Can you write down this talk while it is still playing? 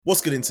What's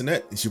good,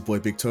 internet? It's your boy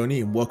Big Tony,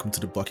 and welcome to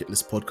the Bucket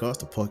List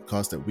Podcast, a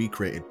podcast that we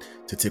created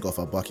to tick off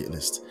our bucket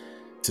list.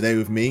 Today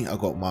with me, I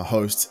got my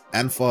host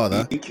and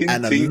father,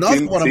 and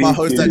another one of my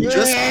hosts that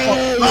just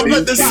I'm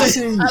at the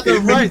same at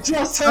the right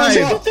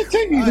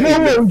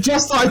time. We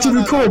just started to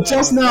record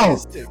just now.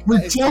 We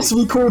just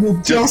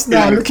recorded just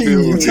now. Look at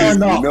you,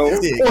 turned up.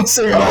 What's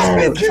it?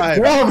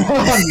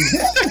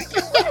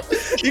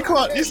 You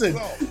can't listen.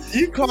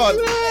 You can't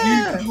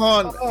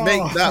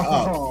make that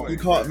up. You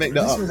can't make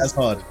that up. That's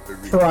hard.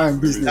 Prime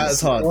business.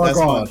 That's hard. That's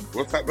hard.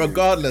 What's happening?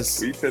 Regardless,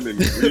 What are you telling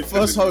me?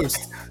 first host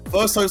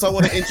I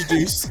want to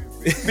introduce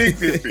Big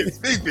business.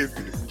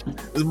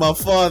 is my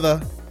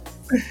father,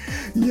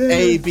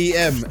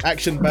 ABM,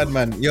 Action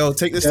Badman. Yo,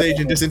 take the stage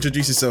and just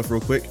introduce yourself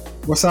real quick.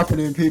 What's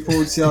happening,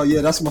 people? So,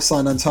 yeah, that's my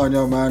son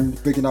Antonio, man.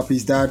 Bigging up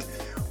his dad.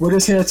 We're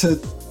just here to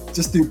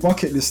just do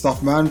bucket list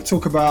stuff, man.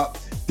 Talk about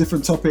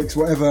different topics,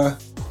 whatever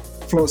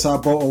floats our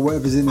boat or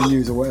whatever's in the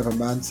news or whatever,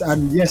 man.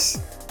 And yes,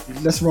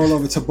 let's roll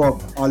over to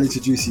Bob. I'll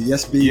introduce you.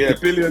 Yes, B. Yeah,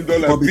 $1 billion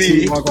Bobby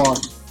B. T. Wagwan.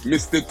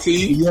 Mr.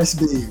 T. Yes,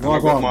 B. I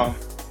got Wagwan. my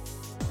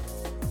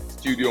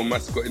studio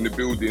mascot in the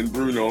building,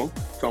 Bruno,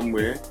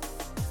 somewhere.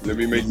 Let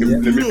me make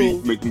him. Let me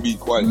make him be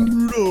quiet.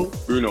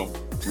 Bruno,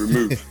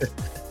 remove.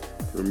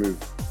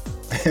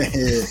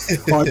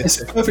 Oh,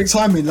 it's perfect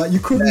timing. Like, you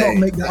could not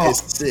make that up.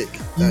 Sick.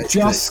 You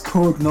just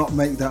could not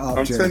make that up,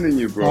 I'm Jay. telling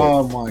you, bro.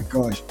 Oh my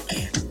gosh.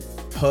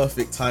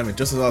 Perfect timing.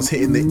 Just as I was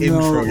hitting the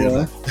intro, you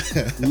know.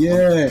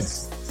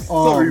 Yes.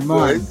 Oh, Sorry, man.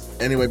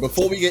 boys. Anyway,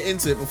 before we get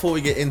into it,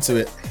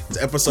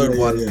 it's episode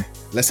one. Yeah.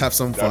 Let's have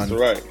some fun.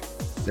 That's right.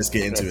 Let's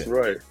get into That's it.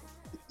 right.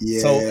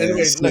 Yeah. So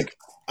anyway, Slick. look,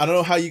 I don't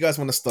know how you guys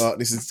want to start.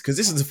 This is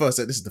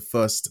the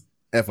first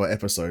ever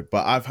episode,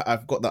 but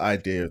I've got the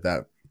idea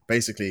that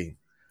basically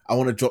I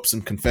want to drop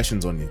some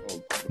confessions on you.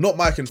 Not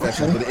my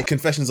confessions, but the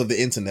confessions of the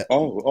internet.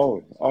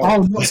 Oh,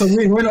 no, so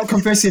we're not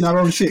confessing our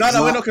own shit. No,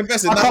 we're not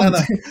confessing. No.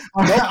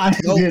 I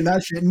ain't doing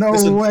that shit. No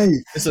way.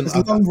 Listen, It's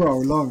long, bro.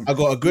 Long. I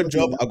got a good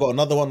job. I got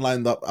another one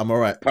lined up. I'm all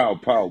right. Pow.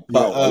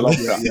 But, I love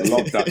that. I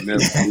love that.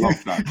 I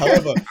love that.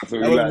 However, That's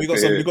what we like we to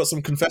hear. got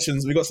some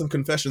confessions. We got some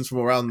confessions from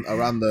around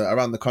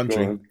the Go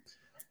country. on.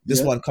 This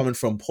Yeah. one coming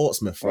from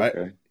Portsmouth, right?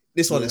 Okay.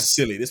 This one is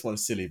silly. This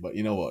one's silly, but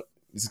you know what?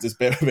 Just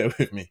bear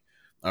with me.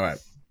 All right.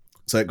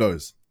 So it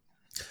goes.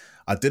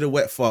 I did a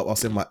wet fart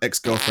whilst in my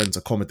ex-girlfriend's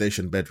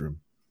accommodation bedroom.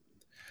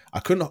 I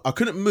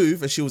couldn't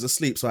move as she was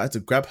asleep, so I had to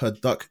grab her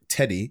duck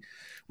Teddy,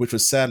 which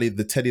was sadly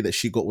the Teddy that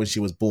she got when she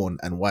was born,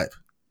 and wipe.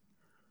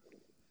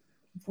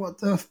 What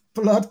the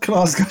blood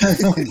class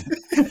going on?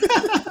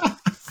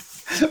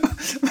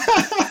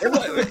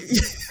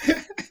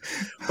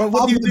 But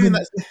what do you do in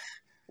that?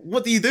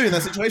 What do you do in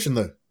that situation,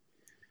 though?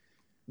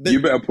 You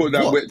better put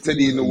that What? wet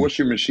teddy in the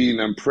washing machine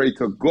and pray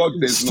to God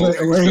there's no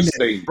Straight away, extra innit?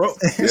 stain. Bro,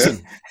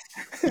 listen.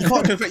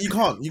 You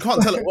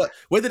can't tell it what.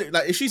 Where did it?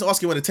 Like, if she's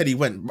asking where the Teddy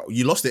went, bro,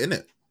 you lost it,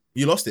 innit?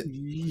 You lost it.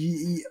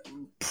 You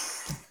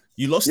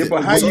lost Yeah, it.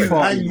 but Sorry.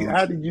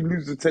 how did you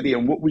lose the teddy,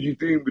 and what was you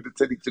doing with the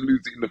teddy to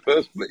lose it in the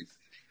first place?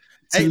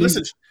 Hey,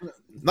 listen.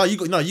 No, you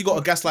got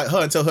to gaslight her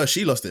and tell her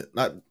she lost it.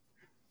 Like,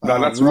 No,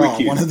 that's right,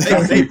 wicked. one of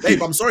them. hey,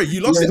 I'm sorry,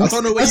 you lost Yeah, it. I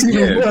don't know where that's you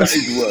even Yeah, worse. that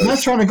is worse.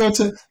 That's trying to go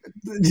to.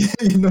 Yeah,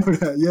 you know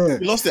that. Yeah.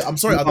 You lost it. I'm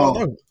sorry, I don't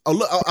know.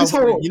 That's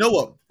how- You know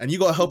what? And you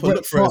got to help her Wet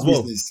look for it as fart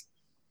well. business.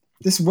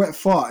 This wet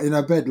fart in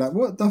her bed, like,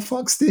 what the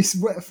fuck's this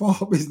wet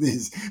fart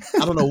business? I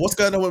don't know what's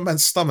going on with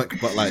man's stomach,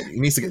 but like, he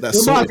needs to get that It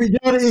might sorted. be, you know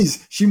what it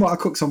is? She might have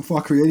cooked some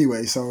fuckery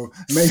anyway, so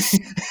maybe,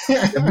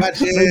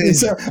 Imagine. maybe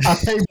it's a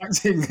payback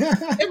thing.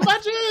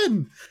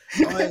 Imagine.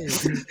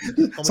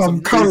 Some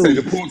You say curry.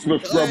 the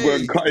Portsmouth scrub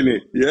weren't cutting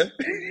it, yeah?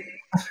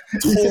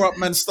 Tore up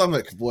man's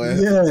stomach, boy.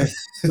 Yeah.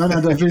 No,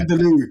 the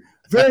Vindaloo.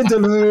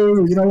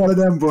 You know, one of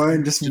them, boy.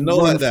 And just You know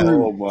run like that.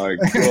 through. Oh my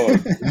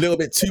God. A little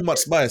bit too much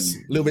spice, a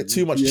little bit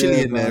too much Yeah,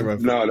 chili in man. there, bro.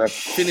 No, that's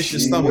Finish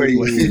your stomach, way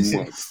boy. too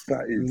much.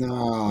 That is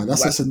Nah,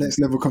 that's just a next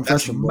level That's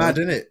confession, mad,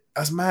 bro. isn't it?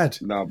 That's mad.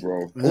 nah,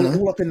 bro.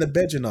 All up in the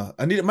bed, you know.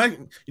 I need a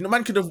man. You know,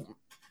 man could have.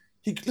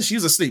 She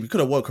was asleep. He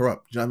could have woke her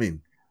up. Do you know what I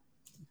mean?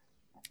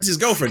 It's his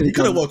girlfriend. He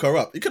could have woke her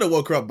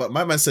up. But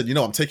my man said, "You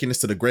know, I'm taking this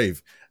to the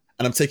grave,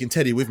 and I'm taking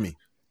Teddy with me."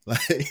 Like,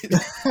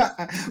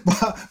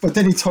 but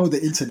then he told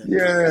the internet.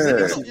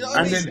 Yeah. You know what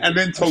I mean? And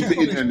then told the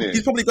internet.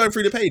 he's probably going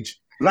through the page.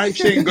 Like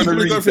she ain't gonna He's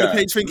probably read going through the that.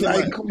 page thinking,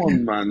 Like, like, come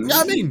on, man. You know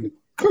what I mean? Of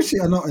course,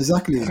 yeah, not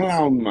exactly.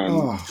 Clown, man. Oh, Do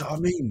you know what I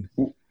mean?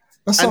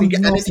 that's And some he gave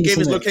his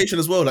nonsense, innit? location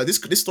as well. Like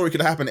this story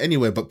could have happened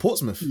anywhere but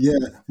Portsmouth. Yeah,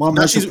 my Now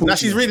man she's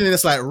supports me. reading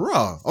this like,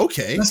 raw.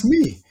 Okay, That's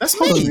me. That's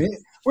Hold on me. a minute.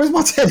 Where's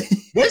my Teddy?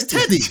 where's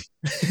Teddy?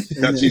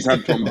 That she's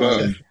had from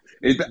birth.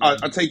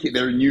 I take it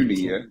they're in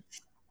uni, yeah?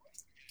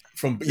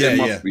 From There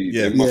must be.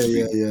 There must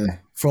be. Yeah.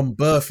 from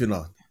birth, you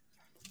know.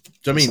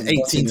 Do you know what I mean?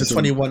 That's 18 to some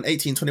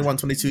 21,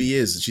 22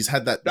 years. She's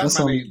had that. That That's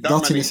some man ain't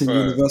dirtiness in for her.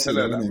 university,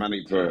 Tell her that innit? man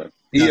ain't for her.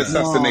 He No,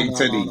 assassinated no,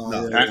 Teddy.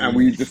 no, yeah. And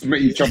we just met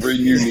each other in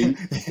uni.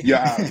 You're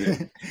out of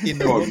it. in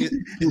the, God. in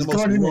the He's most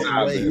gone, innit?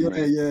 wrong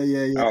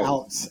way. Yeah.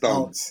 Out. Done.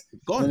 Out.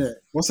 Gone. Innit?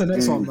 What's the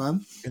next one,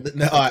 man?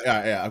 No, all right,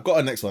 yeah. I've got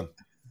a next one.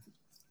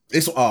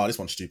 This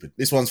one's stupid.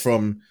 This one's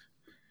from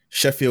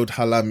Sheffield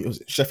Hallam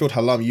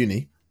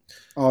Uni.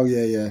 Oh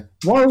yeah.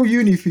 Why all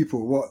uni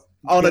people? What?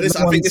 Oh no, I think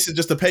one's- this is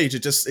just a page.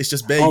 It's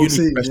just bare Oh, uni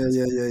see, questions.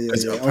 yeah.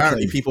 Because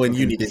apparently Okay. people in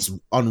uni is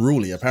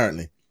unruly.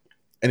 Apparently,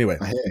 anyway,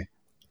 I hear.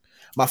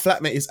 my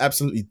flatmate is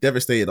absolutely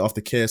devastated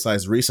after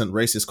KSI's recent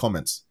racist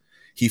comments.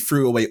 He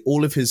threw away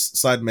all of his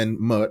Sidemen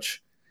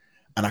merch,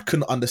 and I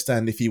couldn't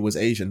understand if he was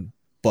Asian.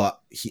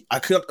 But I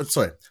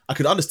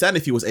could understand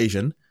if he was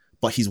Asian,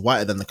 but he's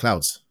whiter than the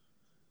clouds.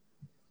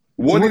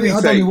 What did he I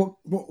say? don't know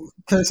what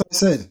KSI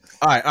said.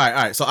 All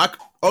right. So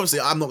obviously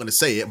I'm not going to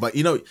say it, but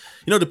you know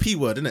the P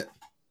word, innit?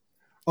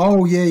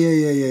 Oh yeah.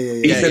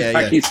 He said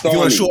Pakistani. If you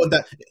want to shorten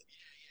that,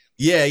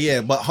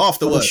 yeah, but half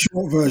the The word.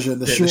 short version.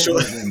 The short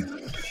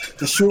version.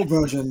 The short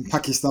version.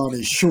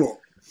 Pakistani short.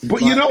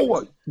 But you know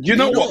what? You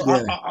know what?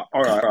 Yeah.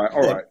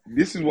 All right.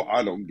 This is what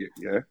I don't get,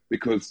 yeah?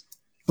 Because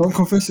Don't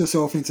confess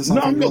yourself into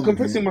something. no, I'm not wrong,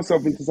 confessing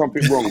myself into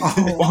something wrong.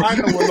 Oh, But I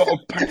okay. know a lot of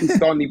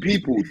Pakistani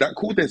people that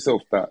call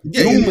themselves that.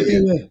 Yeah,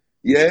 Normally,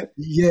 yeah?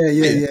 Yeah.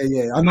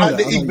 I know And that.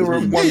 the I know ignorant what you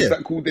mean. ones Yeah.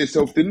 that call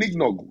themselves the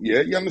nignog,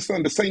 yeah? You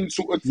understand? The same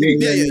sort of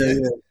thing.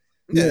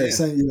 Yeah.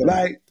 Same.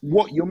 Like,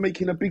 what? You're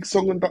making a big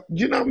song and that.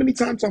 Do you know how many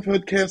times I've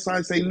heard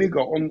KSI say nigger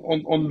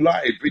on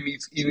live in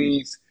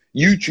his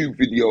YouTube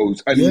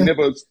videos, and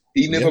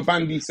he never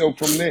banned himself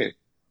from there.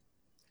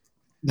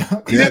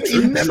 He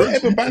never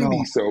ever banned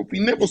himself. He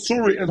never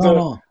saw it as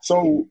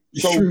so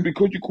true.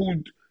 because you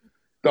called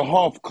the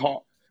half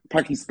cut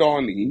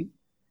Pakistani,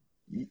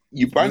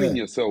 you banning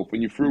yourself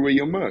when you threw away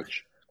your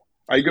merch.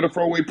 Are you gonna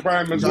throw away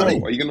Prime as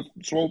well? Are you gonna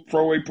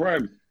throw away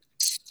Prime?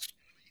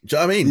 Do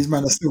you know what I mean? These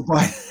men are still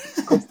buying.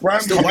 Because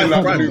Prime Still coming buying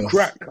like Prime, the new bro.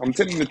 crack. I'm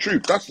telling you the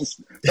truth. That's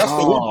the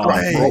hood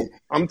crack, bro.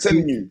 I'm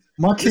telling you.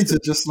 My kids are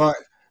just like,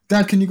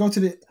 Dad, can you go to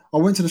the? I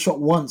went to the shop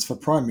once for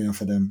Prime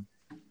for them.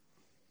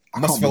 I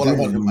must can't have felt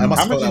be like doing one. it I must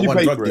How have much felt did like you one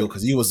pay drug for deal it?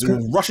 because he was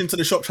rushing to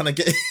the shop trying to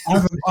get it.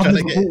 I've Trying never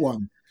to get bought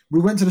one. We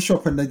went to the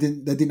shop and they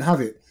didn't have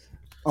it.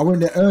 I went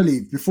there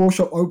early before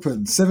shop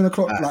opened, 7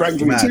 o'clock. Like Frankly,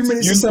 2 minutes to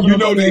you 7 know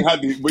o'clock. they there,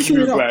 had it, but you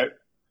queuing was up. like,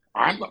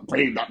 I'm not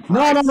paying that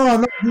price.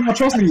 No,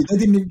 trust me, they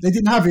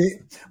didn't have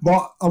it.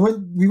 But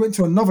we went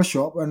to another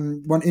shop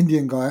and one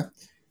Indian guy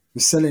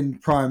was selling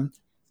Prime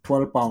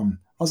 £12. I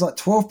was like,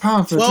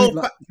 £12 for a drink.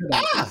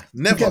 Like,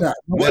 Never. Get that.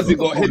 What has it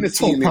got?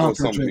 Hennessy in it or £12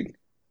 for a drink. something?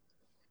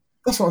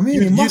 That's what I mean.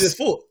 You It must- just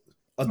thought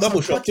a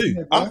double shot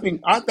too. I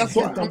think that's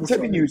what I'm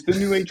telling you. It's the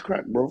new age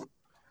crack, bro.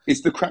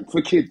 It's the crack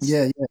for kids.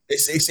 Yeah.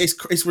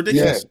 It's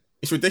ridiculous.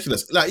 It's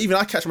ridiculous. Like even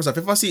I catch myself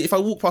if I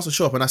walk past a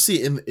shop and I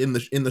see it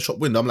in the shop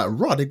window, I'm like,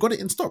 "Rah, they got it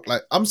in stock."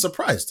 Like I'm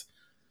surprised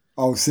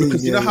Oh, see,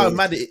 because you know how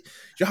mad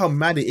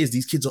it is.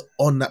 These kids are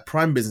on that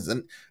Prime business,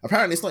 and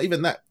apparently it's not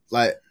even that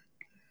like.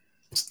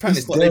 Apparently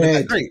it's not even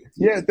that great.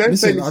 Yeah, they're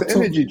saying it's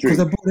an energy drink.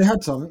 Because they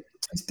had some.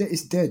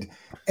 It's dead.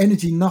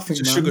 Energy, nothing,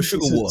 It's man. a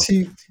sugar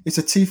water. It's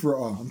a teeth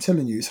rotter. I'm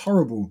telling you, it's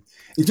horrible.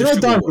 It's You a know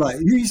sugar water. Diarrhea?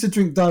 You used to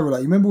drink Diarrhea.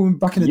 You remember when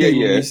back in the day when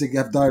we used to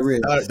have diarrhea?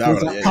 It was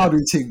that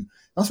powdery thing.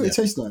 That's what it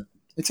tastes like.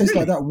 It tastes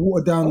like that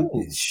watered down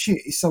shit.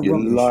 It's so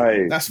rubbish.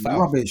 Lying. That's foul.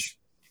 Rubbish.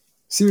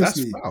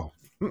 Seriously. That's foul.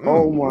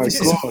 Oh my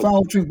It's a god.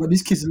 foul drink, but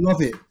these kids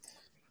love it.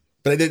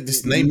 But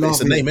this name,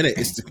 it's a name, innit?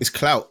 It's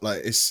clout.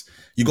 Like it's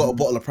you got a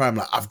bottle of Prime.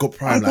 Like I've got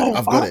Prime. Like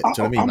I've got it. Do you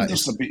know what I mean? I'm Like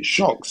just a bit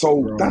shocked.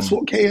 So that's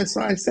what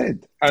KSI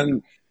said,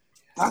 and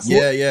that's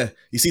yeah.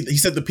 You see, he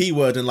said the P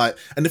word and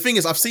the thing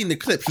is, I've seen the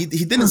clip. He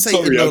didn't say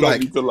it in no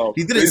like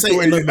he didn't say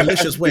it in no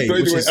malicious way. The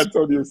Which way is,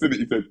 Antonio said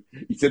it,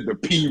 he said the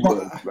P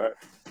word. Like,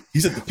 he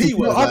said the P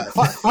word.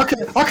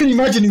 I can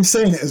imagine him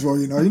saying it as well.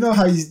 You know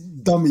how he's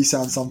dumb he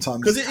sounds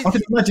sometimes. I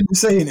can imagine him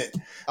saying it.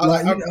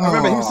 I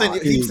remember him saying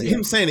it.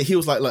 Him saying it. He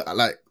was like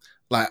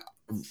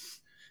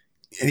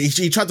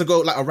he tried to go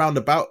like a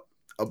roundabout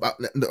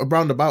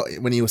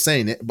it when he was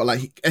saying it, but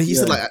he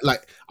said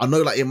like I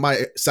know like it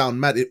might sound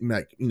mad,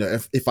 like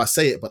if I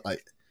say it, but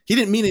like he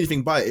didn't mean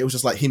anything by it. It was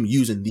just like him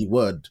using the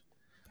word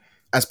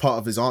as part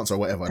of his answer or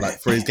whatever, like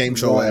for his game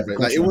show or whatever.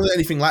 Like it wasn't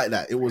anything like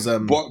that. It was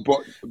but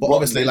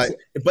obviously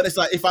but it's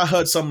like if I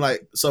heard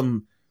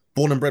some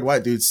born and bred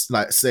white dudes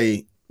like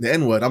say the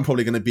N word, I'm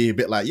probably gonna be a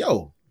bit like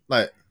yo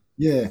like.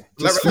 Yeah,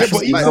 but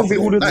he says it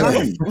all the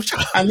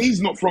time, and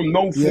he's not from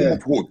no form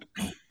of hood.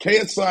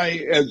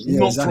 KSI is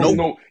not from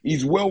no.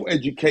 He's well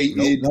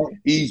educated.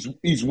 He's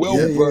well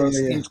versed.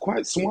 He's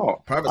quite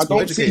smart. I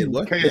don't see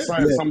KSI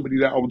as somebody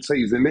that I would say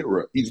is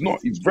illiterate. He's not.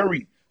 He's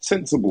very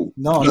sensible.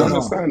 No, you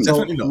understand?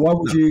 So why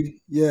would you?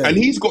 Yeah, and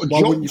he's got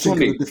jokes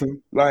on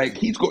it. Like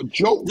he's got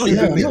jokes in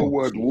the little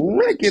word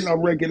regular,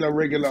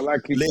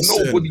 like it's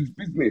nobody's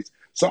business.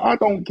 So I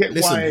don't get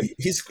why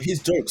his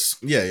jokes.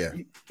 Yeah.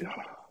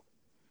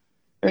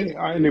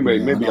 Anyway,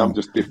 maybe I'm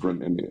just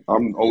different in it.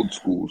 I'm old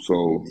school,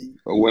 so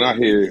when I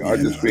hear it, I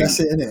just think that's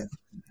it, innit?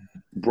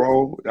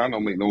 Bro, that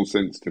don't make no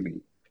sense to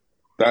me.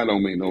 That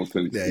don't make no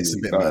sense to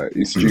me.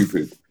 It's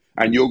stupid.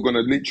 And you're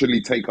gonna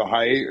literally take a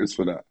hiatus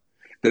for that.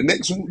 The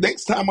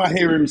next time I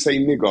hear him say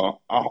nigger,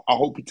 I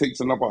hope he takes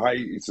another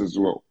hiatus as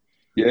well.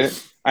 Yeah?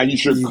 And you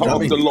should cut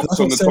off the locks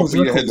on the top of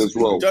your head as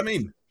well. Do you know what I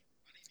mean?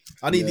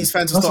 I need these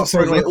fans to start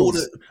throwing away all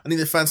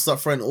the fans to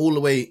start throwing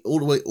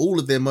all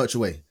of their merch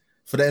away.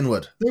 for the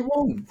N-word? They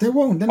won't. They're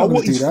not Oh, gonna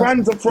what? do His that.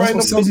 fans are throwing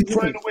That's what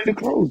away the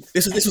clothes.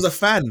 This was a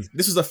fan.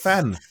 This was a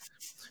fan.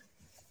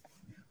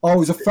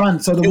 Oh, it's a fan.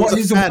 So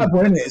he's a white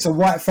boy, isn't it? It's a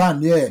white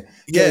fan, yeah.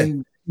 Yeah.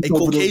 A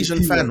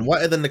Caucasian fan,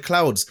 whiter than the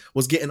clouds,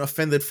 was getting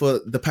offended for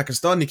the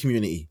Pakistani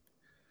community.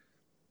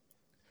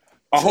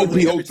 I hope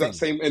he holds that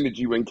same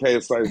energy when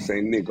KSI is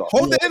saying nigga.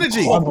 Hold the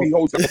energy. I hope he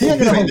holds that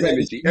same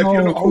energy. If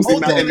you're not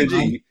holding that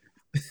energy,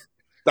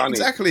 done it.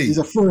 Exactly. He's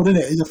a fraud,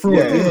 isn't it? He's a fraud.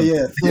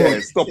 Yeah. Yeah,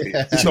 stop it.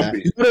 Stop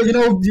it.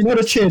 You know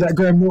the chair that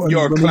Graham Norton.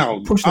 You're a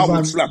clown. Push I the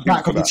would slap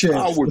back him of the for that. chair.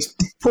 I would.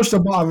 Push the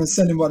bottom and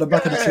send him by the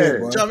back of the chair.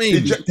 Bro. Do you know what I mean?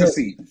 Eject the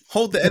seat.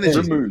 Hold the energy.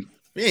 Remove.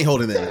 We ain't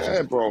holding the energy.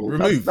 Yeah, bro.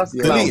 Remove. That's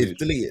Delete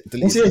it.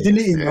 What's it?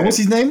 Delete him. What's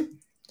his name?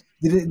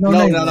 No,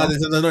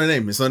 there's no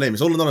name. It's no name.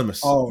 It's all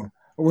anonymous. Oh.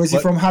 Where's he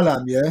from?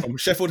 Hallam, yeah? From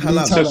Sheffield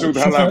Hallam. Sheffield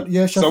Hallam.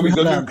 Yeah, so he's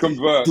Hallam. a new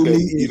convert.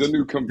 He's a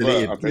new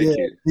convert, I take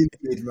it.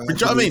 Deleted, man. Do you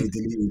know what I mean?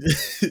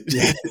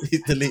 Yeah.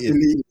 He's deleted.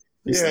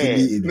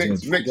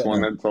 Next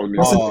one, Antonio.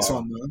 What's the next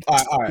one, man?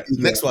 All right.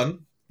 Next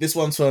one. This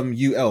one's from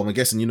UL. I'm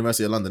guessing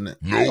University of London, isn't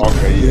it?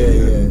 Okay,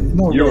 yeah.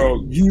 No,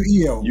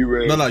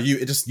 UEL. No,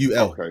 it's just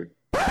UL. Okay.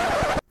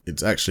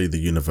 It's actually the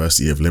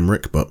University of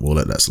Limerick, but we'll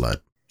let that slide.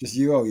 Just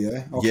UL,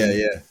 yeah? Okay.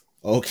 Yeah.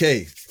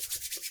 Okay.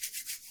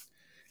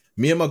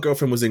 Me and my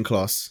girlfriend was in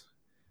class,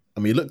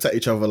 and we looked at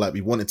each other like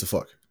we wanted to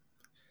fuck.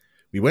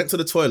 We went to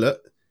the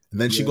toilet, and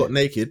then she got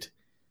naked,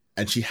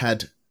 and she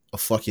had a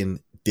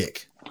fucking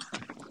dick.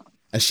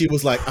 And she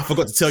was like, I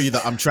forgot to tell you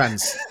that I'm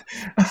trans.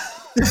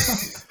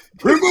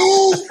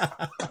 Remove!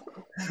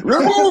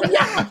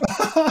 Yeah!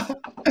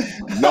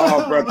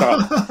 No,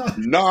 brother.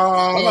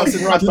 No, I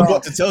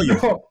forgot to tell you.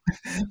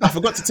 I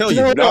forgot to tell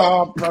you.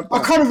 No, brother.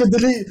 I can't even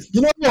delete.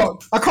 You know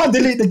what? I can't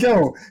delete the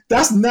girl.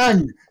 That's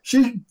Nang.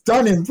 She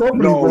done him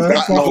properly, bro.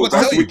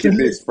 That's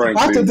wickedness, Frank.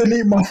 I have to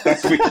delete my.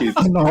 That's wicked.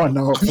 No. I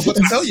forgot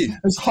to tell you.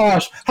 It's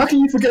harsh. How can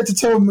you forget to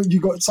tell me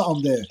you got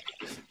something there?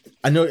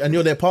 And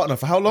you're their partner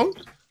for how long?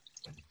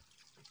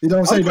 You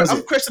don't say.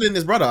 I'm questioning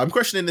this brother.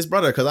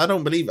 Because I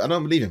don't believe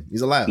him.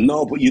 He's a liar.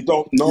 No, but you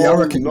don't know. Yeah, I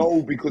reckon.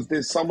 No, because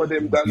there's some of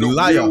them that look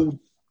liar. real.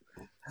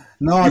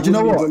 No, do you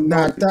know what?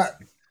 Nah, that.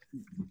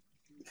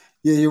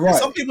 Yeah, you're right.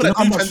 There's some people that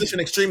do transition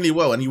extremely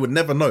well, and you would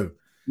never know.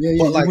 Yeah,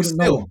 but you like wouldn't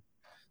still, know.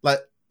 like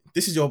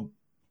this is your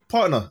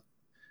partner, and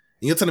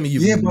you're telling me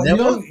you've but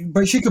never.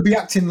 But she could be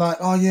acting like,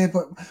 oh yeah,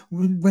 but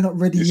we're not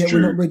ready yet. True.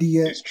 We're not ready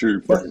yet. It's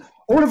true. But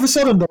all of a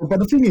sudden, though. But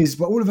the thing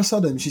is, all of a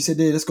sudden, she said,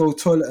 "Yeah, let's go to the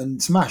toilet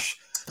and smash."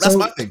 That's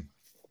my thing.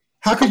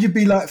 How could you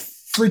be like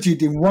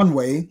frigid in one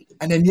way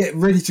and then yet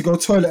ready to go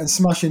toilet and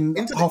smash in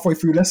halfway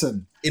through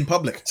lesson in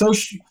public? So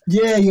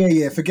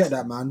yeah. Forget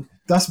that, man.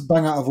 That's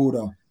bang out of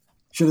order.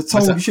 Should have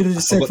told. You should have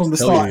just said from the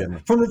start,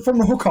 from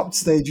the hookup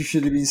stage. You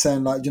should have been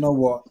saying like, you know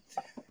what?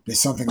 There's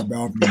something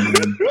about me,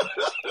 man.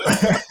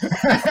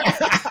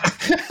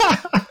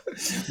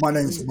 My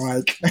name's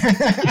Mike.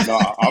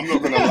 Nah, I'm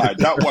not gonna lie.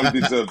 That one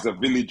deserves a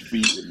village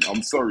beating.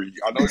 I'm sorry.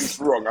 I know it's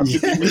wrong. I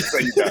shouldn't even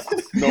say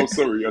that. No,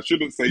 sorry. I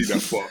shouldn't say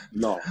that. But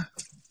no,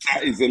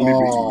 that is a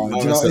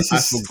living. I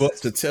forgot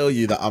to tell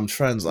you that I'm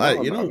trans.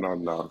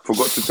 No.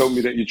 Forgot to tell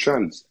me that you're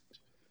trans.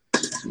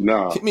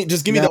 Nah.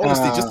 Just give me the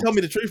honesty. Just tell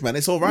me the truth, man.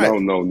 It's all right.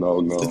 No.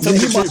 Yeah,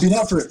 he might be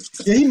not for it.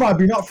 Yeah, he might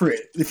be not for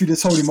it if you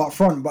just told him up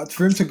front. But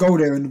for him to go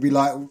there and be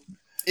like,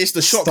 it's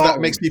the shock that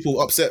makes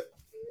people upset.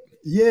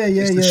 Yeah.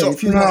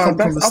 If you're I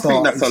think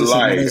that's a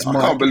lie. I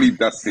can't believe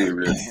that's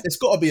serious. It's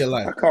got to be a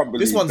lie. I can't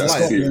believe this one's that's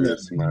lying.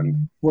 serious,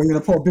 man. Well, you're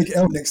gonna put a big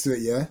L next to it,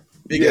 yeah.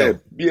 Big L.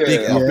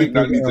 I think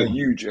that needs a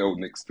huge L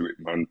next to it,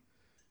 man.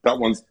 That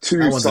one's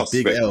too suspect.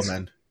 A big L,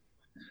 man.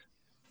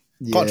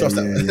 Can't trust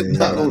that.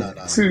 No.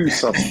 Too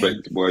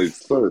suspect, boys.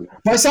 Sorry.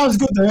 But it sounds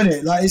good, though, isn't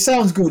it? Like, it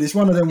sounds good. It's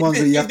one of them ones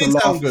where you have to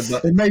laugh.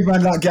 It made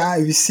man like get out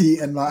of his seat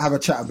and like have a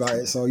chat about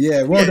it. So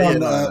yeah, well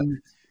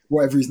done.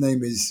 Whatever his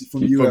name is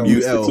from UL.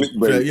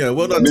 Yeah,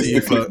 well done to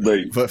you for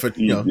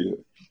you know. You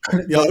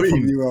know what I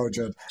mean? From UL,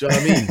 John. Do you know what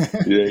I mean?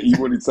 Yeah, he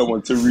wanted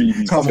someone to read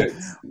his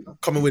text.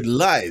 Coming with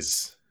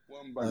lies.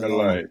 One bag of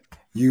lie.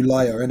 You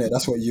liar, innit?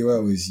 That's what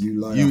UL is. You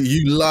liar.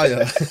 You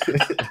liar.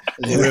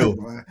 For real.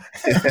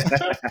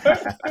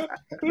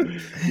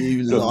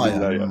 You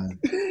liar, man.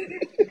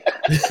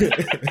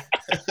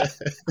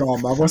 Go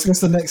on, man. What's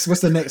the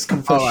next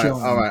confession?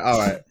 All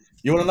right.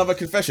 You want another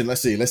confession?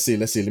 Let's see. Let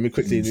me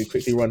quickly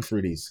run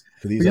through these.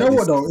 You know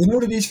what though? In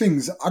all of these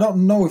things, I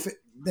don't know if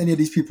any of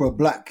these people are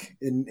black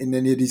in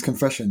any of these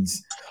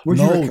confessions. What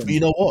do you reckon?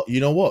 You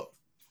know what?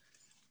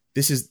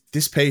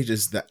 This page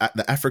is the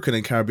African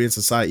and Caribbean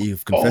Society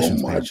of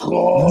Confessions page.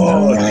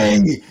 Oh my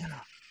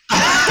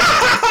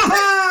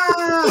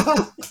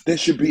god! They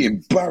should be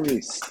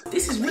embarrassed.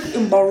 This is really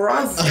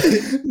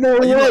embarrassing. No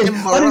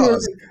way.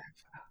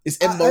 It's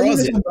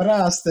embarrassing.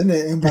 Embarrassed, isn't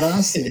it?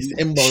 Embarrassing. It's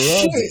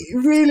embarrassing.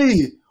 Shit,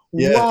 really?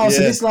 Yeah, wow.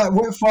 So it's like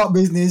wet fart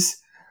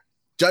business.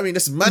 Do you know what I mean?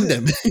 This is man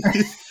them.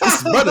 This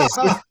is brothers.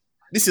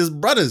 This is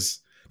brothers.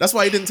 That's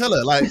why he didn't tell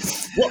her. Like,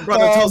 what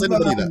brother tells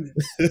anybody that?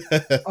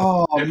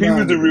 If he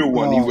was the real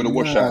one, he would have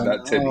washed out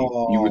that teddy.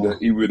 He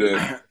would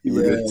have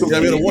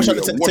washed out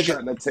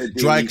the teddy,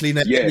 dry clean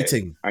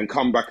everything, and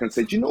come back and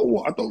say, "Do you know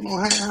what? I don't know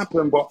how it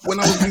happened, but when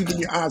I was reading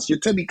your house, your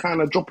teddy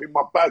kind of dropped in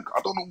my bag.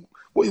 I don't know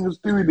what he was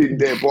doing in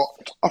there, but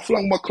I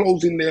flung my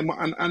clothes in there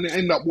and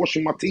ended up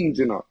washing my teams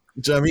in her."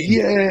 Do you know what I mean?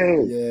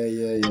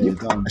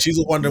 Yeah. She's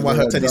all wondering why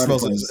her teddy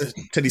smells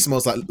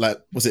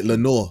like was it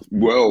Lenore?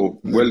 Well,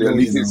 at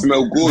least it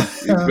smelled good.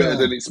 It's better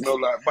than it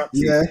smelled like Batsy.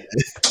 Yeah.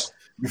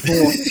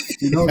 Before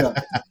you know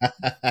that.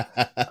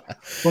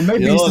 But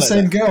maybe it's the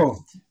same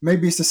girl.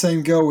 Maybe it's the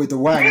same girl with the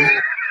wang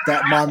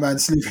that my man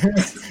sleeping.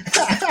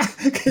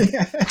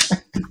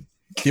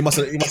 He must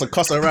have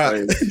cussed her out.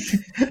 He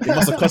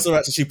must have cussed her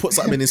out so she put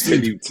something in his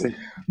food.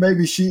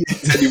 Maybe she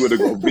Teddy would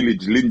have got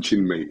village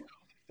lynching, mate.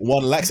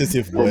 One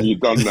laxative, boy. When you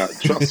done that,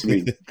 trust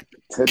me.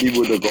 Teddy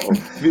would have got a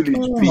village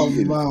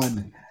beating. Oh,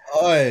 man.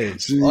 Oi,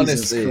 Jesus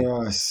honestly.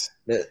 Christ.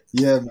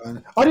 Yeah,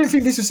 man. I didn't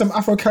think this was some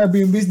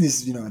Afro-Caribbean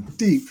business,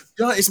 deep.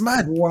 Yeah, it's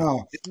mad.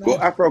 Wow.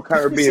 Well,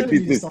 Afro-Caribbean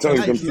business is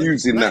so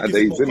confusing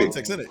nowadays, isn't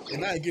it?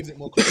 And now it gives it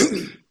more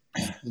context.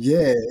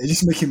 Yeah, it's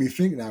just making me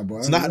think now,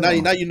 bro. So now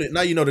you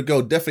know the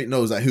girl definitely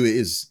knows like who it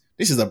is.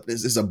 This is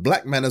a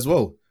black man as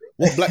well.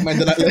 What black man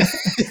did I let?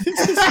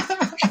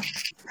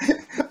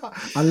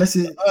 Unless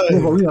it,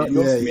 yeah.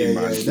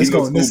 Let's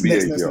go. Next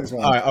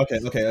one. All right, okay.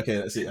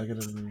 Let's see.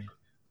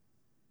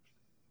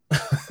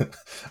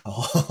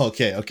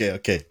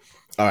 Okay.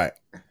 All right.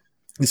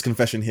 This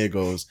confession here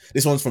goes.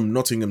 This one's from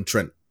Nottingham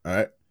Trent. All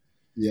right.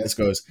 Yeah. This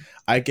goes.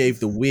 I gave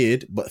the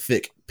weird but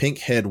thick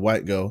pink-haired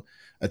white girl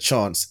a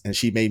chance, and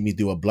she made me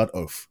do a blood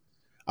oath.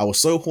 I was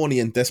so horny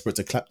and desperate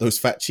to clap those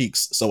fat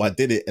cheeks, so I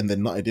did it and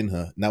then nutted in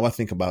her. Now I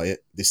think about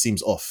it, this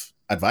seems off.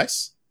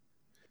 Advice?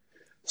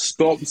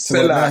 Stop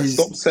sell out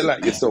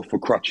yourself for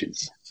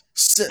crutches.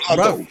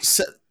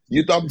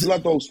 You done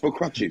blood oaths for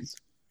crutches.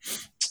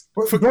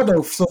 Blood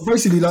oath. So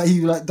basically, like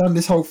he done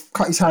this whole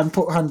cut his hand,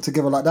 put hand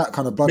together like that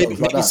kind of blood oath.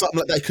 Maybe that. Something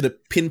like that. He could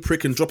have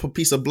pinprick and drop a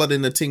piece of blood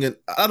in the thing. And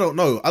I don't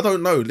know.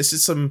 This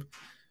is some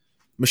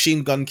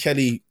Machine Gun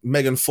Kelly,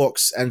 Megan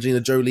Fox,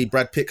 Angelina Jolie,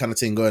 Brad Pitt kind of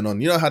thing going on.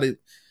 You know how they.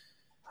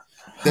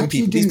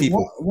 These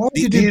people.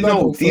 Do you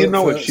know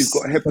if she's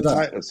got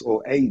hepatitis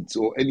or AIDS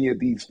or any of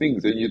these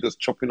things, and you're just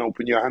chopping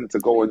open your hand to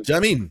go and? Do you know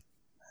what I mean?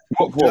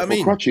 What for?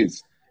 For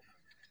crutches.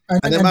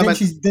 And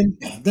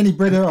then he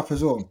bred her up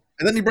as well.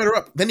 And then he bred her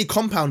up. Then he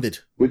compounded.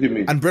 What do you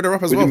mean? And bred her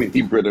up as well. What do you mean?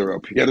 He bred her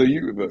up. He had a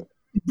youth with her.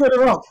 He bred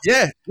her up.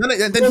 Yeah.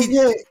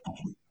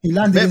 He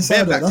landed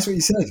inside her. That's what he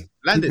said.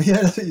 Landed.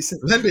 Yeah, that's what he said.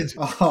 Landed.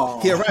 Oh,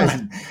 he arrived.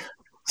 Man.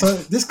 So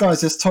this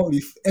guy's just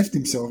totally effed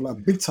himself,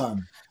 like big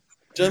time.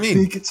 Do you know what I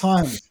mean? Big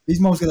time. His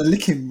mom's gonna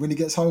lick him when he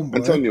gets home, bro.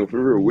 Antonio, for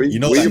real, where you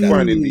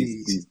finding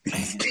these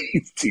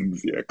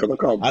things? Yeah, because I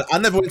can't. I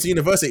never went to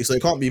university, so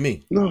it can't be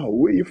me. No,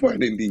 where you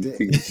finding these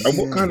things? And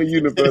what kind of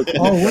university?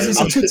 Oh, what's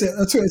this? A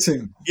Twitter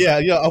thing?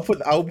 Yeah. I'll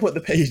put the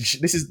page.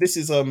 This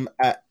is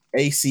at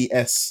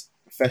ACS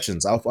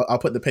Fashions. I'll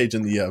put the page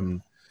in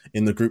the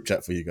group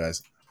chat for you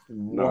guys.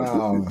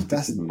 Wow,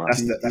 that's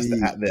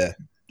the at there.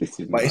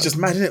 But it's just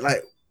mad, isn't it?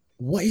 Like,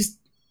 what is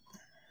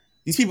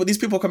these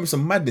people coming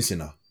some madness,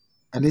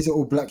 And these are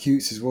all black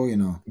youths as well,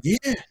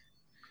 Yeah.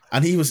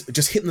 And he was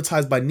just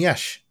hypnotized by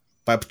Nyash,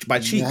 by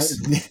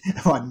cheeks.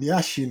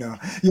 Nyash,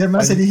 Yeah,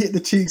 man said he hit the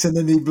cheeks and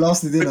then he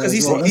blasted in. Because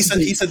he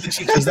said the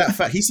cheeks was that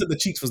fat. He said the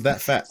cheeks was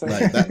that fat.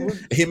 Like that.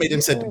 He made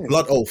him said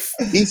blood oath.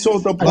 He saw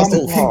the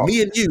bumper.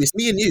 Me and you. It's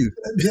me and you.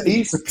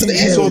 He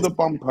saw the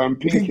bumper and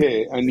pink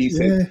hair, and he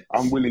said,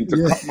 "I'm willing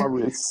to cut my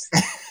wrists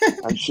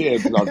and share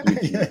blood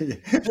with you."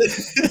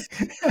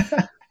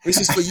 This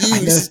is for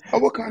you.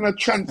 What kind of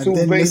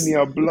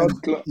Transylvania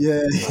blood clot?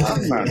 Yeah.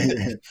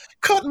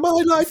 Cut my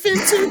life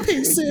into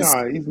pieces.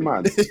 Nah, he's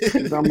mad.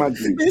 He's a mad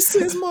dude. This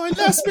is my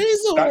last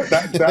resort.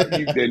 That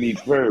you then need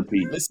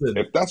therapy. Listen,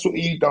 if that's what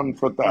he done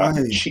for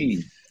that,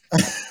 she.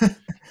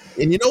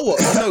 And you know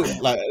what?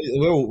 Like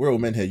we're all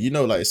men here.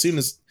 Like as soon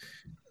as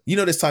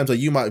there's times where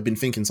you might have been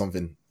thinking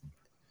something,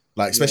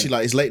 like especially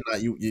like it's late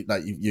night.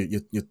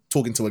 You're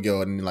talking to a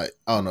girl and you're like,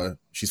 I don't know,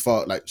 she's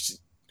far like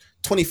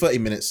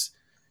 20-30 minutes.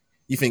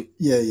 You think,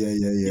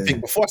 You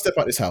think before I step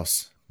out this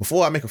house,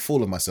 before I make a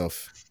fool of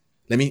myself,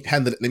 let me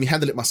handle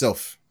it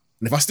myself.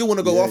 And if I still want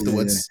to go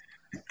afterwards,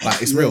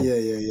 like it's real.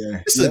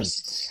 Yeah. Listen,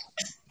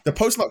 the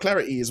post-nut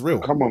clarity is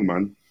real. Come on,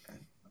 man.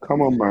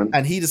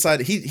 And he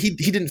decided he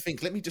didn't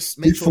think. Let me just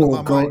make sure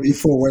that my mind. He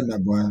forewent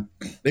that, boy.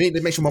 Let me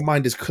make sure my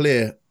mind is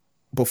clear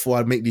before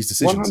I make these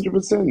decisions.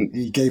 100%.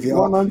 He gave it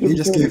up. 100%. He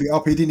just gave it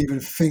up. He didn't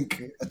even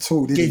think at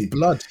all, did he? He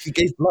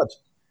gave blood.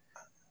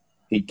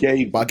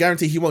 But I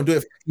guarantee he won't do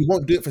it. He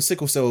won't do it for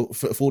sickle cell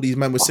for all these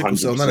men with sickle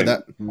cell. None of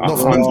that.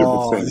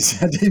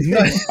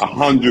 100%.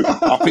 100.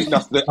 I think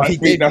that's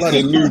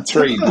the new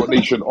trade. What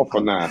they should offer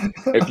now.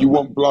 If you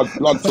want blood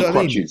for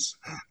crutches.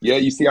 Yeah,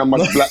 you see how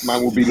much black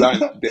man will be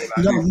lying up there.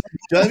 Do you know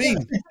what I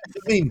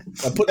mean?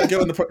 I put that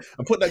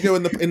girl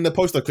in the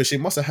poster because she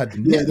must have had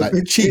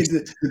the cheeks.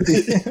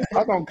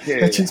 I don't care.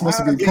 Her cheeks must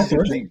have been proper.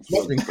 Must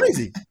have been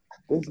crazy.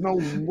 There's no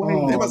way.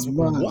 Oh, They must be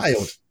man.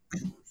 wild.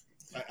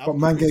 But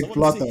man gave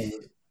blood though.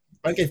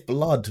 Man gave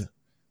blood.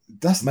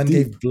 That's Man deep.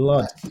 gave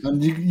blood.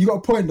 And you got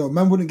a point though.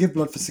 Man wouldn't give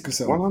blood for sickle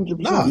cell. 100%.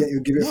 Nah. Yeah, he'll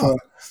give it Nah.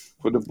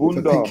 For the for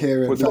bunda. pink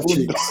hair For and the fat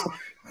bunda. cheeks.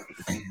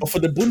 But for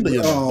the bunda, you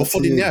know, Oh, but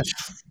for the dear. Nyash.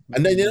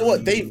 And then you know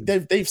what?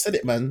 They've said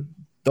it, man.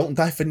 Don't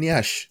die for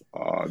Nyash.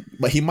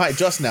 But he might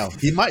just now.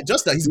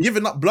 He's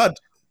giving up blood.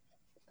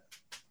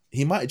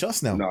 He might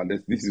just now. No,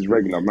 this is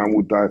regular. Man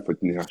will die for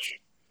Nyash.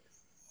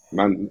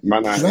 Man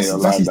out That's here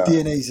like his that.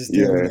 DNA's just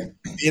there, Yeah.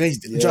 isn't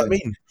it? Do you know what I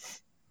mean?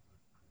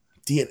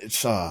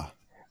 DNA.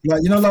 Like,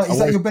 you know, like, is that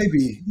want- your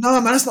baby? No,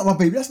 man, that's not my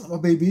baby. That's not my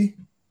baby.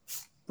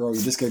 Bro,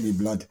 you just gave me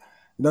blood.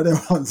 You know them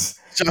ones?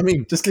 Do you know what I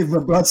mean? Just give him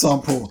a blood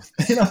sample.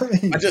 You know what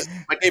I mean?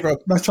 I gave her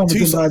Man's trying to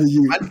two, deny to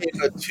you. I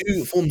gave her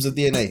 2 forms of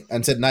DNA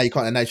and said, "Now you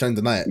can't," and now you're trying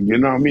to deny it. You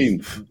know what I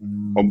mean?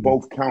 On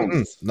both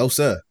counts. No,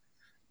 sir.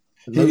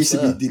 He No, needs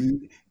sir. to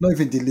be not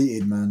even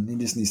deleted, man. He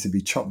just needs to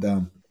be chopped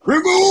down.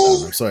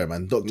 Remove! I'm sorry,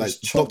 man.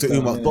 Just chop Dr. down,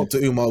 Umar. yeah. Dr.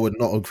 Umar would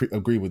not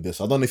agree with this.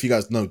 I don't know if you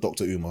guys know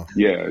Dr. Umar.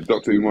 Yeah,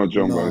 Dr. Umar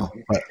John. No.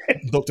 But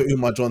Dr.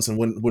 Umar Johnson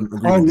wouldn't agree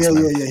Oh, with yeah, this,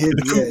 man. yeah, yeah.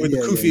 Him, With the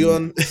kufi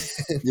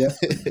yeah,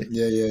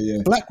 on.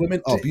 yeah. Black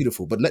women are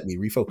beautiful, but let me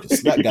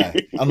refocus. That guy.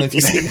 I don't know if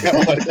you've seen that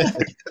one.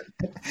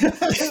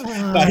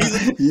 Nah,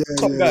 he's a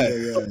top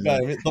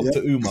guy.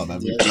 Dr. Umar, man.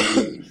 Yeah.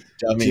 Do you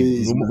know what I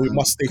mean? Jeez, we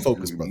must stay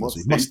focused, brothers.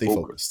 We must stay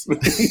focused.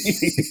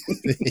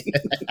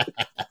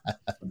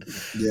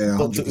 Yeah,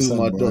 Dr. 100%,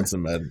 Umar bro.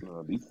 Johnson, man.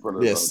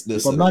 Yes, But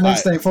listen. man ain't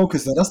staying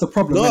focused though. That's the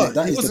problem, No, innit?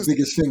 That he is the wasn't-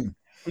 biggest thing.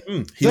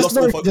 He Just lost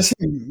not all even focus. just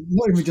him,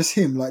 not even just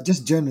him, like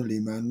just generally,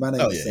 man. Man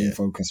ain't Oh, yeah, staying yeah.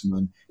 focused,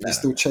 man. Nah. He's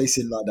still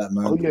chasing like that,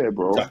 man. Oh, yeah,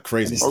 bro. That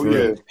crazy. And Oh, for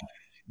real. yeah.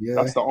 Yeah,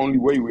 That's the only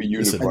way we're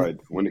Listen. unified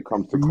when it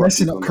comes to messing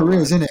crushes up on the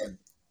careers, line. innit?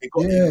 You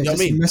know Yeah, what I just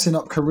mean? messing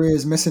up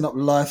careers, messing up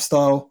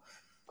lifestyle.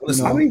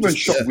 Listen, I'm even just-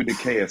 shocked with the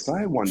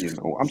KSI one, you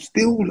know. I'm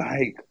still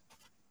like,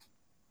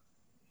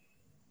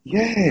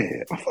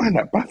 yeah, I find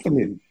that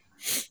baffling.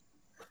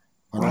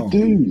 I I know.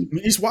 do.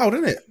 It's wild,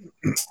 isn't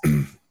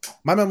it?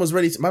 My man was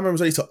ready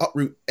to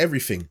uproot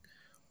everything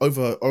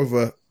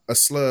over a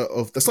slur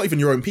of that's not even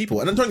your own people.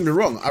 And don't get me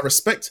wrong, I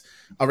respect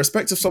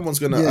if someone's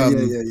gonna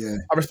Yeah.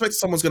 I respect if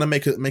someone's gonna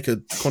make a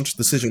conscious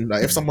decision.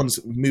 Like if someone's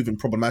moving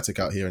problematic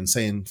out here and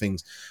saying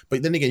things,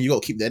 but then again, you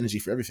got to keep the energy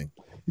for everything.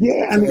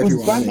 Yeah, and For it was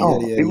everyone,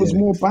 banter. yeah, it was yeah.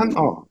 more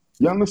banter.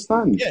 You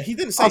understand? Yeah, he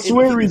didn't say. I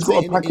swear he's got a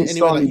anywhere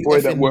Pakistani like, boy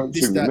you that effing works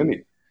this, with him, that.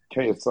 innit?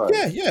 KSI.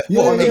 Yeah. Yeah,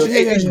 Well,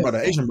 yeah, Asian yeah. brother.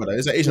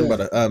 Is an Asian Yeah.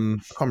 brother. I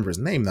can't remember his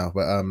name now,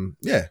 but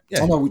yeah.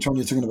 I know which one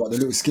you're talking about. The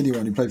little skinny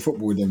one who played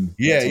football with them.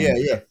 Yeah. And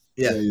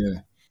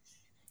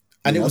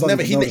Yeah, it was I don't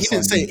never. even know He the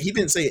didn't say. sign. He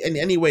didn't say it in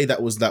any way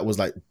that was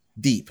like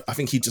deep. I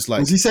think he just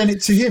like Was he saying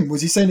it to him?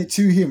 Was he saying it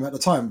to him at the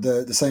time?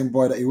 The same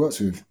boy that he works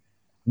with.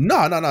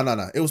 no.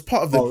 It was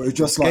part of the Oh, it was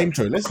just game like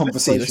show. a Let's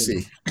conversation.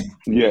 see.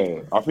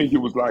 Yeah, I think it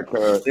was like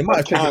They might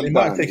have taken- they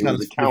might have countdown. taken It out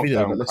was a the video,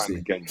 countdown but let's kind of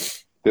see. game.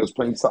 They was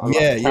playing something Yeah,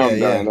 like yeah, countdown,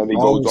 yeah. and he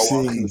Oh, goes, "Oh,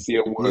 I see. can see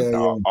a word Yeah,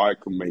 that I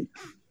can make."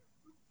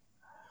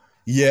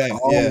 Yeah.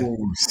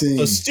 Oh, see.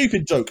 So a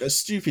stupid joke. Do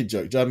you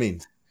know what I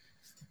mean?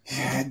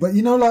 Yeah, but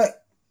you know, like,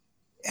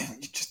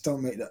 you just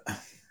don't make that.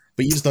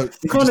 But you just don't.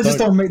 You kind of just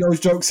don't make those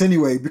jokes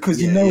anyway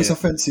because you Yeah, know it's yeah.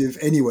 offensive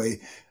anyway.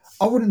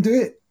 I wouldn't do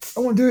it. I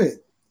won't do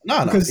it.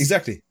 No, because-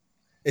 exactly.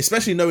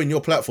 Especially knowing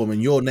your platform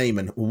and your name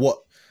and what.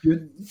 You're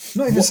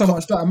not even What so co-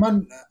 much that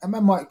a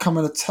man might come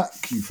and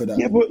attack you for that.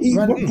 Yeah, but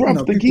Man, bruv, you know,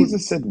 the people- geezer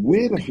said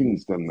weirder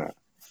things than that.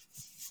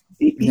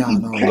 Yeah, I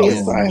know.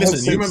 KSI has Listen,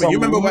 said you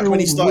remember back when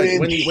he some started,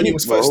 weird when he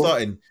was shit, first bro.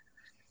 starting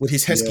with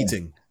his Heskey Yeah.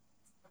 thing.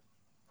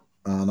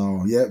 I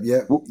know. Yeah.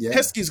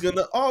 Heskey's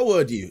gonna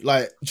R-word you,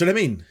 like, do you know what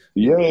I mean?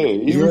 Yeah,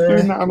 he was Yeah.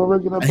 doing that on a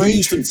regular And he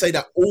used to basis. say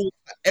that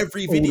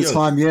every All video, the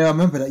time. Yeah, I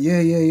remember that.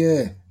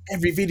 Yeah.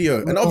 every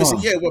video, and obviously,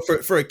 well,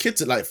 for a kid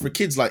to for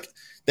kids,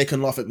 they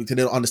can laugh at because they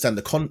don't understand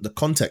the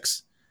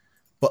context.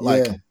 But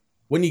Yeah.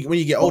 when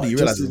you get older, But you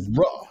realize just- it's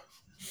raw.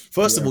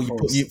 First Yeah, of all, of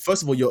course.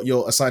 first of all,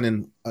 you're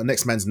assigning a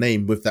next man's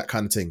name with that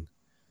kind of thing.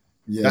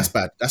 Yeah. That's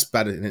bad. That's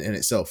bad in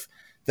itself.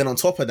 Then on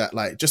top of that,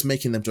 like just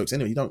making them jokes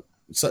anyway.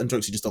 Certain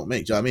jokes you just don't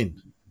make. Do you know what I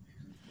mean?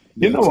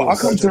 You know what? I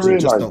come to Just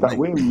realise don't that make-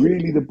 we're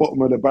really the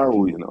bottom of the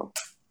barrel, you know.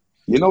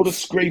 You know the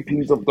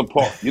scrapings of the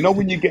pot. You know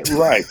when you get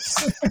rice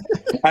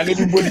and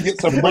everybody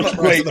gets a fresh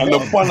plate and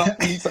the bun up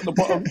piece at the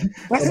bottom.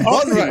 That's The us,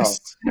 bun you know. rice.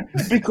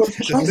 Because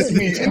trust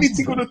me,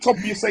 anything on the top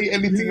you say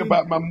anything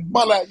about, man,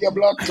 bun out your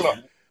blood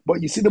clot.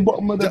 But you see the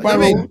bottom of the Do you know what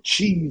I barrel? mean?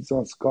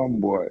 Jesus, come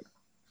boy.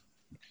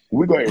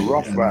 We got it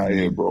rough out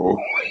here, bro.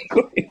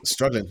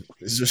 Struggling.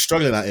 It's just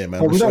struggling out here, man.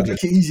 But We're we don't struggling.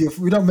 make it easier.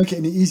 We don't make it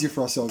any easier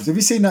for ourselves. Have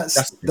you seen that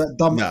That's- that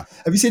dumb? nah.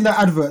 Have you seen that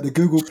advert, the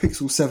Google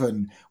Pixel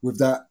 7 with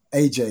that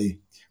AJ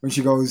when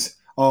she goes,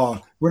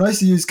 "Oh, when I used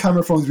to use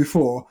camera phones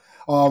before,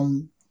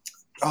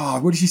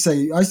 what did she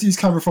say? I used to use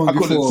camera phones I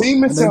couldn't before, see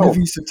and they myself." never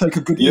used to take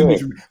a good Yeah.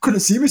 image. Couldn't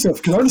see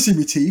myself. Can only see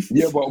my teeth.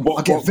 Yeah, but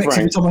I get vexed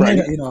every time I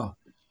hear that. You know,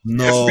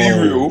 No. let's be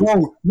real.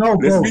 bro. No,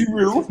 Let's bro. be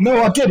real.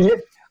 No, I get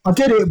it. But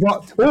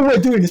all we're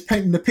doing is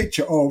painting the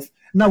picture of.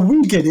 Now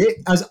we get it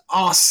as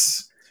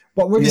us,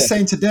 but we're just Yeah.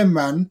 saying to them,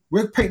 man.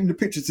 We're painting the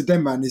picture to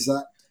them, man. Is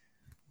that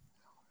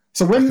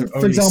So when,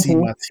 for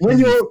example, when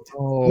you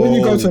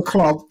go to a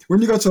club,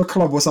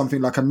 or something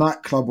like a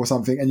nightclub or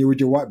something, and you're with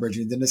your white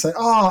brethren, then they say,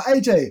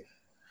 AJ.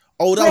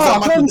 Oh, that was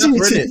that Michael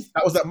Dapper, innit?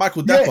 That was that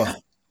Michael Dapper. Yeah.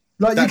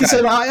 Like that you can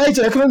say, like,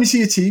 AJ, I can only see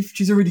your teeth.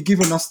 She's already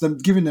giving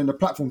them the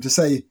platform to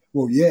say,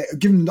 well, yeah,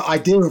 giving them the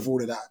idea of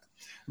all of that.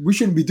 We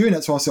shouldn't be doing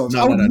that to ourselves.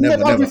 No,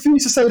 never. I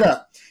refuse to say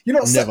that. I'm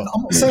not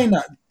saying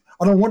that.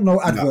 I don't want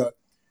no advert.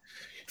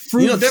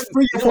 But it's the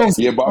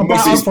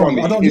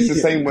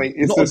same way.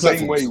 It's the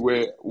same way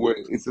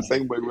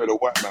where the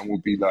white man will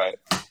be like,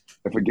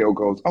 if a girl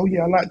goes, "Oh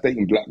yeah, I like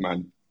dating black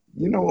man,"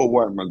 you know what a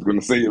white man's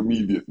gonna say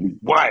immediately?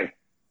 Why?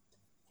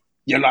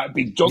 You're like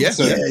Big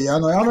Johnson. Yeah, I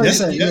know what you're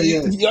saying. Yeah.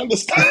 You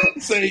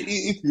understand? So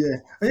it's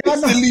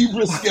the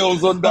Libra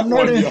scales on that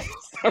one. I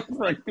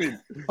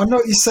know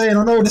what you're saying.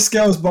 I know the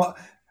scales, but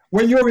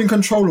when you're in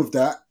control of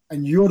that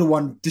and you're the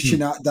one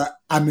dishing out that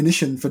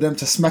ammunition for them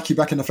to smack you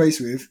back in the face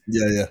with.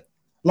 Yeah.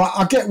 Like,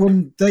 I get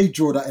when they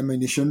draw that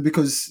ammunition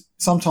because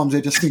sometimes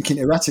they're just thinking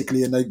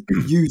erratically and they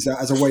use that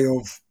as a way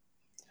of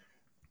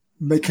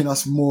making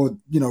us more,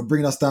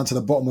 bringing us down to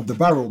the bottom of the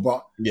barrel.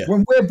 But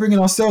when we're bringing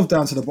ourselves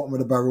down to the bottom of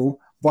the barrel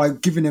by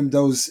giving them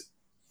those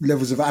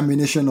levels of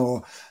ammunition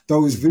or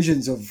those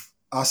visions of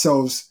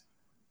ourselves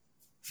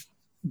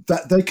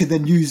that they could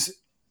then use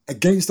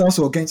against us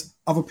or against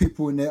other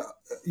people in their,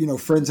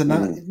 friends and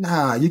that.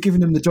 Nah, you're giving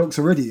them the jokes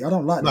already. I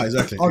don't like that. No,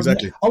 exactly.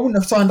 I wouldn't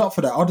have signed up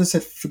for that. I'd have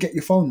said, forget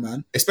your phone,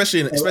 man. Especially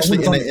in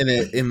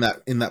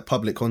that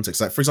public context.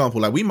 Like, for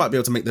example, like we might be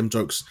able to make them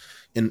jokes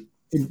between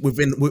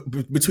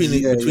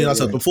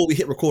ourselves before we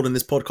hit record on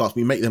this podcast.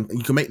 You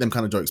can make them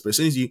kind of jokes, but as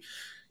soon as you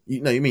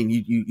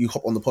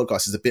hop on the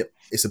podcast,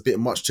 it's a bit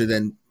much to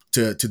then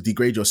to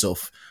degrade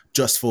yourself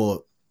just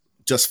for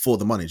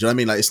the money. Do you know what I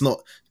mean? Like, it's not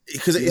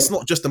because it's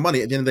not just the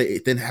money. At the end of the day,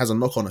 it then has a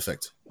knock-on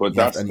effect. But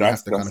that's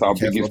our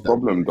biggest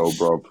problem, though,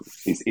 bro.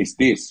 It's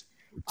this.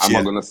 Am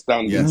I going to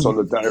stand in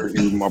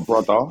solidarity with my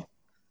brother,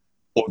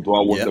 or do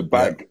I want the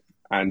bag?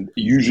 And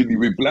usually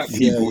with black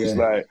people, it's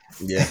like,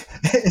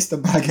 it's the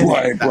bag.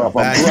 Right, bro, I'm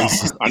broke.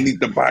 I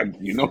need the bag.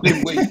 You know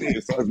them way there.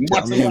 So as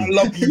much as I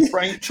love you,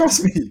 Frank,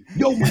 trust me.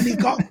 Yo, my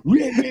nigga,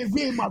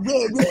 my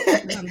red,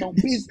 no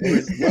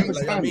business. You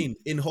understand? Like, I mean,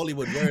 in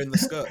Hollywood, wearing the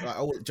skirt. Like,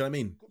 do you know what I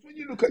mean? When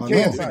you look at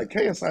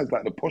KSI is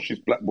like the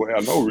poshest black boy I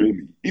know,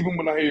 really. Even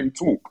when I hear him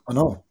talk, I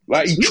know.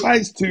 Like, he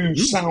tries to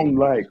sound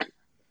like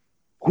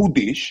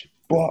hoodish,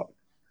 but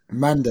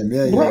Mandem,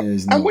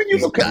 and when you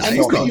look at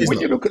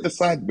the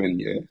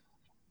sidemen,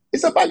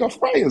 it's a bag of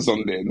fryers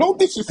on there. No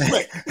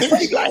disrespect. There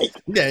ain't like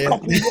a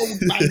couple road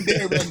man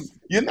there, and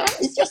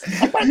it's just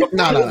a bag of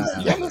fryers.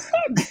 You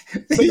understand?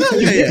 So you're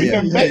giving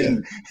them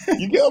betting.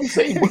 You get what I'm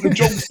saying? But the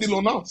joke's still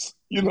on us.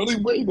 You know, they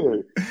way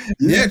there.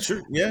 Yeah,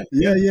 true. Yeah.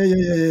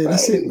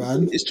 That's it,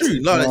 man. It's true.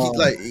 No,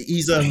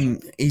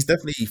 he's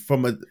definitely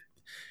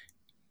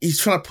he's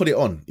trying to put it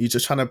on. He's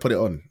just trying to put it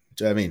on.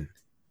 Do you know what I mean?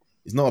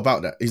 It's not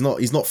about that. He's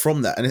not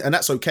from that, and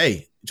that's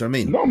okay. Do you know what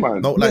I mean? No,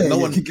 man. No, no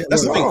one.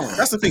 That's the thing.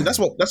 That's the thing. That's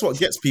what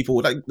gets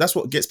people. Like, that's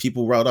what gets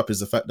people riled up is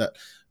the fact that,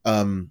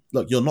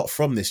 look, you're not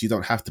from this. You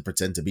don't have to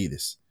pretend to be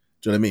this.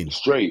 Do you know what I mean?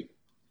 Straight.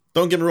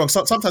 Don't get me wrong.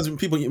 Sometimes when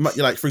people, you're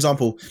like, for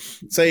example,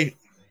 say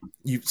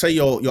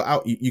you're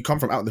out. You come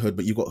from out the hood,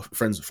 but you've got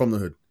friends from the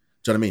hood.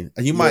 Do you know what I mean?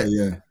 And you might.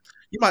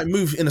 You might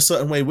move in a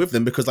certain way with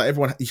them because, like,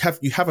 everyone,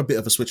 you have a bit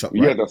of a switch up,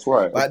 right? Yeah, that's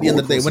right. But at the end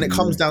of the day, when it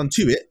comes down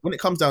to it,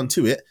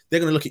 they're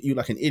going to look at you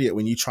like an idiot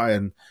when you try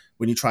and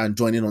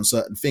join in on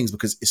certain things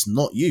because it's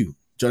not you.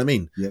 Do you know what I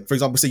mean? Yeah. For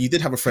example, say you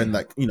did have a friend,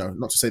 like,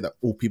 not to say that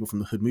all people from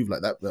the hood move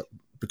like that, but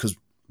because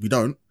we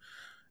don't.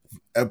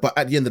 But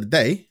at the end of the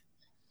day,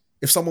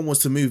 if someone was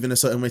to move in a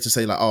certain way to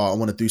say, like, oh, I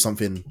want to do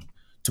something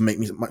to make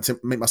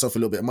myself a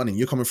little bit of money, and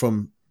you're coming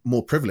from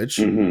more privilege,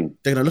 they're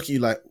going to look at you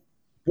like,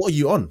 what are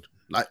you on?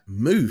 Like,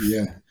 move.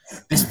 Yeah.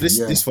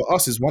 This for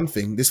us is one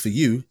thing. This for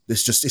you,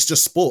 it's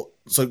just sport.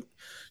 So, do you know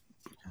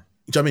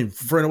what I mean?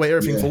 Throwing away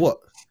everything for what?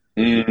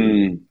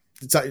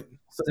 It's like, you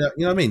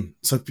know what I mean?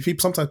 So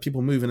sometimes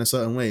people move in a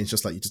certain way. It's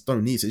just like, you just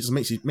don't need to. It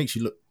just makes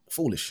you look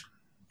foolish.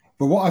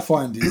 But what I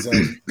find is,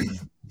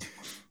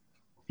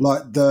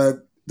 like,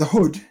 the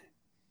hood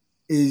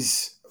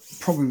is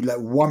probably like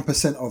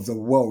 1% of the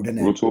world, isn't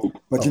it? We'll talk.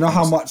 But do you know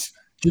how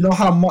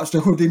much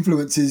the hood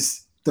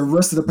influences the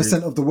rest of the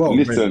percent of the world?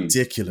 Listen,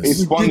 ridiculous.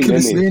 It's funny,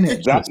 isn't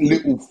it? That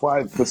little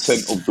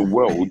 5% of the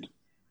world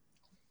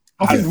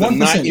has the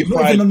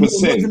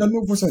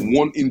 95%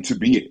 wanting to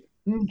be it.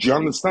 Do you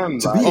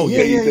understand? Like,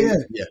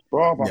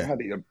 bro, I've had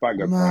it a bag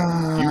of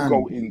times. You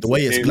go into the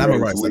way it's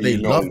glamorized, like, they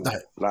love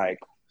that. Like,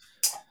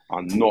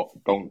 and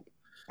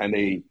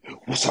they,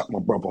 what's up, my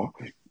brother?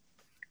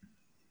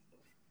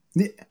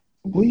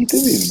 What are you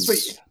doing?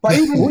 But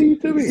even, what are you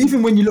doing?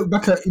 Even when you look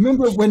back at,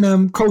 remember when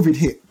COVID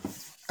hit?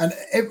 And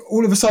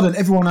all of a sudden,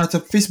 everyone had to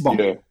fist bump.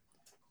 Yeah.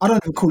 I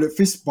don't even call it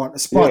fist bump,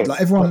 spud.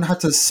 Like, everyone had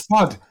to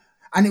spud.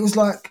 And it was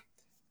like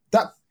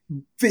that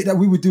bit that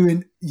we were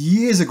doing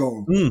years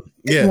ago.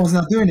 Everyone's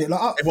now doing it.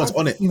 Like, everyone's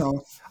on it.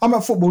 I'm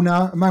at football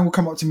now. A man will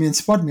come up to me and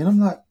spud me. And I'm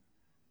like,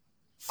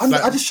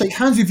 I just shake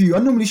hands with you. I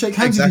normally shake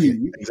hands with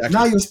you. Exactly.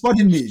 Now you're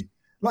spudding me.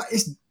 Like,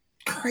 it's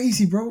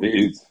crazy, bro. It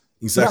is.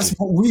 Exactly. That's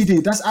what we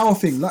did. That's our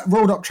thing. Like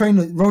rolled up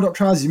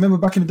trousers. You remember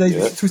back in the days,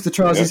 you twist the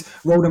trousers,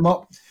 roll them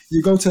up.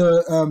 You go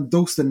to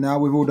Dalston now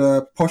with all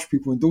the posh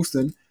people in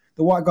Dalston.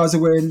 The white guys are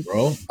wearing,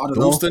 I don't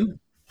know.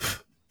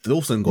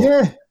 Dalston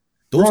got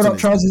rolled up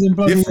trousers and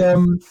bloody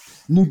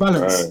New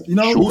Balance. You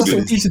know, that's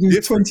what we used to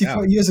do 20,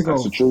 30 years ago.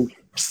 That's the truth.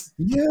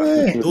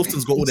 Yeah.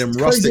 Dalston's got all them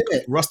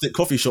rustic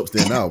coffee shops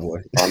there now,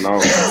 boy. I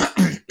know.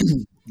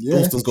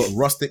 Dalston's got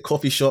rustic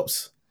coffee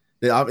shops.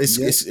 Yeah,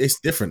 it's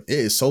different. It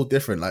is so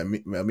different. Like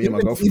me and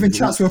my girlfriend. Even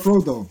Chatsworth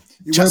Road though.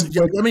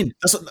 I mean,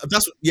 that's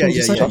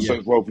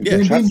Chatsworth Road.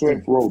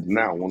 Chatsworth Road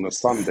now on a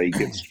Sunday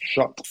gets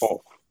shut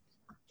off,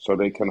 so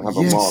they can have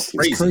a market.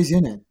 It's crazy,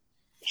 isn't it?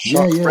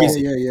 Yeah.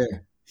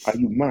 Are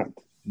you mad?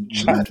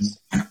 Chats.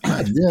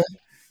 Yeah.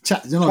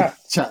 Chats.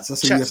 Chats. That's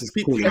what you have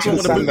to call it.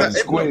 Sandland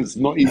Square's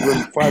not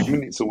even 5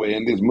 minutes away,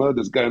 and there's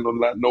murders going on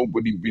like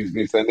nobody's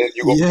business, and then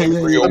you got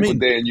Pembury over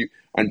there,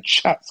 and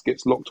Chats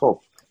gets locked off.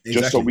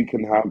 Exactly. Just so we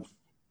can have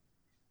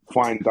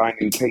fine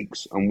dining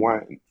cakes and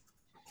wine.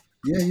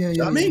 Yeah.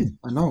 I mean,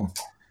 I know.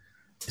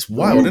 It's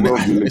wild, isn't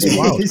it? It's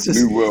wild. It's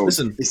just, New world.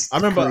 Listen, I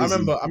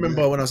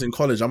remember when I was in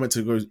college, I went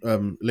to go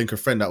link a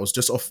friend that was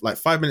just off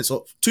like 2 minutes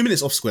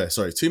off Square.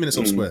 Sorry, 2 minutes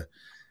off Square.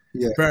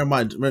 Yeah. Bear in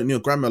mind,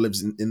 grandma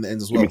lives in the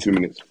ends as well. Give me 2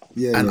 minutes.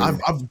 Yeah. And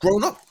I've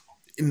grown up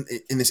in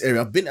this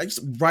area. I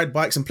used to ride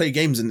bikes and play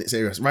games in this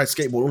area, ride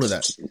skateboard, all of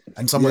that.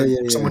 And someone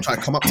tried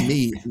to come up to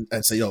me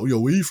and say, yo,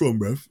 where you from,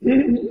 bruv?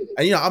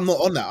 And I'm not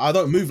on that. I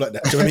don't move like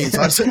that. Do you know what I mean?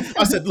 So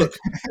I said, look,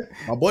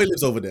 my boy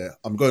lives over there.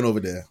 I'm going over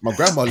there. My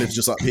grandma lives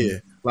just up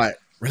here. Like,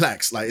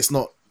 relax. Like, it's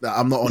not that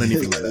I'm not on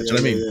anything like that. Do you know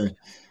what I mean? Yeah.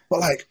 But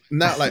like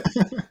now, like,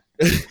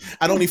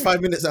 and only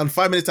 5 minutes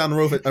down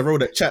the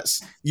road at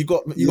Chats, you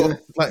got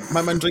like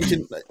my man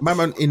drinking, my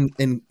man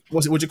in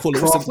what do you call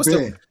it? What's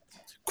the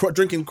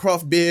drinking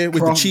craft beer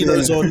with the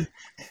chinos on,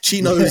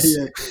 chinos,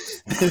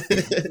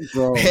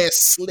 Bro. Hair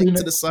slicked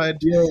to the side,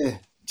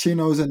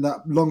 chinos and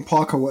that long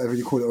parka, whatever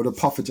you call it, or the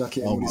puffer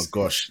jacket. Oh my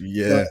gosh,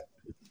 yeah,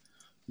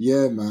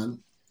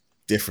 man,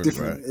 different.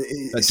 Right?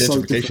 That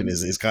gentrification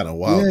is kind of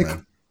wild,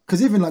 man.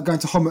 Because even like going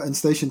to Homerton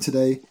Station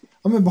today,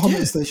 I remember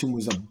Homerton Station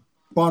was a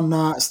bun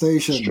night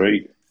station.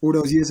 Straight. All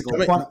those years ago.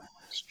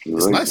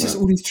 It's nice. Just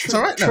all these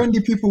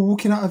trendy people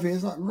walking out of it.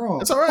 It's like, raw.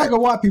 It's all right. Like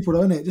white people, though,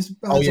 isn't it? Just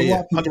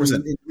white people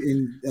 100%.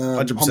 in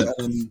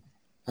 100%.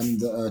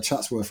 and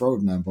Chatsworth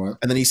Road now, bro.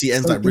 And then you see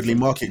ends like Ridley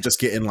Market just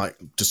getting like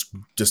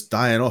just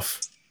dying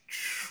off.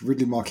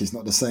 Ridley Market's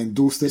not the same.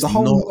 Dalston, the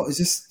whole lot is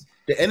just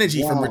the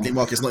energy from Ridley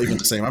Market's not even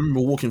the same. I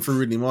remember walking through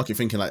Ridley Market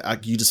thinking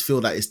like you just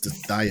feel that it's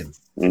just dying.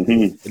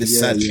 Mm-hmm. It is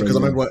sad because I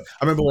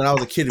remember when I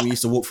was a kid and we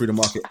used to walk through the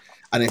market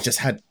and it just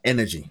had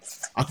energy.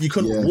 You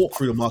couldn't walk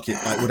through the market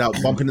like without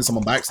bumping into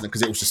someone by accident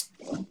because it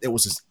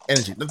was just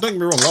energy. Don't get me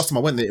wrong. Last time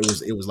I went there,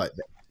 it was like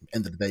the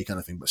end of the day kind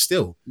of thing, but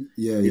still,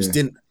 it just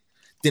didn't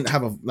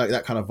have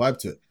that kind of vibe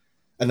to it.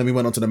 And then we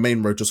went onto the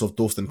main road just off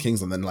Dalston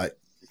Kingsland, and like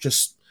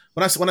just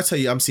when I tell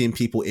you I'm seeing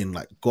people in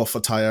like goth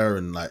attire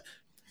and like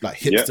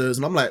hipsters,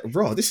 and I'm like,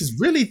 bro, this is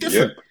really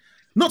different.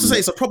 Not to say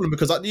it's a problem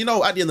because at the end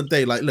of the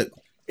day, like, look,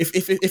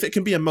 if it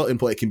can be a melting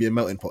pot, it can be a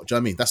melting pot. Do you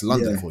know what I mean? That's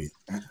London for you.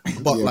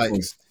 But like,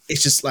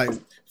 it's just like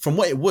from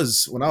what it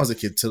was when I was a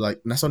kid to like,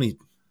 and that's only,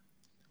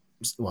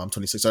 I'm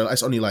 26, so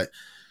it's only like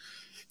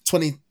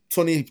 20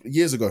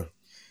 years ago.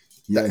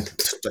 Yeah.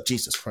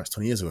 Jesus Christ,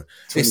 20 years ago.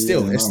 It's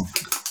still,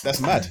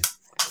 that's mad.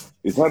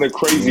 It's had a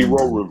crazy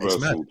role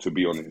reversal, to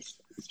be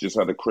honest. It's just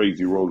had a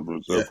crazy role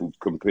reversal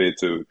compared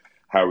to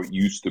how it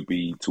used to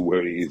be to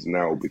where it is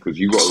now. Because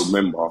you got to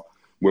remember,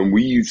 when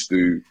we used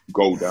to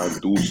go down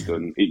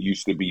Dalston, it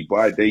used to be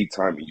by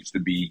daytime, it used to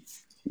be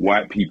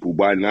white people,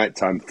 by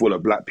nighttime, full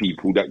of black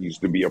people. That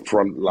used to be a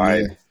front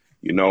line. Yeah.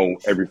 You know,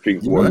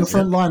 everything was the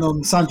front line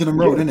on Sandringham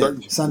Road,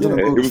 isn't it? Sandringham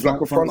Road, it was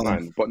like a front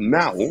line. But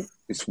now,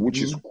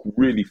 which is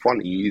really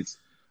funny, is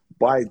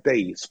by day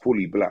it's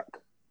fully black.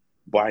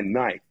 By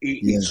night,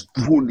 it is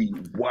fully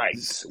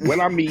white. When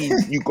I mean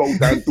you go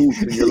down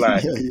Dalston, you're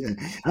like,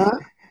 huh?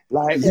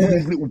 Like all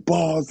these little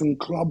bars and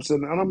clubs,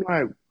 and I'm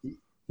like,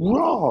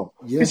 raw.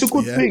 It's a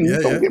good thing.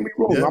 Don't get me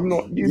wrong. I'm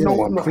not,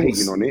 I'm not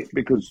hating on it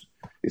because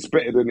it's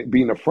better than it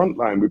being a front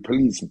line with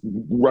police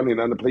running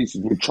down the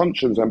places with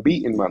truncheons and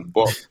beating man.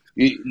 But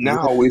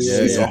now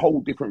it's a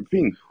whole different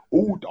thing.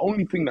 The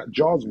only thing that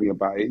jars me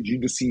about it is you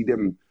just see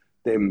them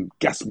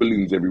gas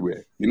balloons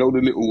everywhere. You know, the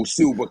little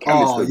silver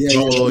canisters. They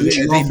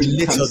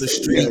litter the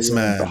streets,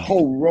 man. The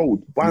whole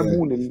road. By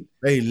morning.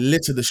 They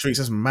litter the streets.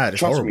 That's mad.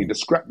 Trust me, the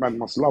scrap man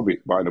must love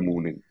it by the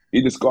morning.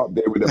 He just got up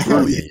there with a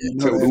broom,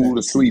 told all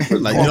the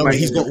sweepers. Like,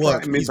 he's got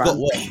work. He's got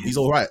work. He's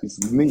all right.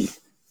 It's me.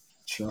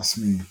 Trust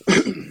me.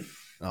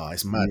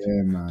 It's mad.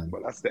 Yeah, man.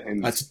 But that's the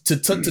end.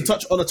 To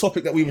touch on a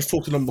topic that we was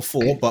talking on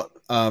before, but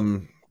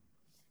to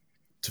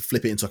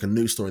flip it into like a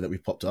news story that we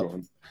popped up.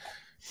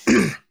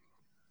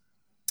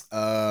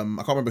 I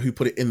can't remember who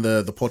put it in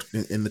the pod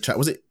in the chat.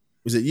 Was it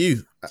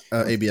you,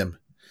 ABM?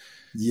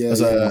 Yeah,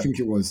 I think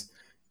it was.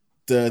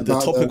 The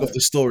topic of the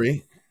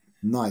story.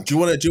 Nike. Do you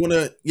want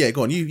to? Yeah,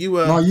 go on. You you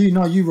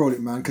roll it,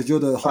 man, because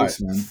you're the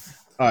host, man.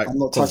 All right. I'm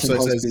not touching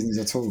host business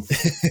at all.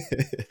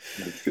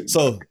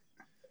 So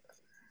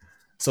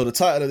So the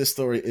title of this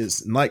story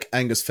is Nike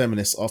angers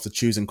feminists after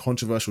choosing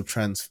controversial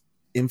trans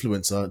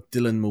influencer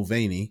Dylan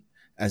Mulvaney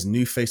as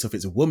new face of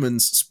its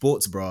women's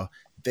sports bra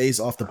days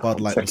after Bud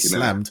Light was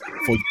slammed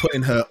for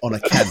putting her on a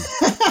can.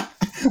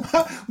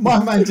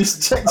 My man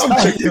just checked out.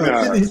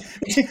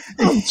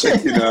 I'm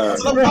checking out.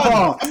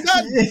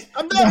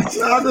 I'm done.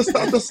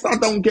 I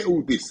don't get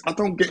all this. I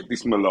don't get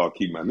this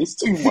malarkey, man. It's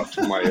too much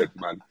in my head,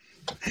 man.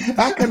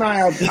 How can I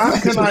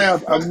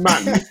have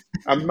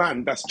a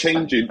man that's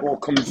changing or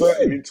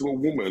converting into a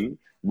woman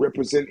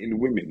representing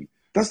women?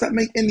 Does that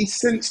make any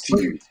sense to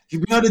you?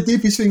 You know the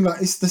deepest thing,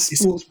 like it's the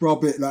sports bra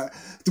bit. Like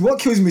what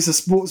kills me is the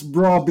sports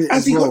bra bit.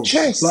 Has he got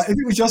chest? Like if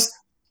it was just,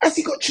 has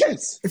he got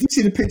chest? If you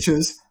see the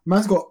pictures,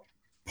 man's got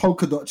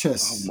polka dot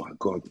chest. Oh my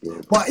god, bro!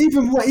 But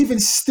even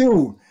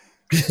still,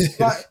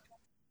 like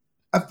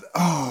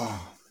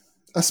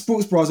a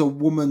sports bra is a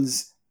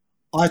woman's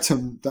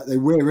item that they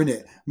wear in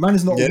it. Man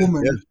is not a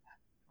woman. Yeah.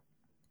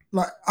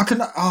 Like I can.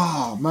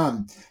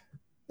 Man.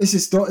 It's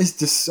just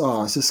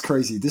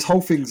crazy. This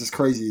whole thing's just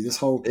crazy. This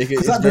whole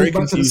because that goes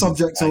back to the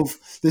subject of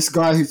this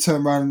guy who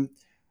turned around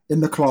in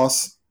the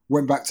class,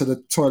 went back to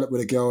the toilet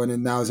with a girl, and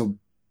then now is a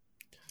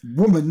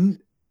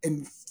woman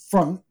in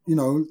front. You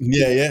know,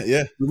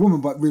 the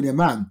woman, but really a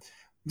man.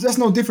 That's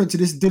no different to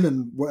this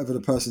Dylan, whatever the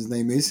person's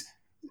name is.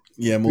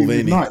 Yeah,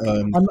 Mulvaney.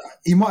 And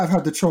he might have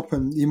had the chop,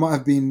 and he might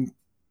have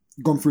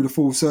gone through the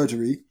full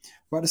surgery,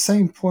 but at the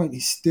same point,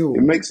 he's still.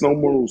 It makes no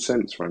moral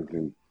sense,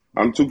 Franklin.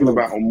 I'm talking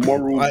about on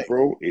morals,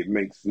 bro. It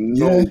makes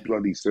no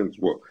bloody sense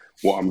what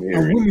I'm hearing.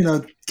 And women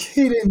are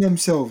killing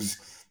themselves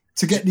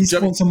to get these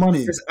sponsor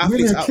money.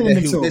 Women are killing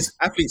themselves. There's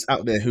athletes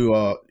out there who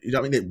are, you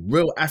know what I mean? They're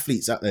real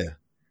athletes out there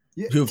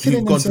who've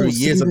gone through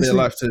years of their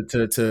life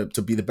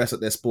to be the best at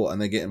their sport, and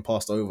they're getting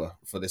passed over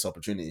for this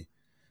opportunity.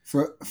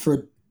 For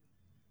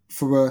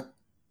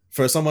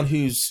someone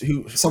who's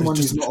just an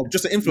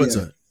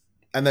influencer,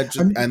 and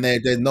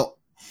they're not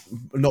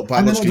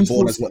biologically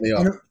born as what they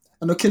are.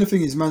 And the killer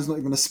thing is, man's not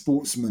even a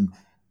sportsman.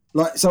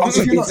 Like, so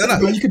if you're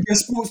not, you could be a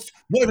sports.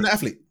 Not even an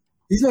athlete.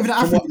 He's not even an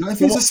athlete. If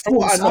he's a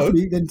sports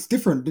athlete, then it's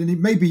different.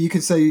 Then maybe you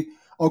can say,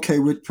 okay,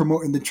 we're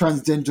promoting the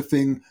transgender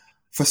thing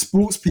for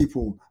sports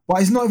people, but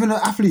he's not even an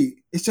athlete.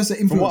 It's just an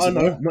influencer. From what I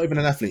know, not even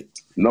an athlete.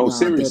 No,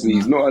 seriously,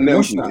 he's not an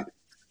athlete.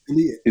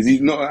 Is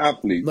he not an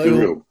athlete? For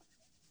real?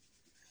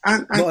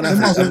 Not from what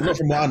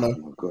I know. Oh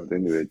my god!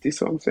 Anyway, this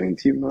is what I'm saying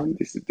to you, man.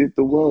 This did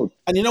the world.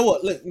 And you know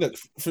what? Look.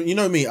 You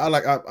know me.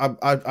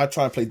 I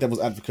try and play devil's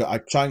advocate. I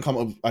try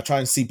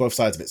and see both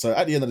sides of it. So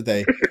at the end of the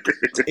day,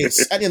 it's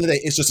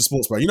just a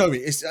sports bra. You know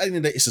me. At the end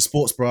of the day, it's a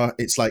sports bra.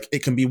 It's like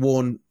it can be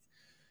worn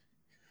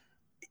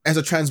as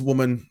a trans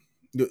woman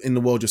in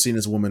the world. You're seen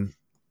as a woman.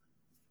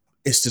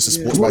 It's just a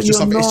sports bra.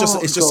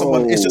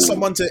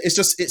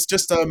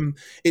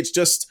 It's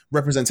just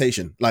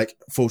representation. Like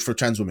for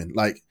trans women,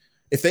 like.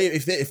 If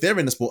they're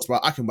in the sports bra,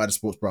 I can buy the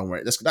sports bra and wear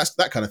it. That's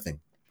that kind of thing.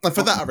 And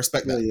for that, I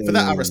respect that.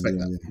 I respect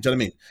that. Do you know what I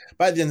mean?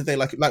 But at the end of the day,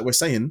 like we're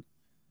saying,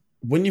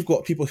 when you've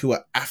got people who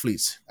are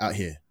athletes out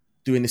here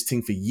doing this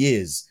thing for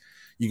years,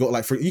 you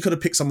got you could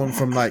have picked someone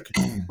from like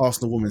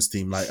Arsenal women's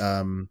team, like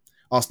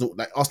Arsenal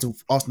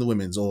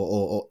women's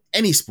or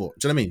any sport.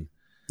 Do you know what I mean?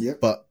 Yeah.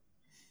 But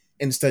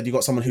instead, you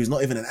got someone who's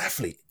not even an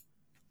athlete.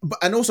 But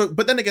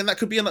then again, that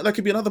could be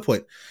another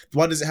point.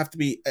 Why does it have to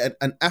be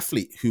an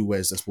athlete who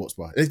wears a sports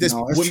bra? There's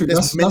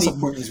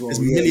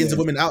millions of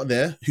women out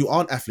there who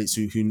aren't athletes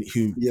who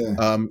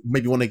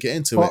maybe want to get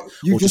into it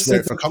or just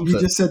wear it for comfort.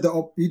 You just said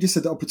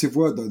the operative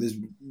word though. There's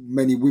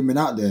many women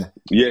out there.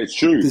 Yeah, it's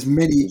true. There's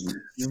many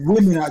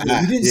women out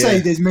there. You didn't say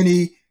there's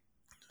many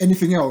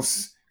anything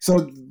else.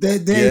 So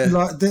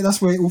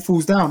that's where it all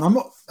falls down. I'm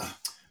not.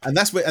 And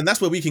that's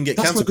where we can get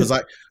cancelled because,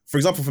 like, for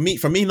example,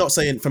 for me not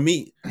saying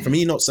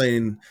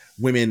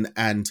women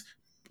and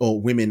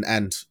so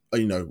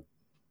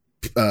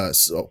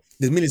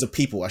there's millions of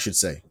people, I should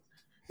say,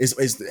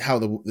 is how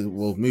the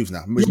world moves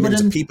now.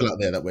 Millions of people out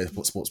there that wear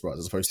sports bras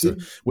as opposed to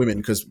women,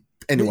 because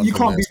anyone you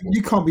can't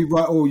be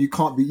right or you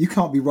can't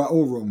be right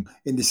or wrong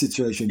in this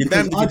situation.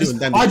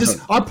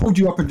 I pulled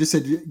you up and just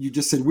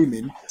said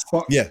women,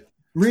 but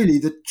really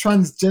the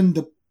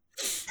transgender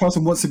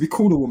person wants to be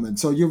called a woman,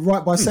 so you're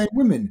right by saying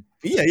women.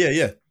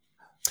 Yeah.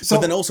 So,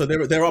 but then also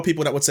there are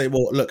people that would say,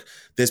 well, look,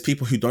 there's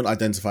people who don't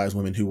identify as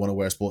women who want to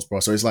wear a sports bra.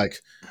 So it's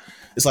like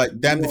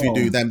damned if you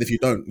do, damned if you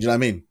don't. Do you know what I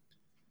mean?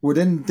 Well,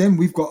 then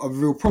we've got a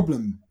real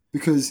problem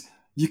because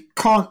you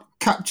can't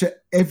capture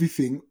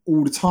everything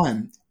all the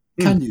time,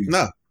 can you?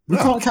 No. You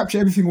can't capture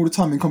everything all the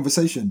time in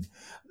conversation.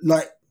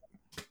 Like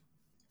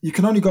you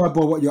can only go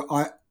by what your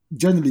eye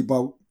generally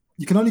by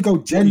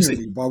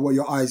what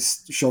your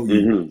eyes show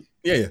you. Mm-hmm.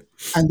 Yeah.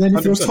 And then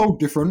if 100%. You're told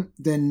different,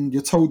 then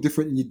you're told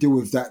different and you deal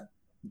with that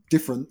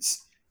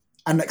difference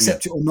and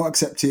accept it or not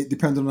accept it,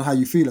 depending on how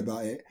you feel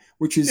about it,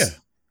 which is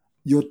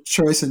your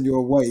choice and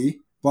your way.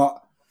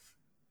 But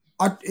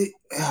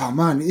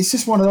it's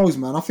just one of those,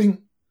 man. I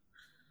think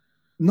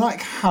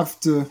Nike have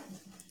to,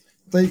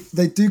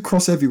 they do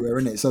cross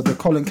everywhere, innit? So the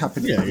Colin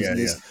Kaepernick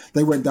business,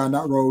 they went down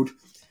that road.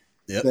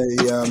 Yep.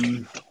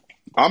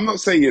 I'm not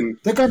saying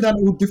they're going down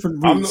all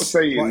different routes. I'm not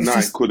saying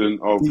Nike couldn't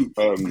have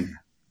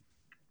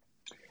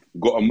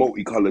got a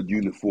multicolored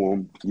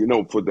uniform, you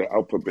know, for the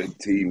alphabet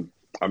team.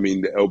 I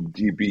mean, the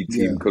LGB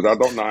team, because I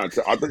don't know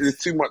how to. There's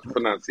too much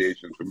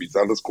pronunciation for me, so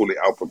I'll just call it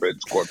Alphabet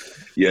Squad.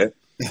 Yeah.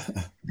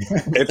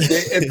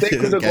 if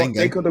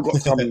they could have got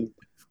some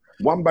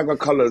one bag of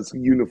colours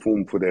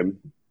uniform for them,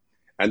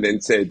 and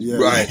then said,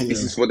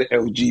 this is for the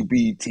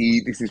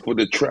LGBT, this is for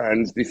the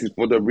trans, this is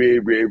for the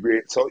rare.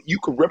 So you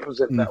can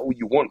represent that all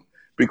you want,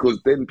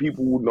 because then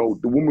people will know,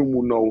 the woman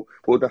will know,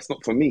 well, that's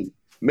not for me.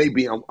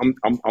 Maybe I'm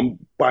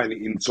buying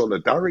it in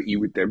solidarity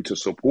with them to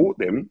support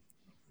them.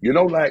 You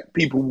know, like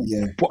people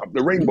put up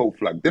the rainbow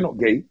flag. They're not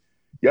gay.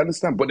 You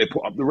understand? But they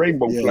put up the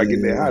rainbow flag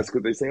in their house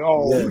because they say,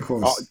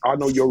 I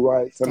know your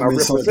rights and I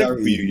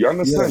represent for you. You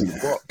understand?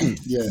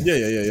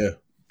 Yeah.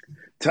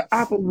 To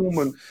have a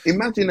woman,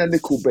 imagine a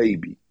little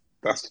baby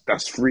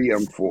that's 3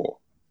 and 4,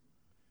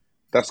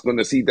 that's going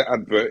to see the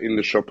advert in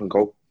the shop and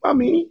go,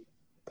 Mummy,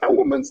 that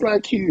woman's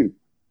like you.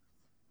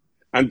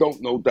 And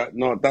don't know that,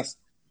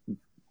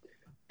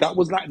 that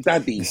was like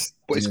daddy,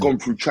 but it's gone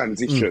through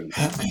transition.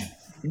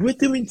 We're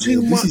doing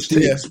too much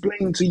to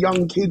explain to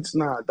young kids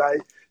now.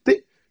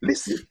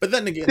 Listen, but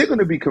then again, they're going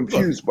to be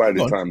confused by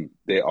the time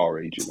they're our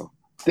age. You know,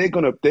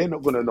 they're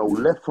not going to know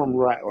left from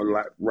right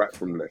or right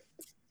from left,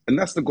 and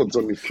that's the God's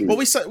honest truth. Well,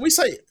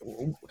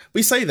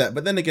 we say that,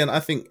 but then again, I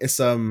think it's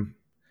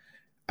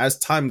as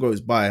time goes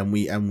by and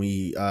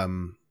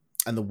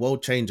the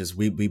world changes,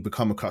 we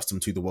become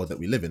accustomed to the world that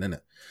we live in,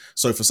 innit?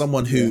 So for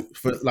someone who,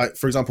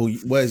 for example,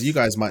 whereas you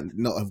guys might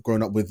not have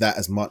grown up with that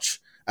as much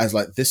as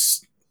like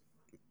this.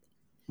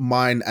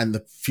 Mine and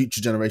the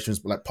future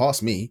generations, like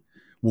past me,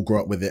 will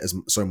grow up with it as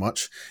so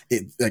much.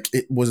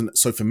 It wasn't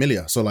so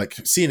familiar. So like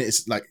seeing it,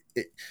 it's like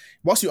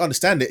whilst you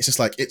understand it, it's just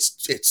like it's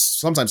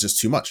sometimes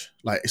just too much.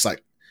 Like it's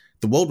like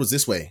the world was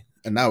this way,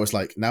 and now it's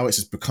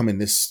just becoming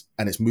this,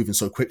 and it's moving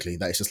so quickly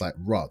that it's just like,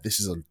 this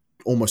is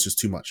almost just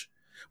too much.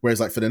 Whereas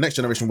like for the next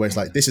generation, where it's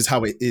like this is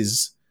how it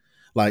is.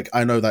 Like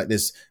I know that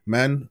there's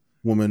man,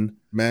 woman,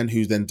 man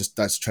who then just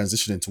that's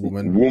transitioning to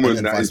woman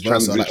that is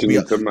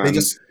transitioning to man.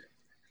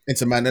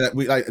 Into man,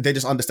 they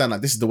just understand like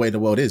this is the way the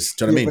world is.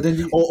 Do you know what I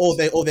mean?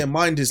 Or their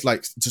mind is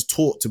like just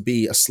taught to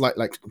be a slight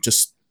like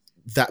just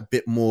that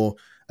bit more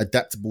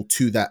adaptable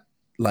to that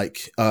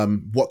like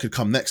what could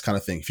come next kind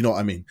of thing. If you know what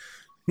I mean?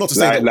 Not to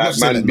say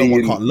that no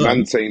one can't learn.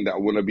 Man saying that I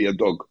want to be a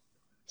dog,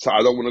 so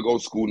I don't want to go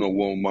to school no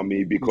more,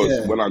 mummy,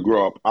 because when I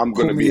grow up, I'm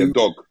going to be a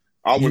dog.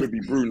 I want to be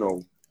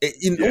Bruno.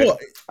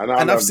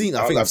 I've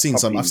seen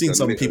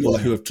some people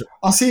who have.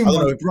 I've seen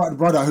my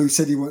brother who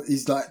said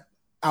he's like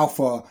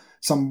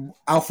some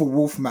alpha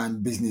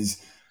wolfman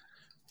business,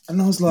 and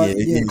I was like,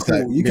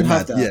 cool, you can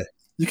have that.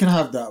 You can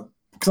have that,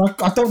 because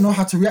I don't know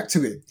how to react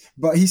to it.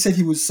 But he said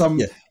he was some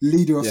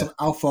leader of some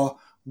alpha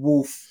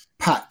wolf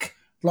pack.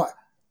 Like,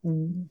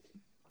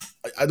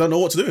 I don't know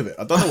what to do with it.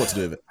 What?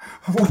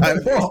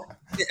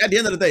 At the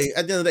end of the day,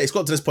 it's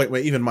got to this point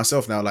where even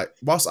myself now, like,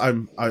 whilst I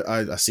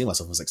see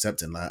myself as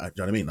accepting, like, you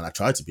know what I mean, and I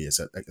try to be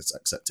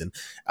accepting,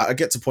 I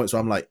get to points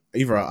where I'm like,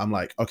 either I'm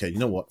like, okay, you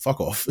know what,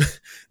 fuck off,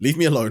 leave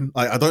me alone.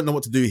 I don't know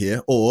what to do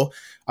here, or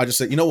I just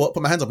say, you know what,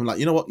 put my hands up and like,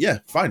 you know what, yeah,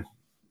 fine,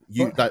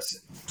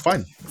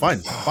 fine,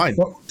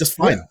 just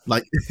fine. Yeah.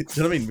 Like, do you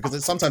know what I mean?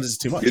 Because sometimes it's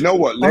too much. You know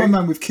what? I'm a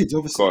man with kids,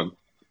 obviously.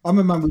 I'm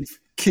a man with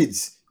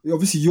kids.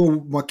 Obviously,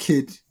 you're my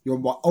kid. You're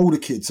my older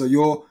kid, so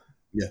you're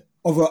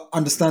of a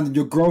understanding.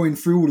 You're growing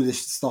through all of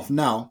this stuff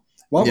now.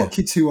 Well, I've got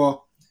kids who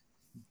are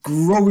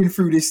growing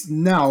through this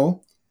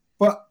now,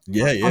 but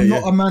I'm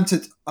not a man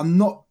to. I'm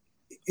not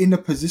in a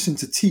position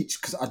to teach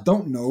because I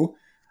don't know,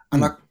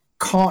 and I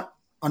can't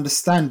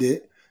understand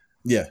it.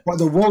 Yeah, but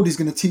the world is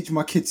going to teach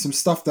my kids some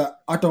stuff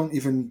that I don't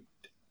even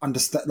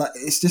understand. Like,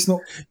 it's just not.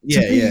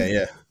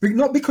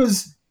 Not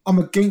because I'm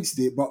against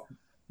it, but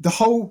the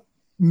whole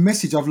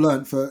message I've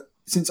learned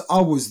since I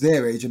was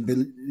their age and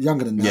been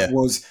younger than that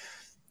was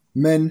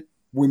men,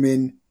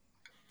 women,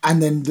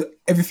 and then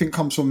everything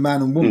comes from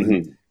man and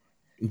woman.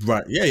 Mm-hmm.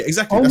 Right. Yeah,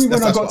 exactly. Only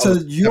when I got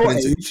to your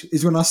age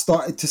is when I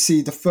started to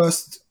see the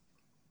first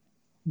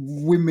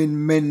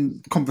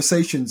women-men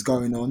conversations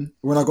going on,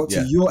 when I got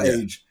to your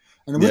age.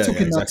 And we're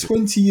talking now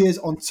 20 years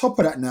on top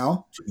of that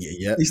now.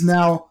 Is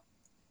now,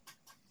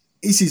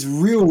 this is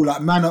real,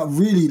 like, man,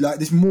 really, like,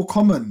 this more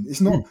common.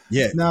 It's not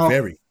now.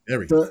 Very,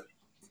 very.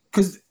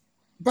 Because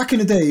back in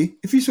the day,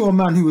 if you saw a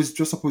man who was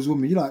dressed up as a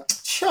woman, you're like,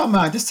 shut up,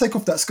 man, just take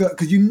off that skirt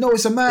because you know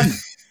it's a man.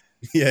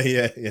 We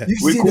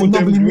call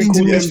them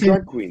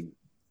drag queen.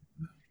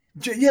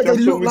 Yeah, they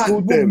look like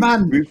one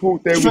man. We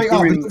thought they were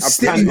doing a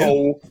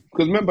panto.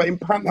 Because remember, in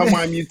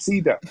pantomime, you'd see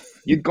that.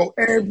 You'd go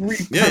every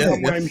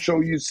pantomime show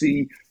you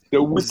see,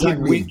 the wicked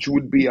witch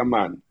would be a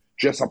man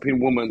dressed up in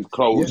woman's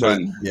clothes.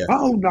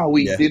 Oh, no,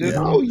 he didn't.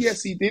 Oh,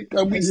 yes, he did.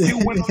 And we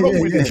still went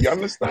along with it. You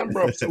understand,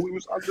 bro? So it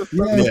was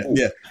understandable.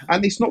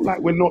 And it's not like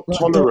we're not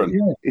tolerant.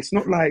 It's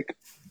not like...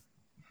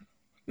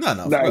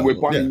 like we're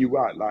buying you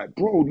out. Like,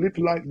 bro, live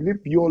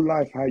your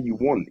life how you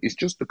want. It's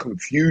just the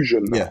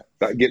confusion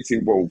that gets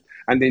involved.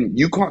 And then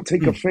you can't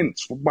take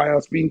offense by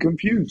us being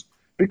confused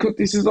because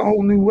this is a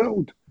whole new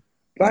world.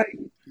 Like,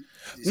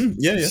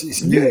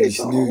 it's new.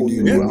 It's new.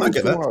 Yeah, I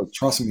get that.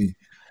 Trust me.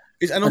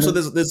 And also,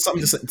 there's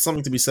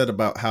something to be said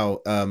about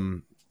how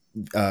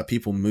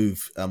people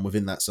move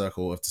within that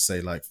circle of, to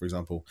say, like, for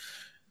example,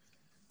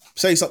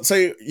 say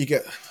you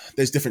get,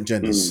 there's different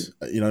genders.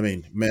 You know what I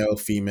mean? Male,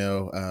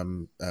 female,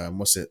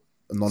 what's it?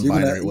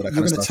 Non-binary, all that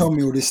kind of stuff. You're gonna tell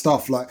me all this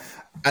stuff, like,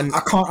 and I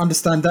can't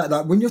understand that.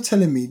 Like, when you're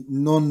telling me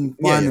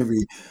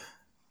non-binary,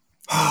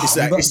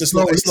 it's just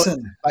not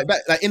like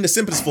that. Like, in the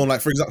simplest form,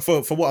 like, for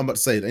example, for what I'm about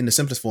to say, in the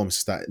simplest form,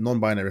 is that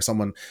non-binary is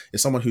someone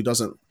who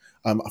doesn't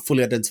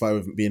fully identify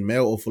with being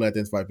male or fully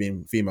identify with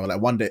being female. Like,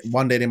 one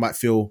day they might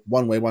feel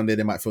one way, one day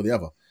they might feel the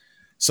other.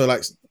 So,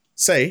 like,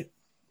 say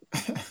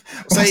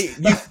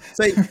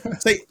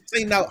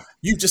now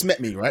you've just met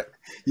me, right?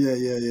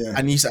 Yeah.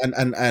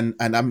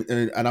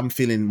 And I'm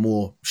feeling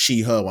more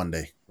she/her one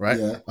day, right?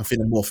 Yeah. I'm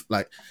feeling more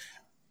like.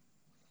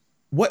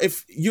 What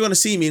if you're gonna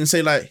see me and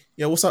say, like,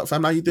 "Yo, what's up,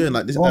 fam? How you doing?"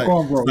 Like this, like, go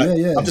on, bro. Like,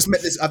 yeah. I've just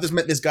met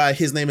this guy.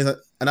 His name is,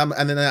 and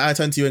then I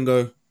turn to you and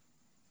go,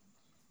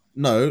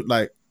 "No,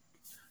 like,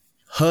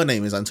 her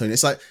name is Antonio."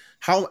 It's like,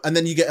 how, and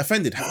then you get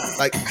offended.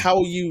 How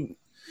are you?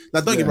 Now,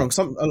 don't get me wrong.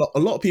 A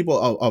lot of people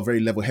are very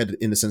level-headed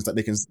in the sense that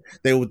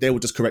they will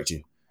just correct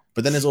you.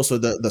 But then there's also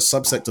the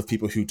subsect of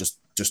people who just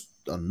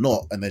are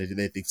not, and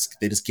they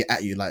just get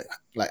at you like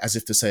as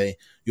if to say,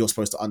 you're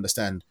supposed to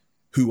understand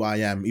who I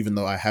am, even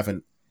though I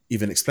haven't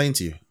even explained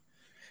to you.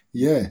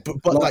 Yeah.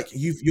 But like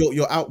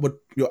your outward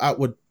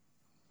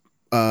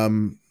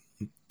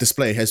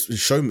display has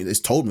shown me, it's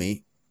told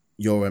me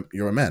you're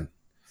a man.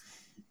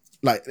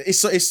 Like, it's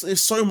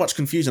so much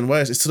confusion.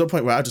 Whereas it's to the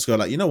point where I just go,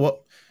 like, you know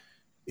what?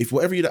 If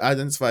whatever you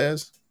identify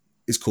as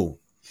is cool.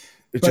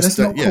 But it's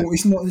not cool.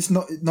 It's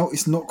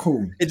not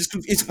cool. It's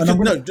I'm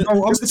going to tell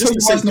you why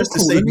it's not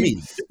cool. Let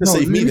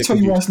me tell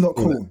you why it's not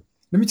cool.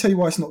 Let me tell you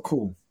why it's not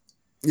cool.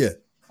 Yeah.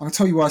 I'm going to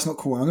tell you why it's not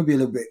cool. I'm going to be a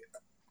little bit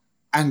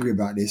angry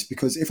about this,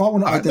 because if I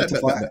want to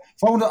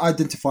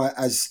identify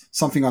as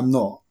something I'm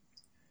not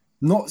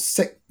on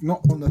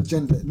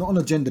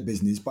a gender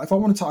business, but if I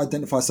wanted to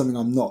identify as something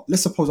I'm not,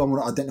 let's suppose I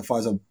want to identify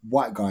as a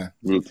white guy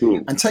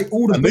and take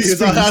all the best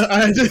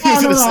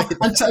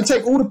things, and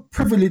take all the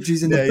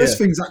privileges and the best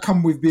things that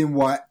come with being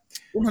white.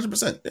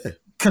 100%. Yeah.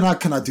 Can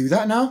I do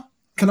that now?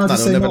 Can I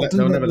just say no?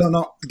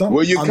 Don't.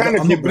 Well, you can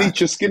if you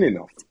bleach your skin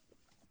enough.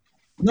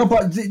 No,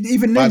 but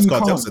even then you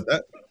can't. Said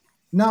that.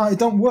 No, it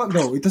don't work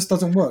though. It just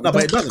doesn't work. No,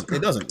 but it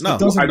doesn't. No.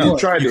 Have you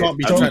tried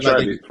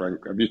it,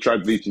 Frank? Have you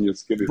tried bleaching your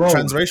skin? Being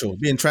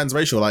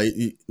transracial, like,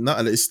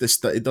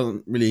 it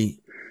doesn't really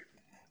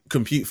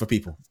compute for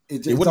people.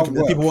 It wouldn't.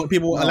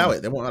 People won't allow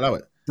it. They won't allow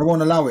it. They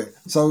won't allow it.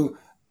 So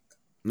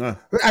no.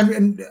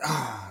 And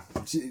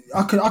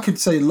I could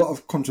say a lot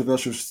of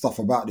controversial stuff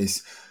about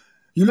this.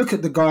 You look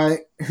at the guy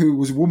who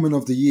was Woman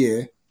of the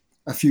Year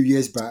a few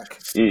years back.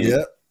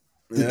 Yeah.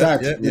 The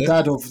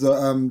dad of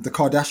the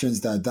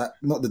Kardashians' dad. That,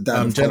 not the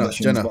dad of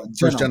Kardashians, but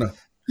Jenner.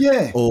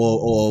 Yeah.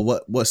 Or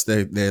what's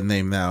their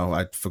name now?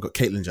 I forgot.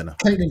 Caitlyn Jenner.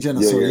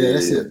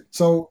 That's it.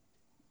 So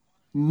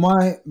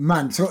my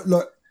man. So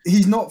look,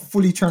 he's not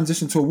fully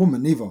transitioned to a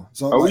woman either.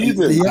 So I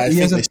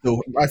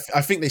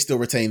think they still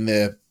retain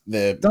their.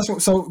 That's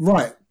what. So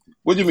right.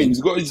 What do you mean? He's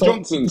got his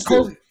Johnson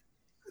still.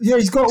 Yeah,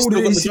 he's got all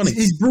the.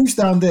 He's Bruce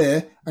down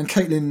there and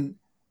Caitlyn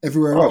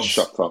everywhere else.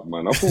 Shut up,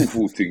 man. I thought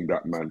 14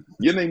 that, man.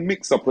 Your name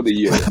mix up of the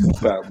year,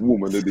 that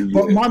Woman of the Year.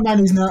 But my man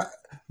is not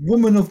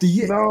Woman of the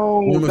Year.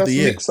 No, that's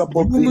mix up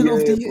of Woman the of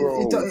year, the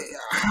Year. bro.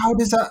 How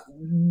does that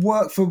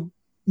work for,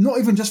 not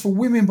even just for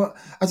women, but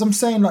as I'm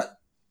saying, like,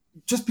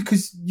 just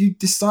because you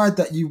decide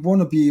that you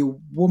want to be a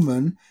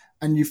woman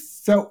and you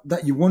felt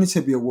that you wanted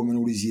to be a woman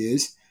all these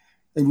years,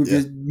 and with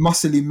your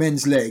muscly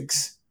men's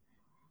legs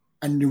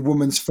and your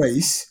woman's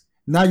face,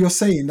 now you're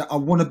saying that I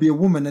want to be a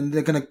woman, and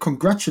they're going to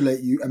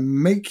congratulate you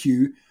and make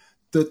you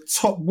the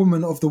top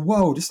woman of the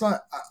world. It's like,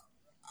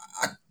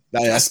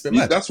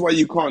 that's why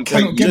you can't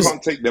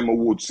take them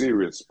awards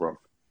serious, bro.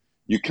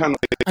 You cannot.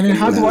 And then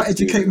how do I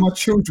educate my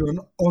children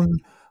on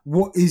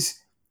what is?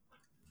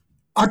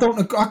 I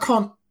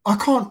can't. How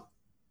can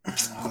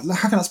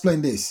I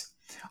explain this?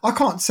 I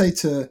can't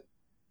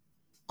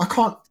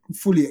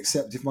fully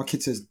accept if my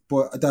kid says,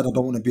 "Boy, Dad, I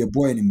don't want to be a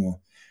boy anymore,"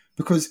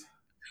 because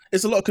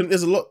it's a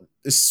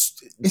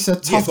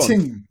tough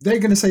thing. They're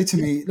going to say to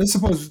me, let's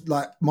suppose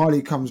like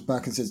Marley comes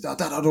back and says, Dad,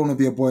 I don't want to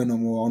be a boy no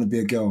more. I want to be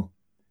a girl.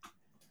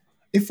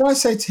 If I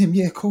say to him,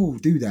 yeah, cool,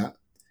 do that.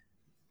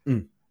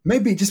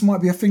 Maybe it just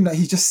might be a thing that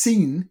he's just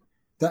seen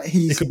that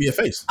he's it could be a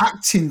face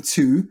acting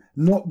to,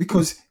 not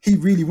because he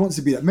really wants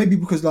to be that. Maybe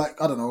because,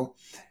 like, I don't know,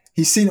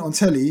 he's seen it on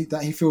telly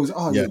that he feels, do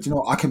you know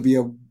what? I can be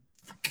a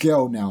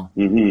girl now.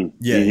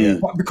 Mm-hmm.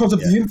 But because of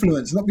the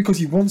influence, not because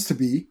he wants to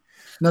be.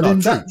 Now,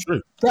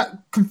 that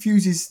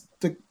confuses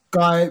the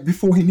guy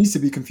before he needs to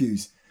be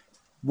confused.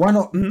 Why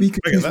not be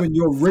confused when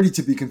you're ready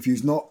to be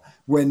confused, not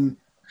when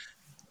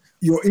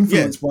you're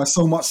influenced by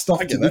so much stuff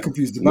to be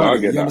confused about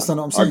it? You understand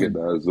what I'm saying? I get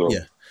that as well.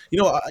 Yeah.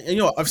 You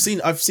know, I've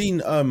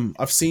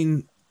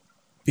seen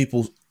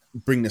people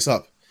bring this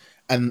up,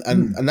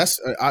 And that's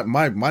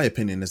my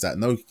opinion is that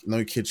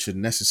no kid should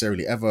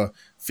necessarily ever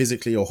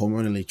physically or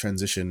hormonally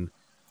transition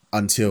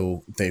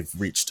until they've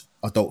reached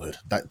adulthood.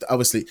 That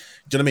obviously, do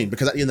you know what I mean?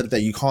 Because at the end of the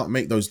day, you can't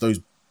make those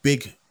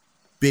big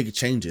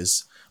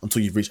changes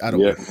until you've reached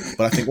adulthood. Yeah.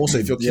 But I think also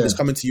if your kid is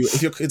coming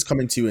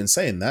to you, and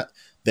saying that,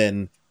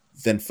 then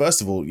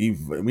first of all, we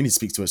need to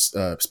speak to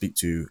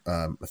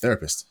a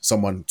therapist,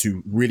 someone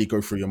to really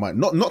go through your mind.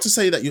 Not to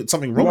say that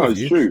something wrong with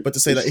you, true. But to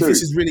say that if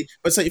this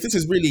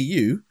is really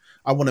you,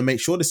 I want to make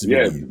sure this is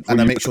really you,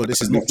 and I make sure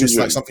this is not just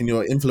like something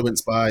you're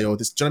influenced by or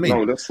this. Do you know what I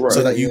mean? No, that's right.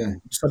 So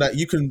that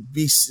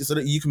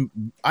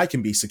I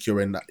can be secure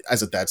in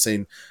as a dad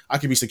saying I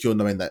can be secure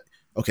knowing that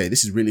okay,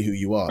 this is really who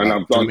you are. And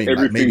I've done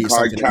everything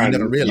I can to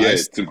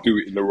do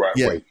it in the right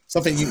way.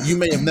 Something you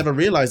may have never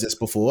realized this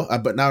before,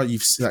 but now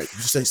you've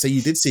say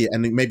you did see it,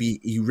 and maybe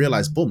you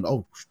realize, boom,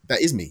 oh,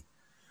 that is me,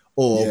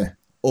 or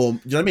you know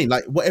what I mean?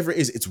 Like whatever it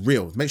is, it's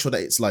real. Make sure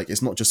that it's like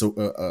it's not just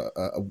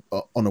on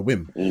a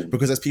whim,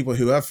 because there's people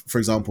who have, for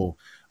example,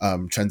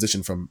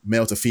 transitioned from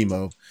male to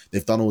female.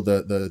 They've done all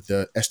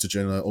the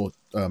estrogen or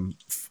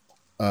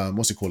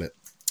what's it call it,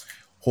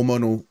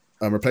 hormonal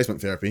replacement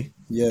therapy,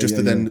 to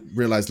then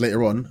realize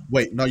later on,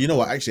 wait, no, you know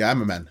what? Actually, I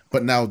am a man,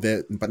 but now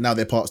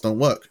their parts don't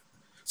work.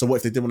 So what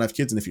if they didn't want to have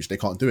kids in the future? They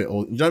can't do it,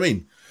 or you know what I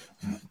mean?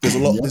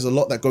 There's a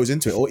lot that goes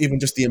into it, or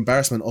even just the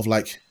embarrassment of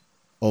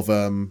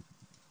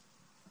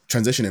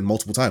transitioning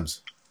multiple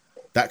times.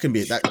 That can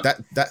be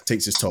that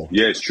takes its toll.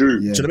 Yeah, it's true.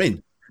 Do you know what I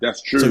mean?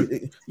 That's true. So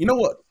you know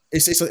what?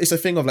 It's a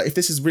thing of like, if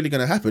this is really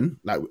going to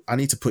happen, like I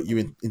need to put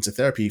you into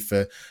therapy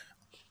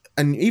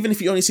and even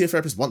if you only see a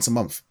therapist once a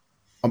month,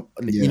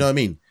 you know what I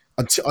mean?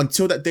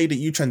 Until that day that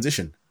you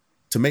transition,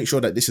 to make sure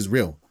that this is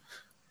real.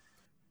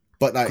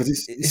 But like,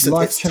 it's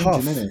life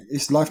changing, isn't it?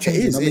 It's life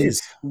changing.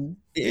 It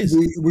is.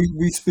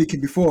 We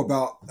speaking before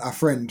about our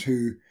friend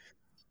who,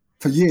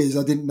 for years,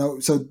 I didn't know.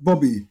 So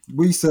Bobby,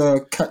 we used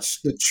to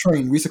catch the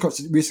train. We used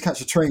to catch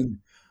a train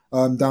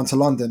down to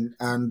London,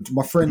 and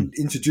my friend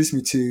introduced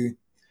me to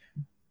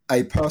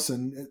a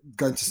person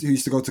who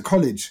used to go to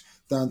college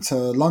down to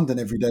London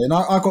every day, and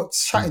I got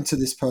chatting to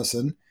this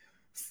person.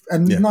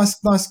 And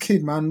nice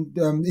kid, man.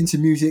 Into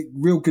music,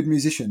 real good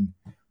musician,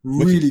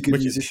 really good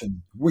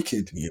musician,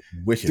 wicked,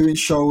 doing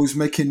shows,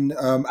 making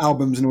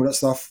albums and all that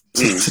stuff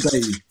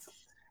today.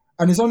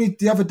 And it's only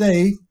the other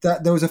day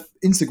that there was an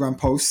Instagram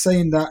post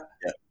saying that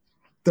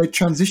they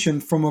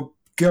transitioned from a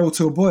girl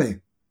to a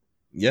boy.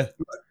 Yeah,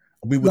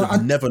 we would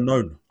have never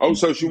known. Oh,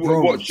 so she was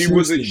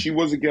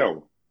a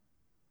girl.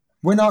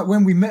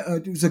 When we met her,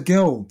 it was a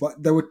girl,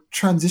 but they were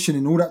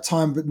transitioning all that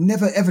time, but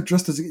never ever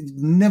dressed as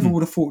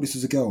would have thought this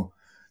was a girl.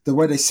 The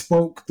way they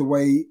spoke, the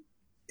way,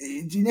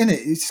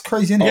 it's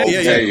crazy, isn't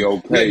it?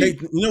 Okay.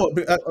 You know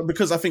what?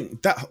 Because I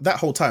think that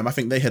whole time, I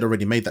think they had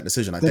already made that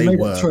decision. Like they made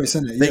that choice,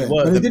 innit?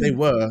 They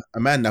were a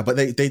man now, but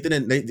they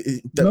didn't.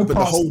 But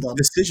the whole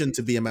decision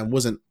to be a man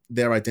wasn't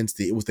their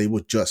identity. It was they were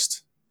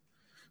just.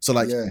 So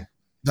like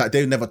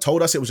they never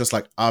told us. It was just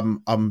like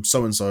I'm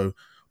so and so.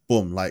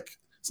 Boom, like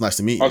it's nice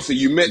to meet you. Oh, so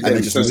you met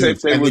them. So say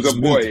if they was a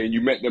boy and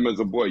you met them as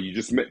a boy, you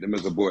just met them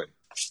as a boy.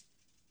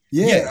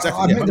 Yeah, exactly.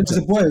 I met them as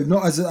a boy,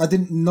 not as I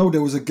didn't know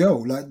there was a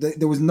girl. Like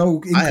there was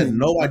no. I had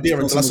no idea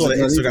until I saw the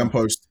Instagram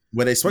post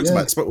where they spoke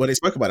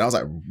about it. I was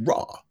like,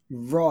 raw.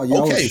 Yeah,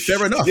 okay,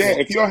 fair enough. Yeah,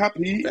 if you're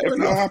happy,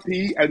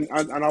 and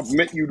I've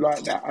met you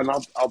like that, and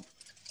I've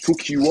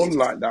took you on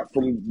like that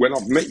from when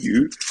I've met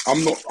you.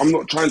 I'm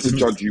not trying to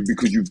judge you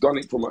because you've done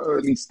it from an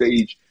early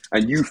stage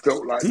and you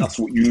felt like that's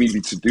what you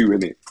needed to do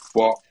in it,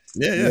 but.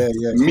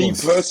 Me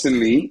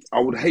personally, I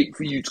would hate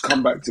for you to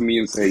come back to me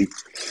and say,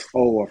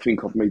 "Oh, I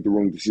think I've made the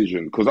wrong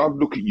decision," because I'd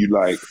look at you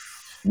like,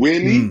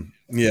 "Really?"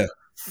 Yeah.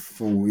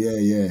 Oh,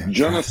 yeah. Do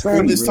you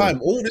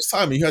understand? All this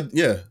time, you had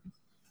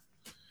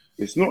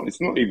It's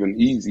not even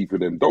easy for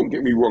them. Don't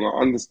get me wrong.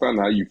 I understand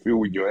how you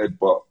feel in your head,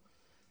 but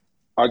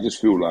I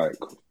just feel like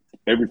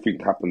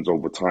everything happens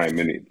over time,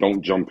 innit?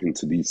 Don't jump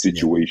into these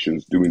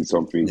situations doing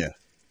something. Yeah.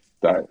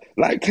 That,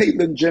 like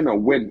Caitlyn Jenner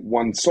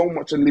won so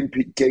much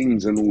Olympic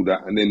Games and all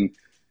that, and then,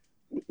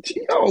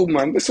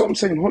 man, that's what I'm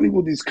saying.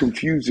 Hollywood is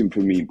confusing for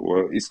me,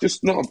 boy. It's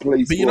just not a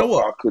place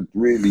where I could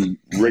really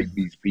rate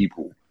these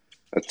people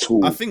at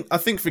all. I think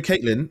for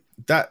Caitlyn,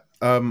 that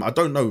I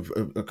don't know.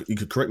 You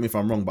could correct me if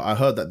I'm wrong, but I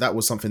heard that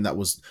was something that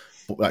was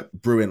like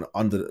brewing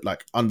under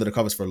the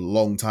covers for a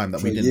long time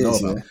that we didn't know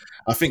about.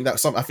 I think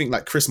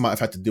like Chris might have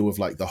had to deal with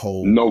like the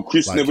whole. No,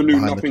 Chris never knew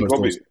nothing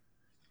of it.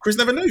 Chris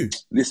never knew.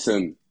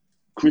 Listen.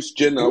 Kris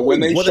Jenner, when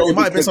they showed it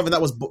might have been something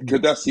that was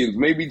Kardashians,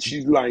 maybe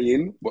she's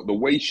lying, but the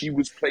way she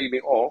was playing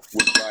it off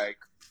was like,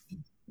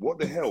 what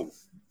the hell?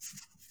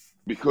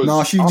 Because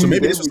so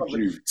maybe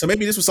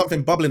this was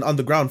something bubbling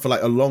underground for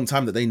like a long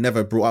time that they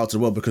never brought out to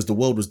the world because the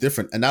world was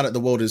different. And now that the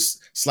world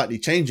is slightly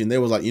changing, they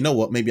was like, you know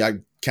what, maybe I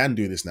can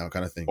do this now,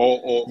 kind of thing.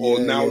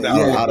 Now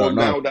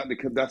that the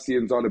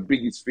Kardashians are the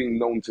biggest thing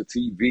known to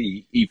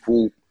TV,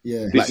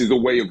 this is a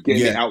way of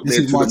getting it out there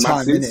to the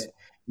masses.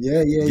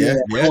 Yeah.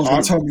 No one's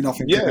gonna tell me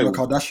nothing.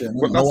 Kardashian.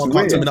 But that's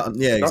weird.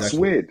 Yeah, exactly. That's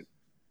weird.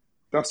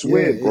 That's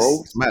weird,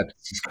 bro. It's mad.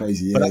 It's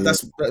crazy. Yeah,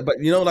 But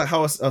you know, like how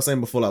I was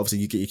saying before, like obviously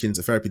you get your kids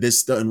into therapy.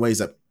 There's certain ways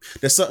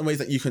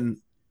that you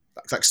can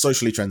like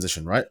socially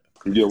transition, right?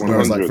 Yeah, 100.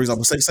 Whereas, like, for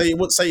example,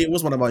 say it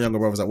was one of my younger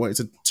brothers that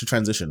wanted to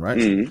transition, right?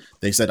 Mm-hmm.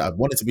 They said I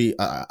wanted to be.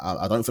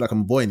 I don't feel like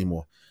I'm a boy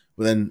anymore.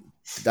 But then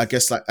I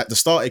guess like at the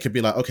start it could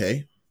be like,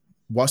 okay,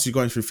 whilst you're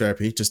going through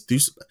therapy, just do.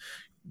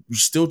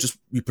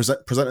 You present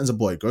as a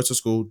boy, go to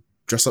school,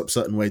 dress up a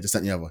certain way, this,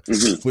 that, and the other.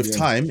 Mm-hmm. With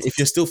time, if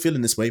you're still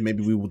feeling this way,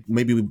 maybe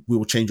we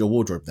will change your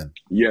wardrobe then.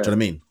 Yeah. Do you know what I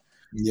mean?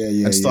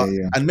 Yeah,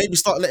 and maybe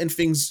start letting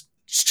things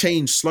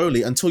change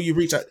slowly until you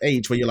reach that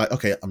age where you're like,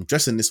 okay, I'm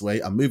dressing this way,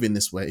 I'm moving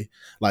this way.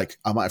 Like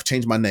I might have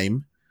changed my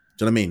name.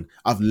 Do you know what I mean?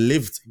 I've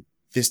lived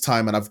this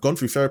time and I've gone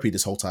through therapy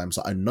this whole time,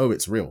 so I know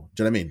it's real.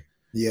 Do you know what I mean?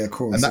 Yeah, of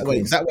course. And that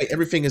way,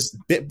 everything is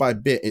bit by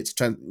bit. It's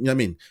you know what I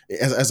mean?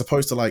 As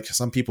opposed to like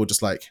some people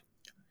just like,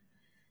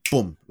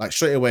 boom, like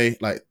straight away,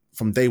 like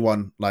from day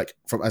one, like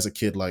from as a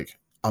kid, like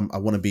I'm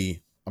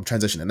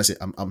transitioning. That's it.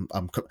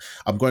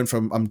 I'm going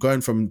from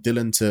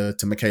Dylan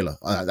to Michaela.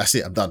 That's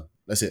it. I'm done.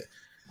 That's it.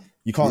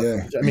 You can't.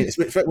 Yeah. I mean,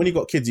 when you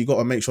got kids, you got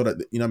to make sure that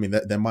you know what I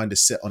mean. Their mind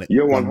is set on it.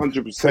 Yeah,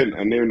 100%,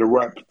 and they're in the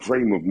right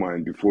frame of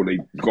mind before they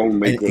go and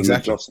make an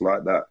adjust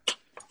like that.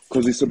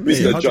 Because it's a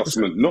big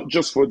adjustment, not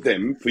just for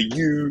them, for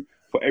you,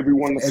 for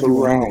everyone that's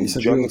around.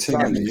 Do you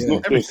understand? It's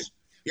not just.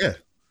 Yeah.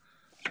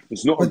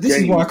 It's not. But this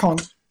is why I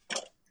can't.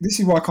 This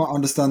is why I can't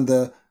understand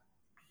the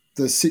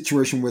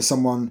situation where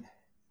someone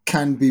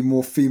can be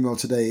more female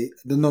today,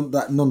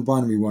 that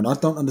non-binary one. I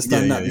don't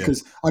understand that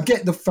because I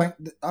get the fact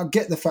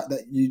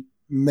that you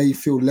may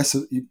feel lesser,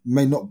 you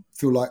may not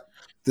feel like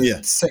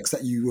the sex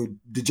that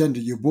the gender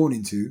you're born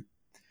into.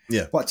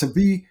 Yeah. But to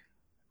be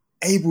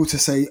able to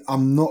say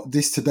I'm not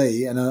this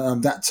today and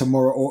I'm that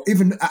tomorrow, or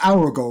even an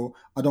hour ago,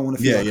 I don't want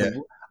to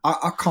feel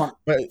I can't.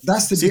 But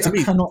that's the bit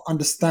I cannot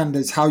understand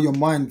is how your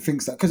mind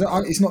thinks that, because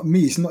it's not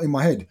me, it's not in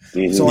my head.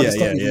 Mm-hmm. So I just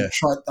don't even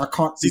try. I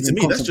can't. See, even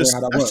to me, that's just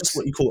works.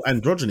 what you call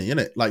androgyny, isn't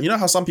it? Like, you know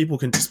how some people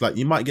can just like,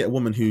 you might get a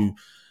woman who,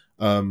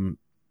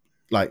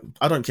 like,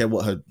 I don't care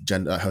what her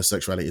gender, her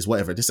sexuality is,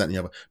 whatever, this, that, and the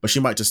other, but she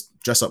might just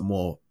dress up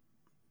more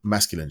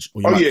masculine.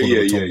 Or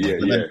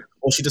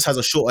or she just has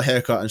a shorter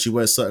haircut and she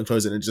wears certain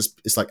clothes and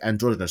it's like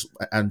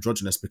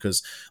androgynous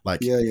because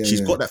like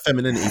she's got that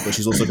femininity, but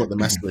she's also got the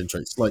masculine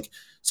traits. Like,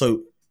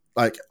 so.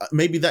 Like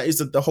maybe that is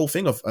the whole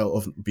thing of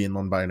being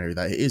non-binary,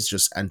 that it is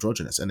just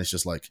androgynous, and it's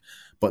just like,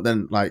 but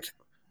then like,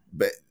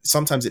 but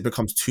sometimes it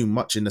becomes too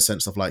much in the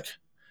sense of like,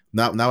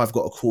 now I've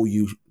got to call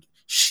you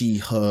she,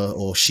 her,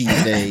 or she,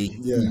 they,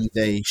 he,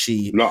 they,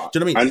 she. No, do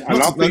you know what I mean? And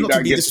not I think to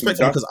that be gets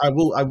disrespectful, because I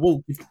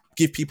will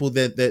give people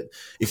that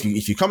if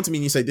you come to me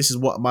and you say this is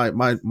what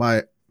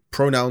my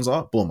pronouns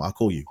are, boom, I'll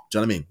call you. Do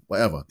you know what I mean?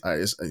 Whatever,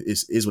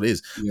 it is what it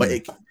is. Yeah. But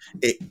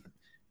it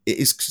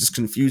is just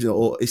confusing,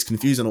 or it's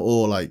confusing,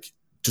 or like.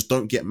 Just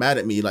don't get mad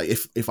at me, like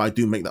if I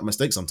do make that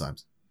mistake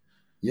sometimes.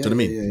 Yeah, do you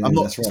know what I mean? I'm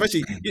not,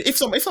 especially right.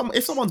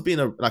 if someone's being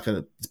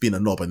a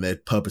knob and they're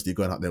purposely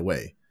going out their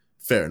way.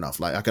 Fair enough.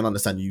 Like I can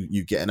understand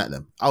you getting at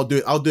them. I'll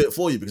do it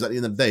for you, because at the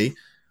end of the day,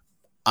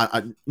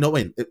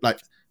 like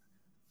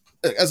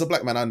as a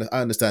black man, I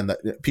understand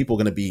that people are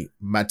going to be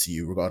mad to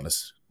you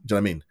regardless. Do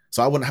you know what I mean?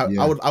 So I wouldn't have.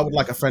 I would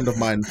like a friend of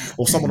mine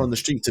or someone on the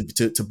street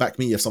to back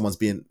me if someone's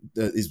being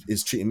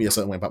is treating me a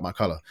certain way about my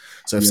color.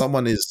 So if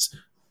someone is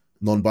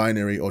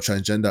non-binary or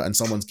transgender and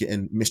someone's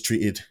getting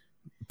mistreated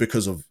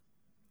because of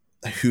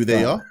who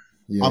they are,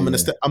 I'm gonna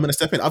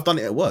step in. I've done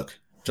it at work.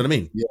 Do you know what I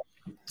mean? Yeah.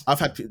 I've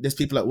had there's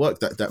people at work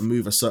that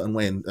move a certain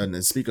way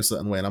and speak a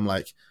certain way, and I'm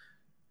like,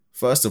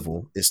 first of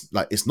all, it's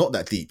not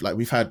that deep. Like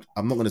it's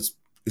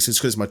just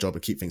because it's my job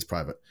to keep things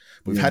private.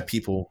 But we've had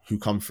people who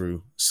come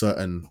through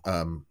certain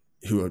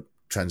who are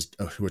trans,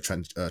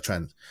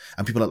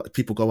 and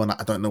people go on,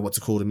 I don't know what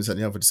to call them, this and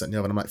the other,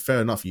 and I'm like,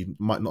 fair enough, you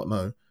might not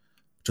know,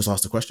 just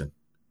ask the question.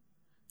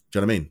 Do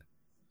you know what I mean?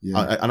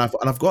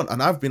 Yeah. I've gone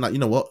and I've been like, you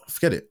know what?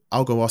 Forget it.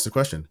 I'll go ask the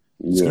question.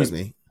 Excuse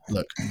me.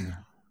 Look,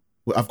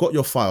 I've got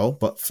your file,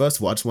 but first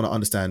of all, I just want to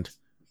understand,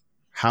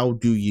 how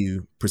do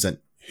you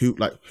present? Who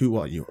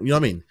are you? You know what I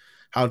mean?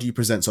 How do you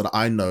present so that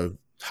I know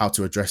how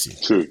to address you?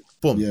 True.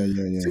 Boom. Yeah.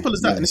 Simple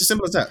as that, and it's as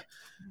simple as that.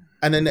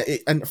 And then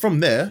and from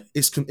there,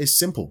 it's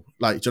simple.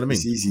 Like, do you know what I mean?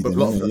 It's easy. But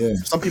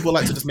some people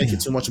like to just make it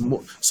so much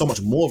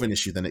more of an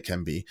issue than it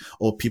can be,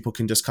 or people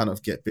can just kind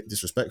of get a bit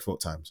disrespectful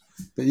at times.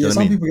 But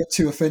some people get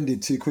too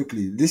offended too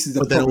quickly. This is the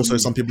problem. Then also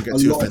some people get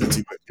too offended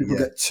too quickly. People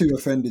get too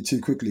offended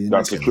too quickly.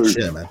 That's the truth.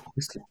 Yeah, man.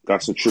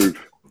 That's the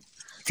truth.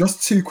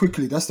 Just too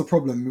quickly. That's the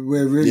problem.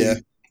 We're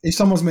really, if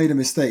someone's made a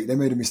mistake, they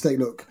made a mistake.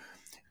 Look,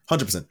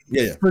 100%.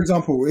 Yeah. For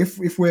example,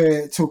 if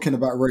we're talking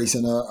about race,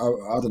 and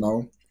I don't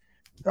know,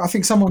 I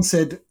think someone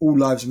said all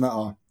lives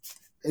matter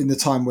in the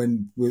time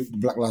when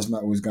Black Lives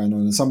Matter was going on,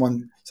 and some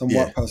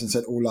white person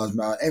said all lives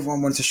matter.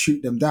 Everyone wanted to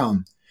shoot them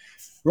down,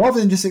 rather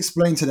than just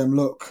explain to them,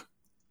 look,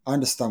 I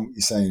understand what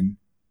you're saying.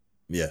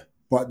 Yeah.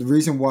 But the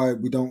reason why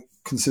we don't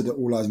consider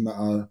all lives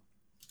matter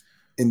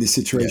in this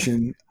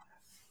situation,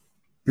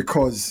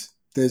 because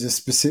there's a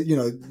specific,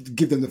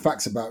 give them the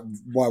facts about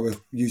why we're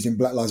using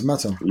Black Lives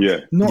Matter.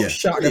 Yeah. Not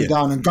shout them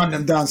down and gun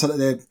them down so that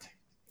they're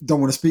don't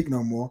want to speak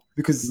no more,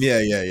 because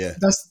yeah.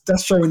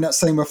 That's showing that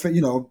same effect,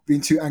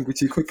 being too angry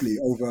too quickly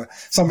over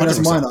something that's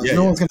minor.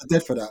 No one's going to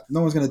dead for that.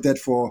 No one's going to dead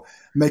for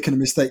making a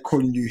mistake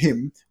calling you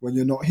him when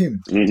you're not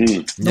him.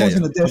 Mm-hmm. No one's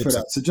going to dead for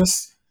that. So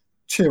just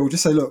chill.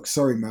 Just say, look,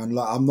 sorry, man.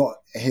 Like, I'm not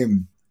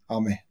him.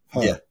 I'm her.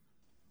 Yeah.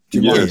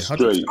 Do you mind?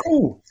 Straight.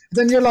 Cool.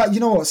 Then you're like, you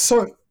know what?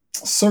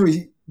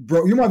 Sorry,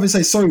 bro. You might even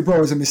say, sorry, bro,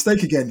 it was a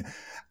mistake again.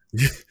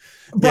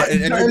 But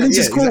at least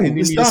it's cool.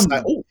 Exactly. It's done.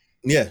 Like,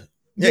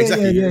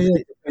 exactly. Yeah.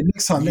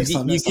 Next time. You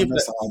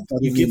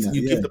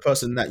give the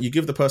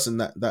person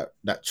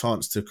that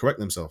chance to correct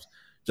themselves.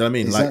 Do you know what I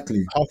mean?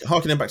 Exactly. Like,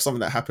 harkening back to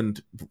something that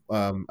happened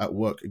at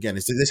work again.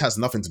 This has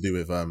nothing to do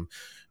with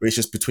it's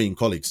just between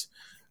colleagues.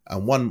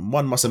 And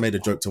one must have made a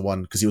joke to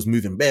one because he was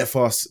moving bare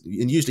fast.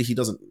 And usually he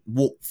doesn't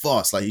walk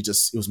fast. Like he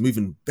was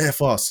moving bare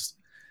fast.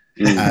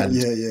 And,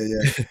 yeah.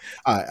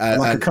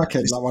 Like a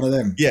crackhead, like one of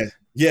them. Yeah.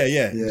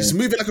 Just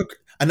moving like a.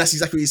 And that's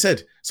exactly what he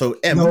said. So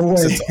M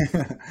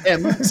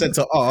said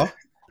to R,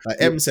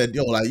 like M said,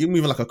 yo, like you're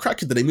moving like a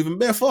crackhead today, moving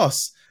bare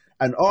fast.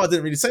 And R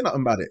didn't really say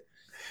nothing about it.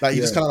 Like he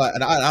just kind of like,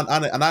 and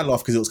I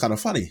laughed because it was kind of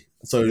funny.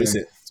 So that's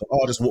it. So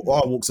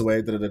R walks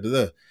away,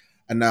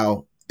 and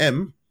now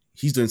M,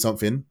 he's doing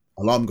something.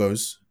 Alarm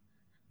goes.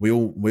 We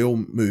all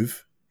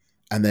move,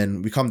 and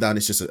then we come down.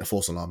 It's just a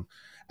false alarm.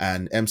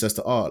 And M says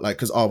to R, like,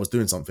 because R was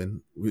doing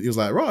something, he was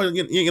like, "Right,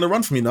 you ain't gonna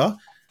run from me now."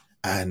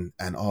 And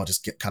R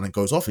just kind of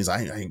goes off. He's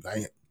like, I ain't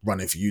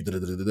running for you.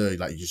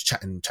 Like you're just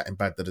chatting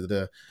bad.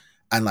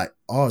 And like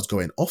R's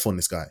going off on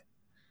this guy,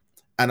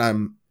 and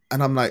I'm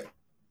like,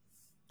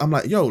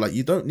 yo, like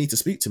you don't need to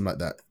speak to him like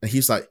that. And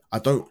he's like, I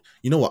don't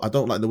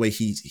like the way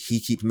he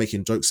keeps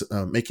making jokes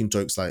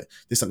like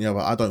this and the other.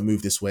 I don't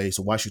move this way,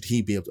 so why should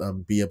he be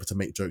able to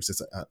make jokes and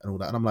all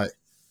that? And I'm like,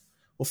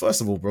 well,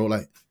 first of all, bro,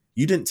 like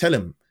you didn't tell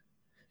him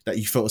that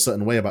you felt a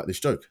certain way about this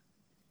joke.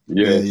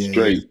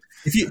 Straight.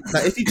 If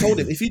you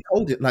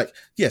told him, like,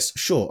 yes,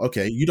 sure,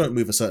 okay, you don't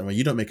move a certain way,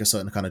 you don't make a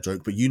certain kind of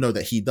joke, but you know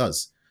that he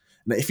does.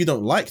 Now, if you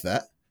don't like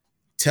that,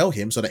 tell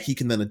him so that he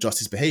can then adjust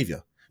his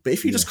behavior. But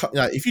if you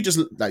if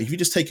you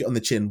just take it on the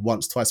chin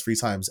once, twice, 3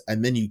 times,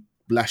 and then you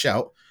lash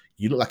out,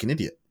 you look like an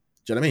idiot.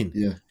 Do you know what I mean?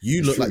 Yeah.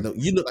 You look like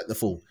the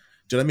fool.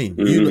 Do you know what I mean?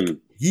 Mm-hmm.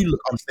 You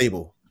look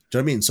unstable. Do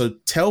you know what I mean? So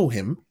tell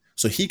him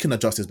so he can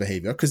adjust his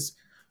behavior, because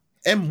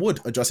M would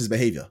adjust his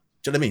behavior.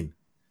 Do you know what I mean?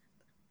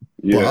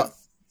 Yeah. But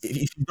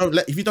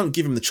if you don't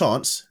give him the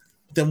chance,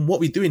 then what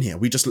we doing here?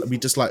 We just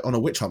like on a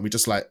witch hunt. We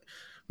just like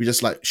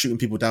shooting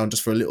people down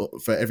just for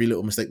every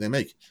little mistake they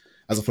make,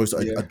 as opposed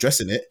to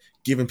addressing it,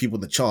 giving people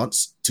the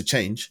chance to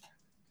change,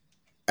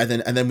 and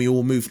then we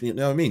all move. You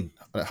know what I mean?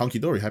 Like hunky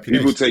dory, happy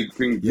people days. Take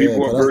things.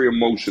 People are very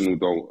emotional,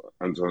 though,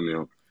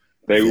 Antonio.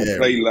 They will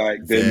play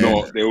like they're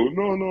not. They will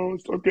no.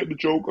 I get the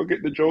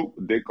joke.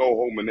 They go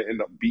home and they end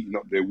up beating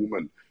up their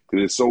woman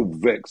because they're so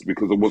vexed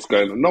because of what's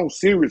going on. No,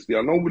 seriously,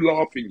 I know we're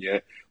laughing,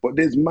 but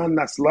there's man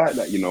that's like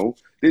that,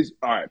 There's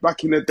all right.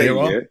 Back in the day,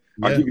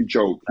 I give you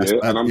joke,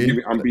 and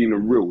I'm being a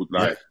real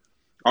like.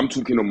 I'm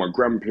talking on my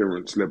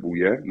grandparents' level,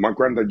 My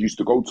granddad used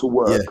to go to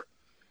work,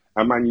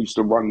 and man used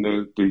to run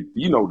the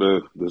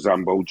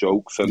Zambo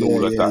jokes and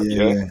all of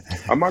that,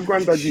 And my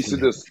granddad used to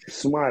just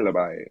smile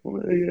about it.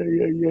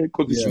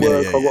 Because it's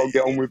work, I got to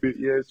get on with it,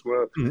 it's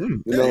work.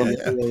 Mm-hmm.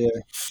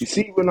 You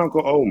see, when I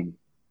got home,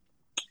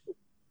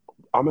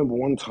 I remember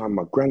one time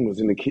my gran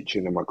was in the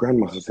kitchen, and my gran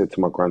must have said to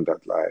my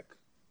granddad, like,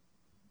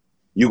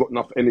 you got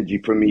enough energy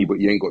for me, but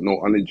you ain't got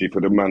no energy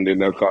for the man in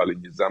there calling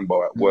you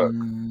Zambo at work.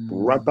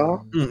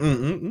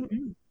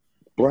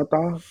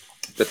 Brother,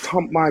 the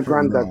thump my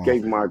granddad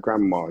gave my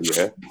grandma,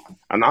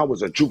 and I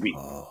was a jubby.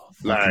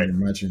 I can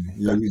imagine.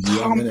 The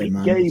thump he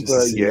gave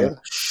her,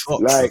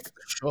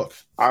 Shock.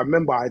 I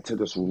remember I had to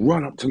just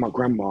run up to my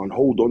grandma and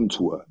hold on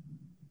to her.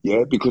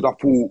 Because I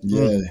thought,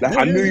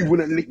 I knew he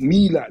wouldn't lick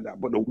me like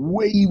that, but the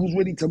way he was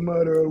ready to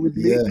murder her with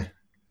lick,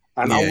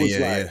 and I was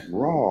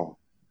raw.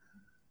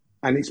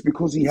 And it's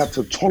because he had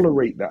to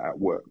tolerate that at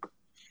work,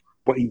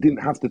 but he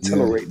didn't have to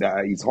tolerate that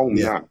at his home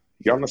now.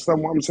 You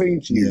understand what I'm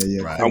saying to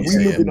you? Right. And we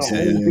live in a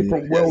whole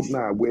different world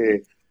now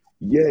where,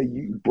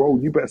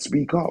 you better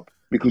speak up,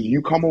 because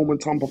you come home and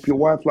thump up your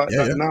wife like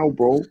that now,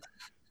 bro.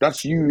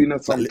 That's you in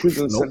some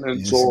prison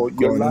sentence, or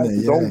your life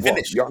is over.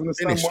 You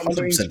understand what I'm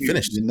saying to you?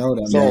 Finished. You know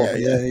that.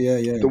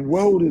 So, the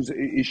world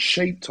is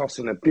shaped us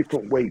in a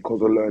different way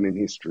because of learning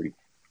history,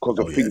 because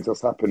of things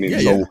that's happening.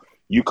 So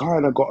you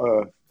kind of got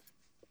to...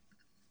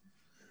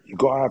 You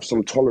got to have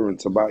some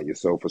tolerance about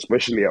yourself,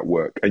 especially at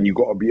work, and you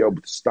got to be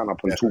able to stand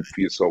up and talk for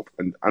yourself.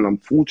 And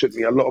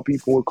unfortunately, a lot of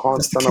people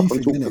can't stand up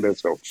and talk for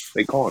themselves.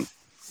 They can't.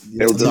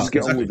 They'll just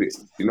get on with it.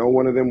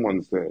 One of them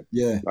ones there.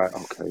 Yeah. Like,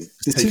 okay.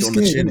 They're too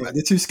scared,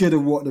 They're too scared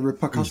of what the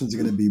repercussions are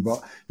going to be.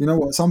 But you know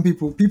what? Some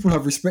people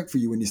have respect for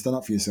you when you stand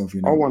up for yourself.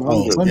 Oh,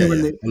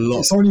 100.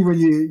 It's only when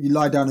you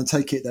lie down and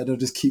take it that they'll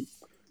just keep.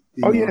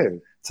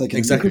 Taking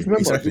exactly.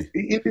 Because remember,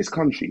 in this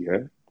country,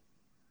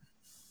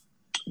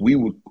 we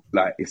would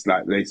it's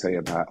like they say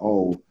about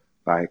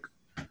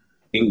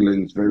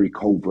England's very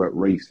covert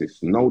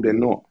racist. No, they're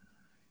not.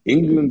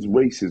 England's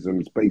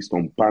racism is based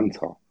on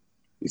banter.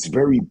 It's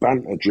very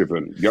banter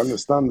driven. You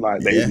understand?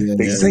 Like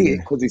they say it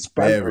because it's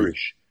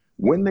banterish.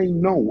 When they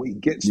know it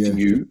gets to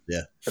you,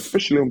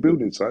 especially on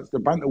building sites, the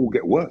banter will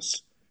get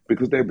worse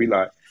because they'll be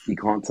like, "He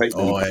can't take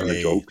them kind of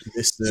jokes."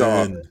 Listen.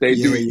 So they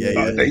do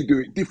it. They do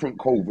it different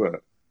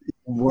covert.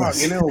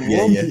 Worse. You know,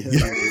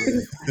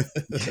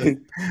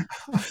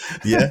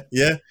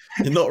 yeah.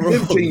 You're not wrong.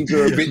 Them teams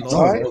are a bit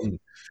tight.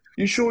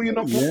 You sure you're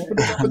not playing for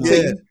the other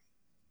team?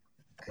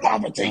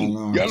 Other team.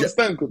 You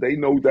understand? Because they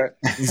know that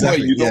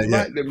you don't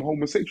like them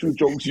homosexual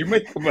jokes you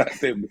make about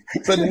them.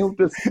 So they'll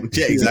just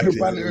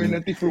banter in a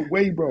different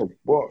way, bro.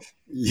 But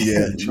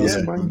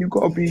man, you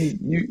gotta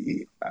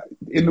be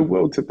in the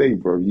world today,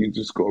 bro. You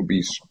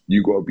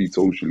gotta be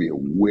socially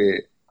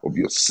aware of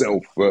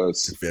yourself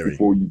first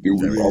before you deal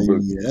with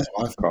others.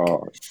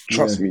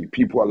 Trust me,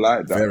 people are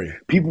like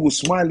that. People will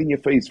smile in your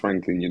face,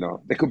 Franklin. You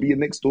know, they could be your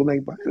next door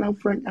neighbor. Hello,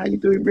 Frank. How you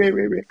doing?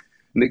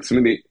 Next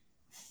minute,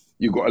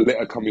 you got a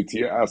letter coming to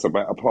your house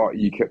about a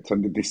party you kept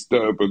under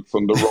disturbance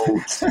on the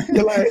roads.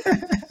 You're like,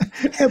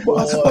 but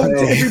I spoke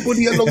to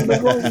everybody along the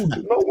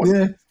road. No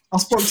one. I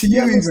spoke to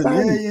you even.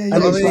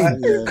 And it's like,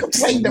 who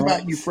complained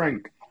about you,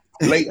 Frank?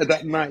 Later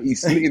that night,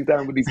 he's sitting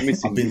down with his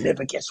missus. You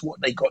never guess what?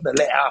 They got the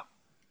letter.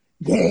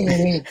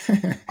 Yeah.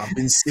 I've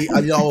been seeing.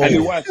 And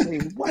your wife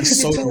saying, "Why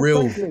it's so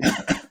real."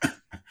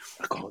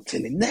 I can't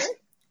tell him that.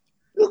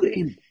 Look at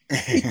him.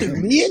 He's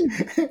doing me in.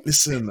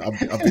 Listen,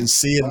 I've been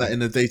seeing that in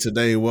the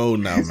day-to-day world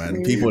now,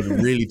 man. People are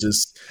really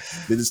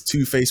there's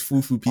two-faced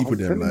foo-foo people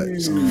there, like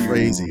it's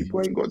crazy.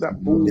 People ain't got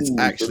that balls. It's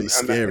actually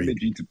scary. And that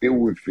energy to deal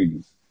with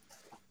things.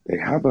 They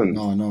haven't.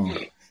 No.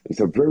 It's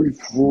a very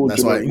fraudulent.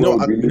 That's why you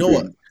know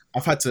what.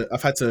 I've had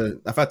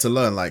to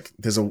learn, like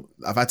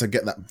I've had to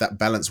get that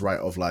balance right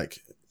of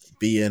like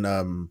being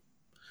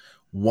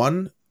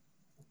one,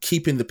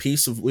 keeping the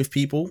peace with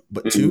people,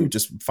 but two,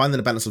 just finding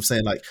the balance of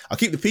saying like, I'll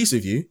keep the peace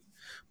with you,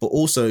 but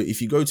also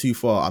if you go too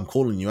far, I'm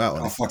calling you out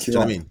on it. Do you know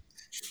what I mean?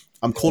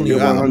 I'm calling you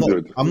out.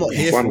 I'm not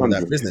here for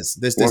that business.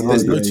 There's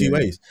no two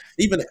ways.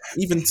 Even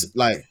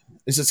like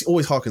it's just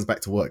always harkens back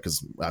to work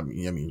because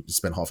you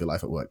spend half your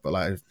life at work. But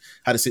like I've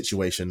had a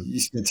situation. You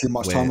spend too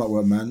much time at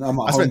work, man.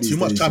 I spent too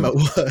much time at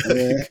work. Yeah. Do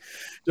you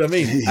know what I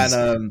mean?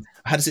 And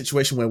I had a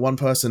situation where one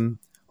person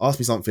asked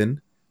me something,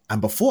 and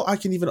before I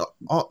can even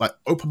like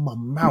open my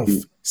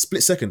mouth,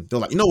 split second, they're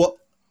like, you know what?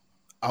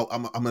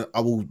 I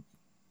will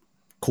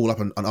call up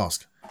and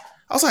ask.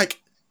 I was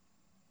like,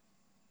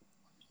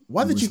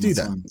 why did you do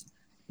that?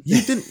 You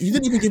didn't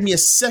even give me a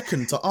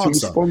second to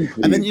answer,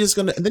 and then you're just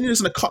gonna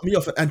cut me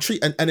off and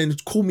then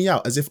call me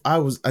out as if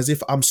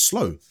I'm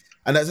slow,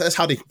 and that's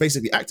how they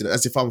basically acted,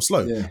 as if I'm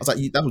slow. I was like,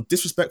 that was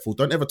disrespectful.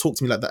 Don't ever talk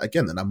to me like that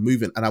again. And I'm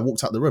moving, and I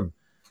walked out the room.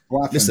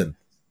 Listen,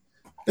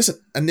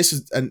 and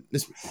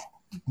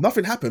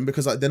nothing happened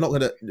because like they're not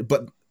gonna,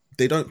 but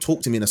they don't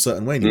talk to me in a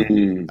certain way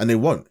anymore, and they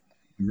won't.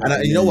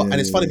 And you know what?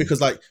 And it's funny because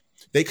like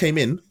they came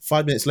in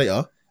 5 minutes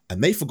later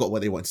and they forgot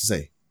what they wanted to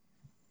say.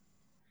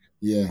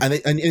 Yeah,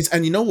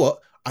 and you know what?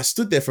 I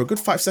stood there for a good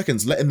 5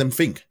 seconds, letting them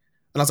think,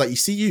 and I was like, "You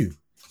see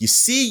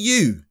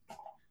you,"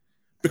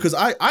 because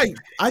I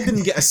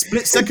didn't get a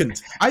split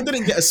second. I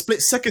didn't get a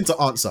split second to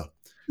answer.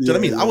 Do you know what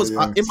I mean? I was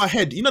in my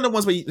head. You know the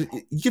ones where you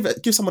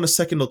give someone a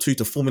second or two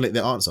to formulate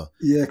their answer.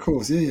 Yeah, of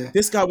course. Yeah.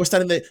 This guy was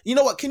standing there. You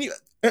know what? Can you?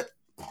 And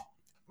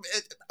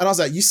I was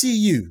like, "You see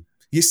you.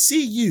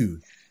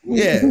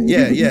 Yeah.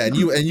 And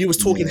you was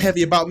talking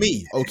heavy about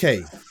me.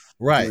 Okay,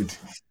 right." Good.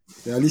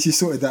 Yeah, at least you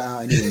sorted that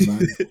out anyway,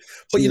 man.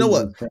 But you know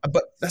what?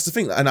 But that's the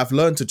thing, and I've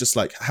learned to just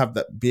like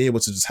be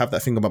able to just have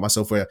that thing about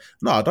myself where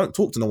no, I don't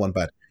talk to no one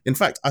bad. In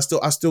fact, I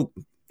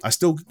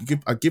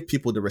give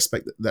people the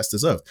respect that's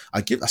deserved.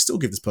 I still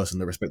give this person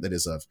the respect they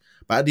deserve.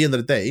 But at the end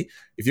of the day,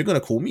 if you're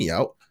gonna call me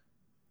out,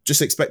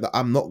 just expect that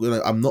I'm not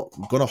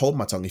gonna hold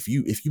my tongue if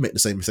you make the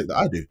same mistake that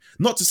I do.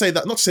 Not to say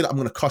that I'm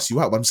gonna cuss you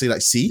out, but I'm saying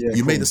like, see,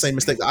 you made the same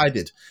mistake that I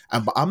did,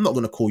 but I'm not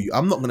gonna call you.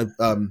 I'm not gonna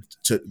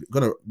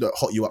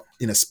hot you up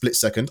in a split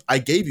second. I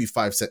gave you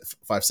 5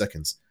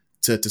 seconds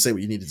to say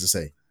what you needed to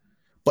say,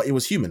 but it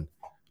was human.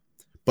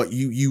 But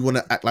you want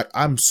to act like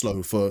I'm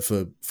slow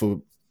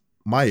for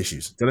my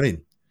issues. Do you know what I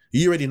mean?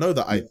 You already know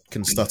that I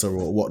can stutter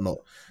or whatnot.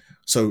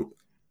 So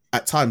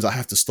at times I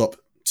have to stop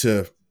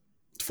to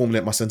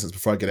formulate my sentence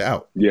before I get it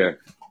out. Yeah.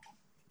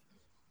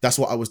 That's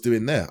what I was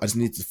doing there. I just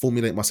need to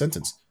formulate my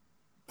sentence.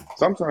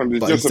 Sometimes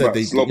it's just about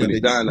slowing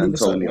it down,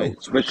 Antonio,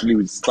 especially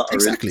with stuttering.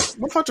 Exactly.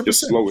 100%.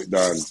 Just slow it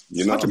down.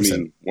 You know 100%. What I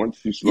mean?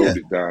 Once you slow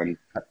it down,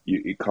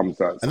 it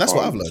comes out. And that's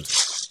what I've learned.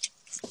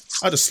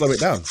 I just slow it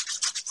down.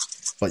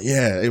 But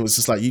yeah, it was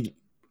just like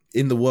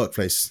in the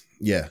workplace,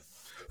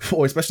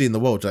 or especially in the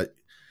world, like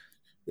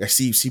I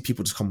see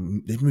people just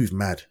they move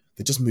mad.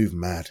 They just move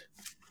mad.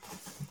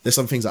 There's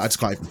some things that I just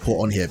can't even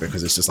put on here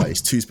because it's just like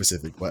it's too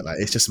specific, but like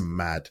it's just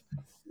mad.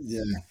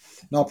 Yeah.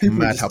 No,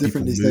 people are just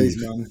different these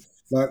days, man.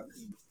 Like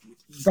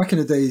back in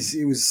the days,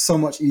 it was so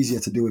much easier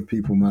to deal with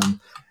people, man.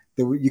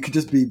 You could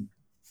just be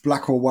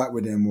black or white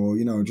with them,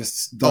 or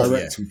just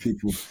direct with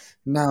people.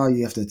 Now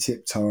you have to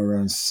tiptoe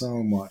around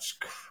so much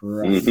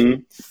crap.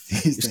 Mm-hmm.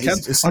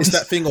 It's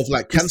that thing of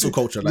like cancel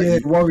culture.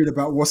 Like worried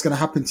about what's going to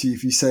happen to you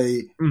if you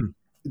say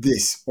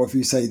this, or if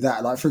you say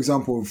that. Like, for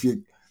example, if you're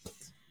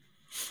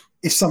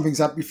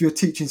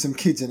teaching some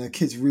kids and a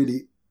kid's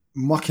really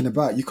mucking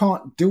about, you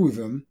can't deal with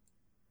them.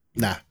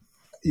 Nah.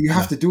 You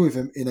have to deal with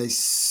them in a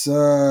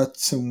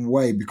certain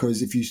way,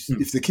 because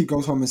if the kid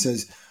goes home and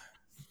says,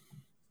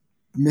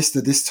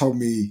 "Mister, this told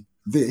me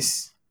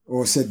this,"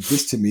 or said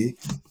this to me,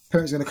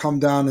 parents are going to come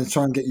down and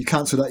try and get you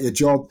cancelled at your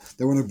job.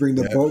 They want to bring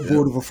the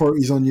board of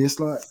authorities on you. It's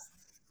like,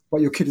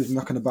 but your kid is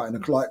knocking about in the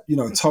class,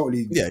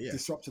 totally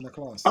disrupting the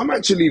class. I'm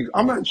actually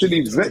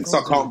vexed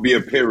I can't be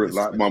a parent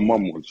like my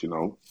mum was,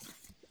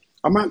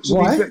 I'm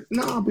actually vexed.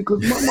 Nah,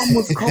 because my mum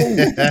was cold.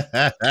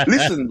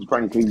 Listen,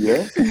 Frankie,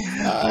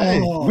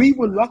 we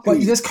were lucky. But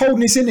there's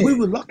coldness in it. We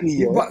were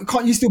lucky, But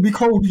can't you still be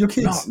cold with your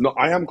kids? No,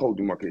 I am cold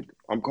with my kid.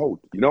 I'm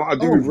cold. You know what I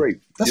do with Rafe?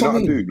 That's what I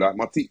mean. I do? Like,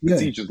 the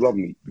teachers love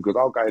me, because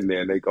I'll go in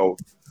there and they go,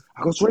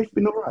 "Has Rafe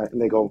been all right?"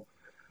 And they go,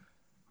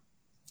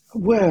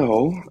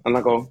 "Well," and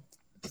I go,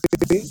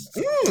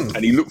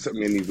 and he looks at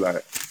me and he's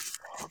like,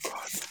 "Oh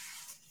God."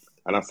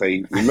 And I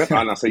say,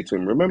 to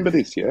him, "Remember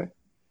this, yeah?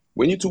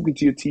 When you're talking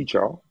to your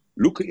teacher,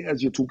 look at it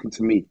as you're talking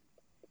to me.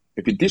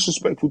 If you're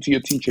disrespectful to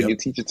your teacher, your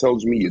teacher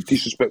tells me you're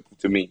disrespectful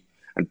to me,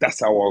 and that's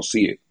how I'll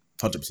see it."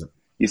 100%.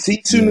 You see,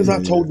 as soon as I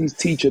told his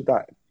teacher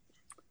that,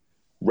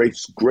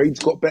 Rafe's grades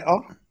got better.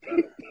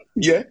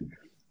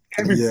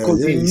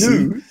 Because he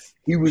knew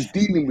he was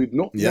dealing with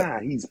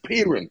his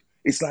parent.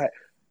 It's like,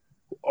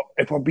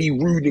 if I be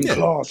rude in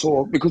class,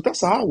 or because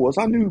that's how I was.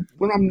 I knew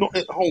when I'm not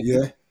at home,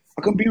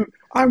 I can be.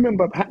 I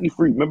remember Hackney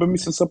Free. Remember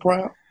Mr.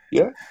 Soprano?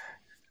 Yeah.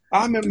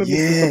 I remember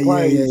Mr.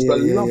 Soprano used to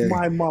love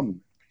my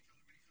mum.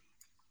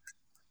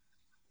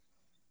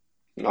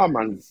 Oh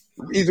man,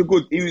 he's a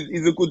good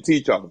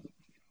teacher.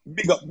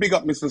 Big up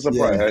Mr.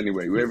 Soprano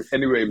anyway.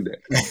 Anyway, him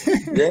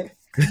there.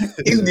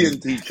 Indian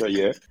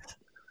teacher,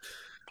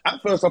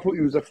 At first I thought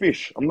he was a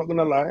fish. I'm not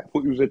gonna lie. I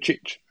thought he was a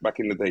chitch back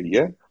in the day,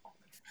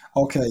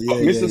 Okay, But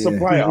Mr.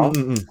 Soprano.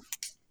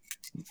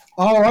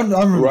 Oh, I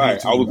remember.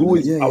 Right, I was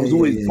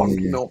always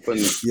bunking off and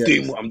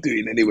doing what I'm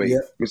doing anyway.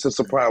 Mr.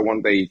 Soprano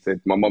one day he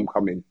said, "My mum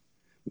coming."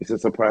 Mr.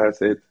 Soprano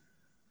said,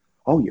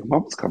 "Oh, your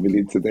mum's coming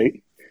in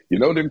today." You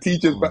know them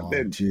teachers back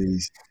then.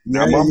 Jeez.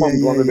 Now my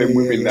mum's one of them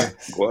women that,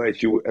 boy,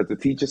 as the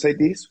teacher said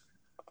this,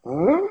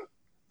 huh?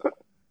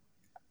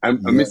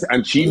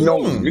 And she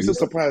knows. Mr.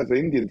 Soprano is an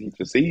Indian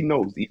teacher, so he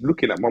knows. He's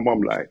looking at my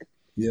mum like,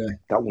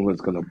 that woman's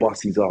gonna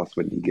bust his ass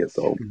when he gets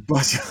home.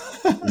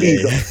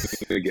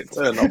 He's gonna get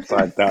turned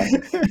upside down.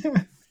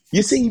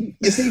 You see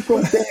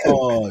from there,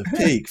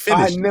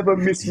 I never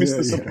missed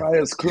Mr.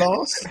 Soprano's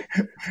class.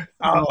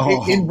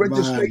 In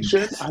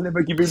registration, I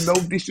never give him no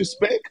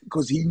disrespect,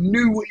 because he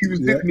knew what he was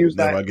doing. He was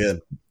like,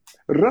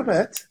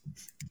 "Robert,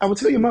 I will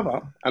tell your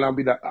mother," and I'll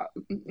be like,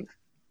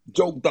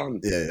 "Joke done."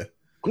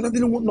 Because I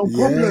didn't want no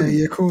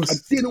problem. Of course. I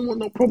didn't want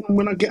no problem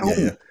when I get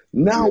home.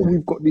 Now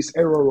we've got this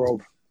error of,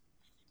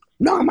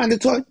 "No, man,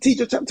 the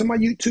teacher chapter my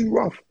you too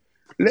rough."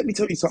 Let me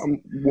tell you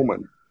something,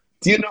 woman.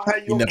 Do you know how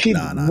your kid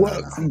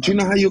works? Do you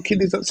know how your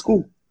kid is at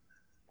school?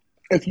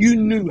 If you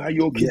knew how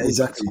your kid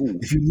was at school,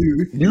 if you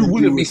knew, you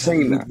wouldn't be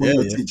saying that.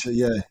 Teacher,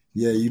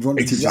 you'd want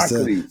the teachers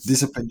to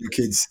discipline your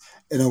kids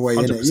in a way.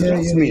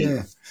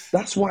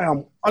 That's why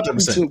I'm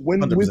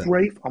with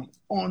Rafe, I'm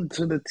on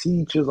to the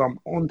teachers. I'm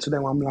on to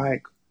them. I'm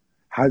like,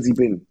 "How's he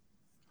been?"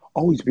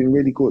 "Oh, he's been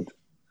really good."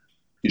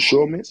 "You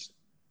sure, miss?"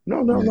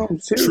 No,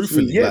 seriously.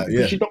 Truthfully,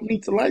 because she don't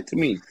need to lie to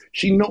me.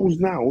 She knows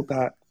now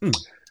that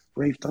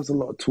Rafe does a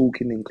lot of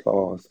talking in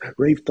class.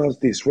 Rafe does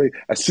this.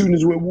 As soon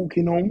as we're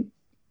walking home,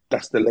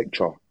 that's the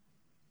lecture.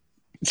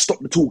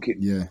 Stop the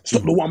talking.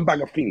 Stop the one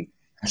bagger thing.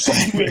 Stop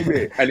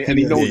it. And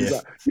he knows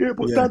that.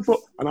 Dad, but...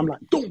 And I'm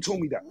like, don't tell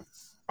me that.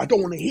 I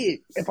don't want to hear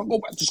it. If I go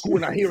back to school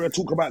and I hear her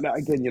talk about that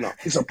again,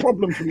 it's a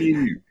problem for me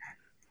and you.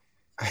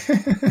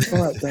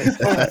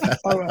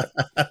 All right.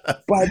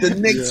 By the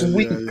next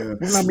week,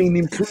 when I mean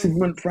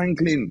improvement,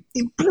 Franklin,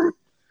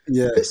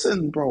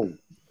 listen, bro.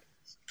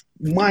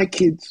 My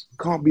kids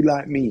can't be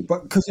like me.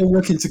 But because you're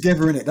working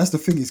together in it. That's the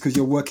thing, is because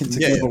you're working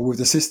together with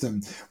the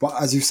system. But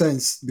as you were saying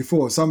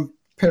before, some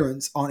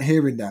parents aren't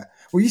hearing that.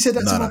 Well, you said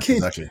that to my kid.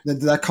 Exactly.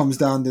 That comes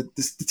down, the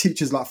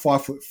teacher's like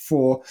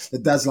 5'4", the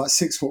dad's like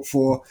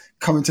 6'4",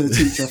 coming to the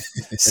teacher,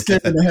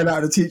 scaring the hell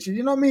out of the teacher.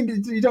 You know what I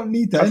mean? You don't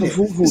need that.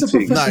 That's a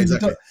thing. No,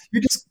 exactly.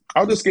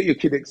 I'll just get your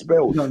kid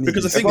expelled.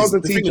 Because if I was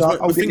a teacher,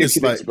 I'll get your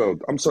kid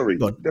expelled. I'm sorry.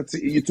 That's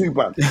it. You're too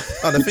bad.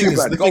 The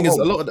thing is,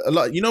 a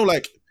lot. You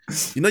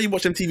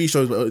watch them TV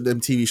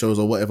shows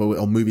or whatever,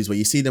 or movies where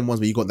you see them ones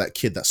where you got that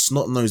kid, that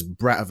snot-nosed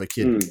brat of a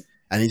kid,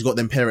 and he's got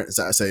them parents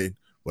that are saying,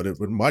 "Well,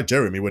 my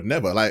Jeremy would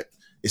never." Like,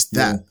 it's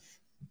that.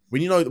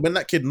 When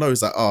that kid knows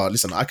that,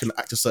 listen, I can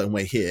act a certain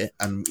way here,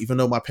 and even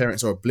though my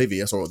parents are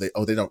oblivious or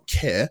they don't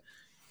care,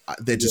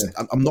 they're just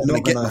I'm not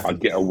going to get that.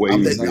 I'd get away.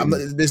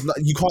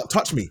 You can't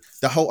touch me.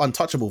 The whole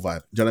untouchable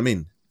vibe. Do you know what I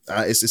mean?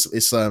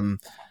 It's and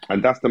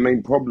that's the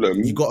main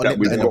problem you got that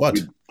we've got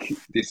with.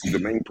 This is the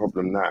main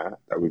problem now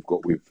that we've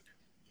got with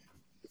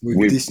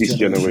this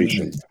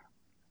generation.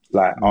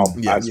 Like,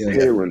 as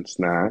parents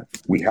now,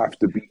 we have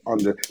to be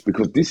under,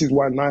 because this is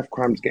why knife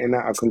crime's getting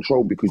out of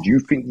control, because you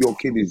think your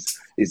kid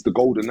is the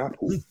golden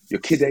apple. Your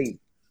kid ain't.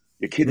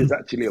 Your kid is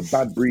actually a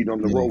bad breed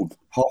on the road.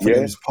 Half of it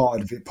is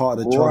part of the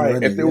drama.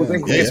 Right. If there was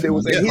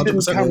a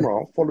hidden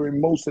camera following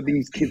most of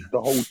these kids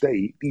the whole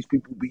day, these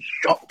people would be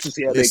shocked to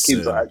see how their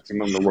kids are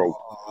acting on the road.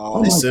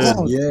 Oh my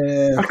God.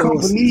 Yeah. I can't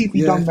believe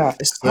he done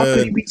that. How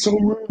can he be so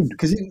rude?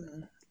 Because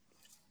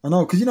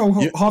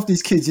half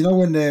these kids,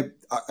 when they're,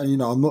 I'm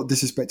not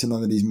disrespecting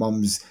none of these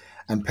mums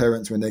and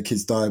parents when their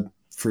kids die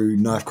through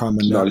knife crime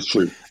and that. It's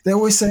true. They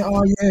always say,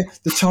 "Oh yeah,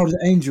 the child is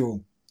an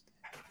angel."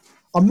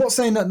 I'm not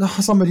saying that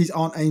some of these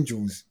aren't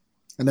angels,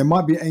 and there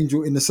might be an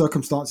angel in the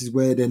circumstances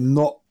where they're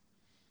not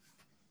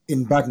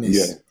in badness.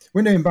 Yeah.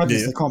 When they're in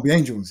badness, they can't be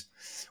angels.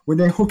 When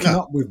they're hooking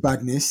up with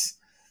badness,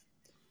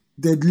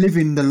 they're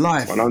living the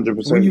life.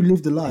 100%. When you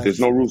live the life, there's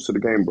no rules to the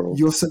game, bro.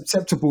 You're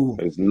susceptible.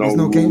 There's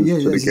no game. Yeah,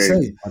 as you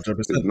say. 100%.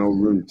 There's no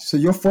room. So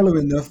you're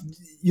following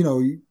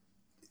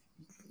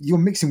you're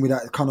mixing with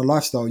that kind of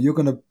lifestyle. You're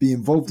going to be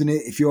involved in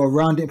it. If you're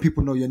around it and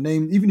people know your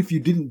name, even if you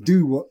didn't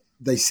do what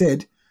they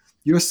said,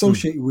 you're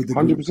associated with the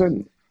group.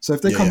 100%. So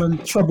if they come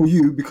and trouble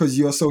you because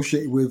you're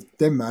associated with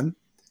them, man.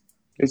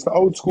 It's the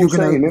old school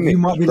saying, isn't it,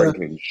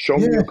 Franklin? Show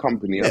me your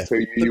company, I'll tell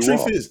you who you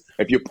are.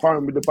 If you're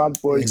partying with the bad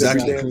boys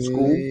every day at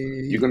school,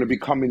 you're going to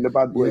become in the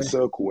bad boy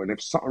circle. And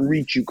if something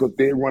reach you because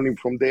they're running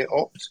from their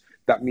ops,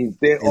 that means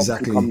their ops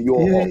become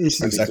your ops.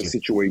 And it's a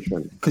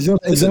situation. Because you're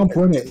the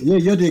example, innit? Yeah,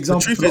 you're the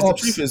example.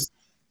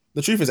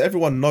 The truth is,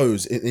 everyone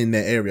knows in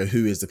their area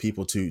who is the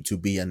people to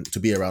be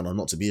around or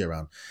not to be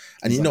around.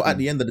 And at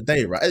the end of the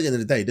day, right? At the end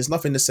of the day, there's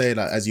nothing to say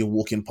like as you're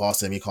walking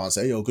past them, you can't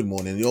say, "Yo, good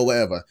morning," or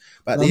whatever.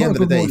 But at the end of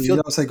the day, if you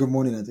don't say good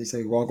morning, they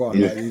say, "Well, go on."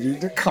 That's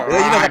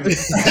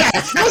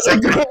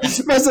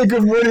a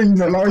good morning.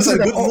 Like, say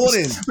good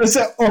morning. Let's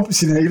say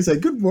opposite. You say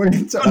good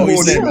morning. You say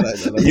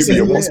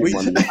what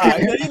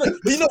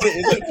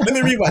Let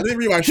me rewind.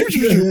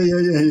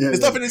 There's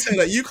nothing to say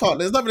that you can't.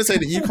 There's nothing to say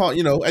that you can't.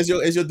 As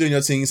you're doing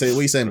your thing, you say, "What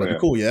are you saying?" Like,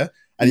 cool, yeah.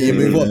 And you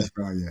move on.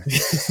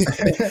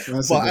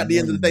 But at the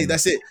end of the day,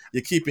 that's it.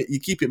 You keep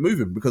it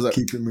moving because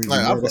keep it moving.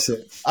 That's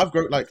it. I've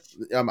grown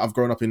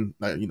up in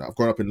I've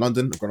grown up in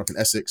London. I've grown up in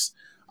Essex.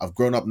 I've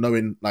grown up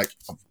knowing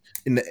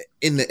in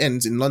the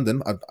end in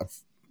London. I've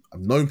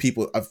known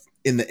people.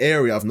 In the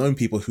area. I've known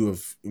people who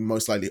have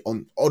most likely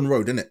on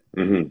road, innit?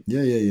 Mm-hmm.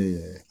 Yeah. Do you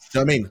know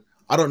what I mean?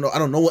 I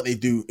don't know what they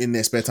do in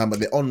their spare time, but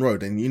they're on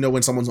road, and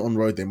when someone's on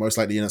road, they're most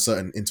likely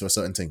into a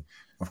certain thing.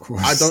 Of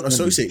course, I don't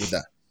associate with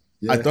that.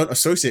 Yeah. I don't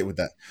associate with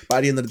that. But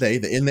at the end of the day,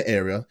 they're in the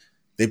area.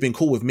 They've been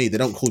cool with me. They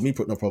don't call me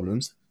no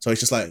problems. So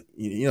it's just like,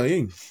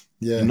 you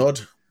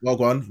nod, well,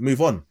 go on, move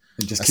on.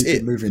 And just keep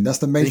it moving. That's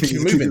the main thing.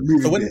 Keep it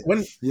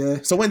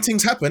moving. So when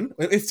things happen,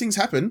 if things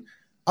happen,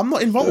 I'm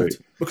not involved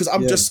because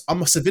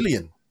I'm a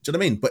civilian. Do you know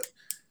what I mean?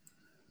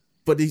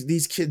 But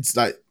these kids,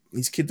 they're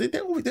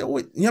always, you know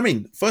what I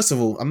mean? First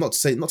of all, I'm not to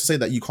say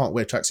that you can't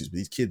wear tracksuits, but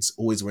these kids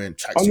always wearing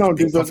tracksuits. Oh no,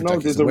 there's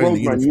a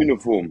roadman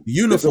uniform.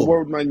 There's a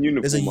roadman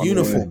uniform. There's a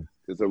uniform.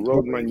 There's a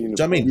roadman uniform. Do you know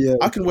what I mean? Yeah.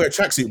 I can wear a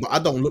tracksuit, but I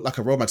don't look like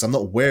a roadman because I'm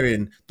not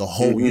wearing the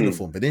whole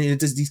uniform. But then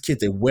there's these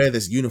kids, they wear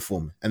this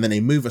uniform and then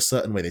they move a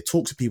certain way. They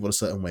talk to people a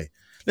certain way.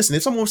 Listen,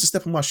 if someone wants to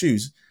step on my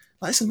shoes,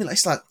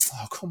 it's like,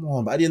 oh, come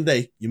on. But at the end of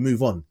the day, you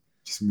move on.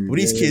 But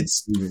these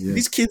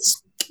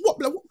kids, what?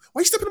 Why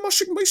are you stepping on my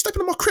shoe? Why are you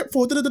stepping on my crep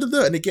for?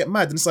 And they get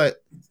mad. And it's like,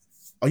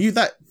 are you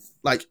that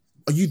mad?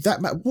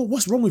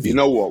 What's wrong with you? You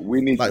know what?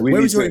 We need to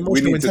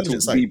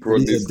talk deeper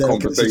on this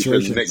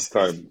conversation next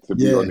time, to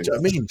be honest. Do you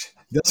know what I mean?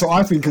 That's what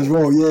I think as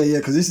well. Yeah,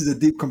 because this is a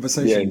deep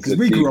conversation. Because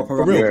we grew up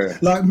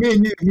around, like me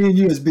and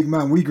you as big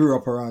man, we grew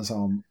up around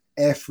some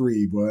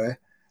F3, boy.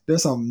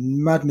 There's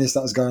some madness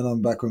that's going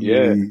on back when we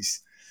were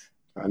youths.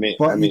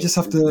 You just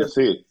have to.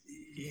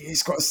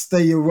 It's got to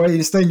stay in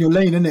your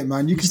lane, innit,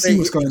 man? You can see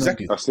what's going on.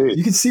 That's it.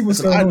 You can see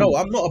what's going on. I know.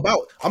 I'm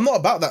not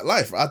about that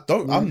life.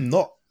 I'm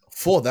not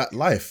for that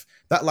life.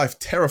 That life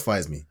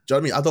terrifies me. Do you know what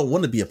I mean? I don't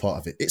want to be a part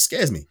of it. It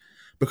scares me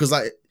because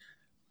I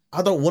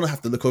don't want to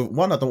have to look over.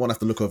 One, I don't want to have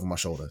to look over my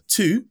shoulder.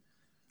 Two,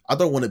 I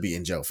don't want to be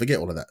in jail. Forget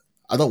all of that.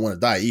 I don't want to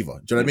die either.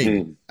 Do you know what I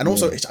mean? And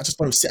also, I just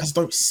don't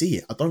see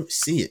it. I don't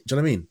see it. Do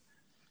you know what I mean?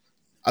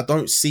 I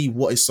don't see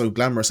what is so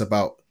glamorous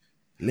about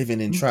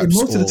living in traps.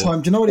 Most of the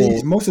time, do you know what it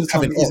is? Most of the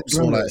time, it isn't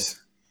glamorous.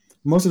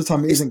 Most of the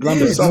time, it isn't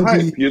glamorous. It's the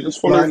hype. You're just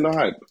following the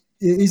hype.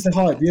 It is the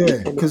hype,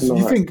 yeah. Because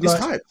you think,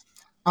 out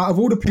of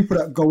all the people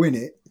that go in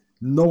it,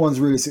 no one's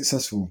really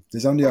successful.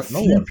 There's only a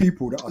few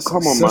people that are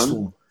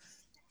successful.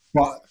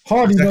 But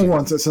hardly no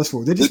one's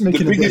successful. They're just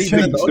making a big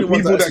change. The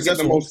people that get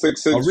the most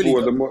successful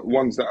are the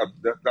ones that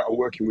are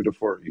working with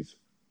authorities.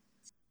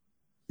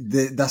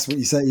 That's what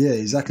you say. Yeah,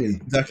 exactly.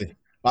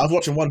 I was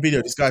watching one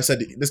video. This guy said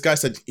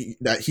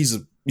that he's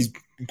a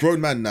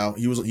grown man now.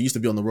 He used to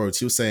be on the roads.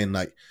 He was saying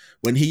like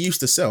when he used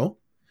to sell,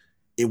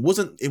 it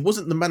wasn't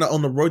the man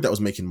on the road that was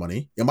making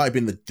money. It might have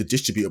been the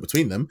distributor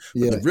between them.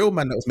 But the real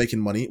man that was making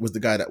money was the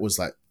guy that was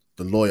like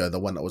the lawyer, the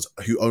one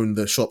who owned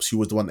the shops, who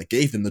was the one that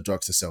gave them the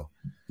drugs to sell.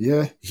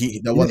 Yeah.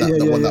 The one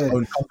that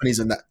owned companies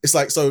and that. It's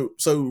like, so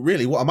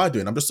really, what am I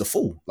doing? I'm just a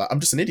fool. Like, I'm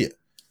just an idiot.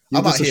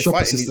 I'm out here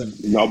fighting.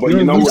 No, but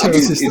you know what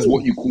is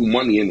what you call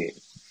money, innit?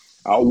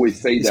 I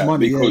always say that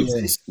money,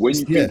 because when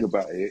you think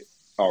about it,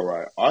 all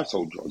right, I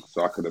sold drugs,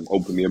 so I could have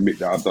openly admit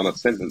that I've done a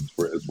sentence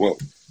for it as well.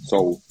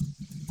 So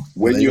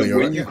when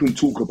you can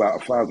talk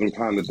about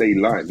 £1,000 a day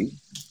line,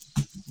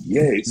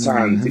 it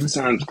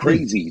sounds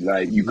crazy.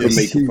 Like you can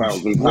make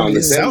 £1,000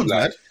 a day,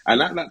 like,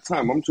 and at that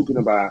time, I'm talking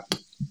about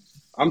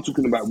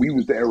we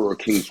was the era of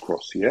King's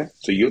Cross, yeah.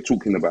 So you're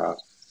talking about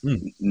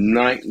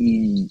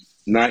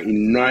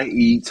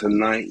 1990 to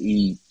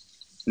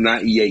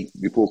 98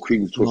 before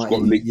King's Cross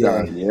got licked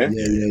down,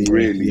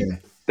 really.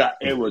 That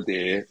era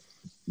there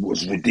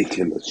was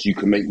ridiculous. You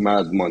can make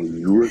mad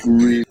money,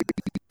 really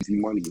easy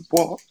money,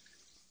 but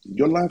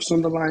your life's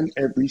on the line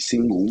every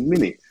single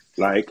minute.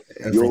 Like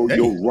you're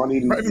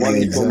running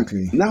from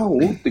now.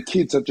 The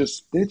kids are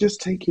just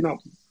taking up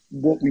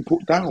what we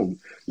put down.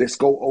 Let's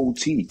go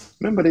OT.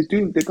 Remember,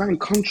 they're going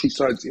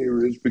countryside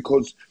areas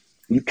because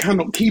you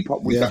cannot keep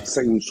up with that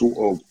same sort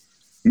of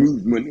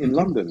movement in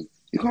London.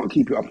 You can't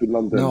keep it up in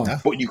London,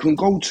 but you can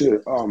go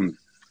to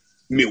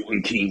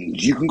Milton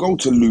Keynes, you can go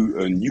to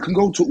Luton, you can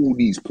go to all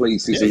these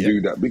places and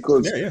do that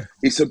because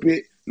it's a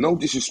bit, no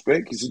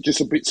disrespect, it's just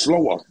a bit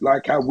slower,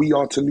 like how we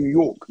are to New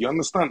York. You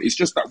understand? It's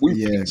just that we've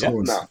picked up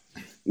now.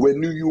 Where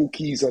New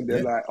Yorkies and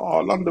they're like,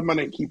 oh, London man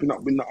ain't keeping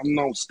up with that.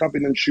 No,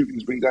 stabbing and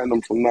shooting's been going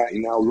on for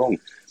 90 how long.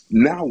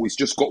 Now it's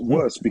just got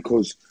worse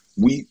because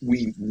we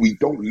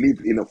don't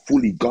live in a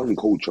fully gun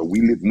culture. We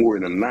live more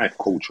in a knife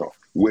culture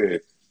where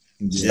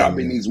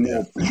stabbing is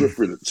more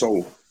prevalent.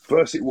 So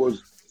first it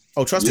was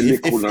trust me,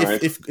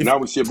 if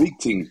now it's your big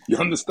thing. You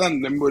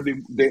understand them where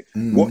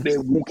what they're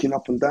walking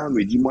up and down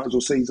with, you might as well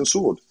say it's a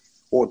sword.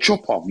 Or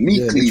chopper,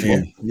 meat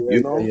cleaver,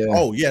 you know? Yeah.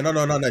 Oh yeah,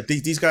 no.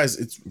 These guys,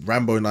 it's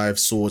Rambo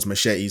knives, swords,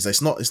 machetes.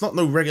 It's not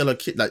no regular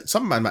kit. Like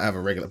some man might have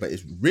a regular, but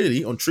it's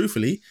really,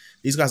 truthfully,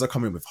 these guys are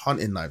coming with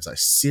hunting knives, like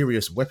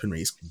serious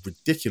weaponry. It's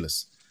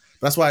ridiculous.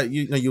 That's why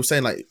you're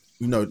saying like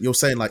we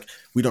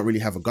don't really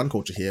have a gun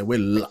culture here.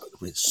 We're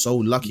so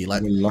lucky.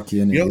 Like we're lucky,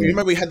 innit? You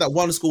remember we had that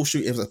one school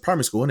shoot. It was a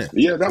primary school, innit?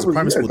 Yeah, that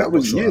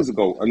was years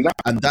ago, and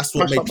that's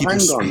what made people.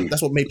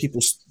 That's what made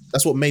people.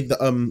 That's what made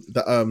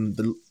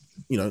the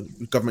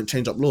government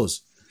change up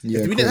laws.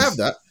 Yeah, if we didn't have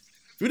that,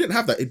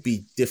 it'd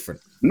be different.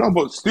 No,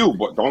 but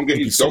don't get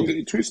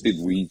it twisted.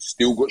 We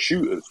still got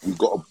shooters. We've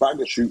got a bag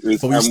of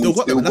shooters, but we still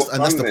got them. And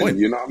that's the point.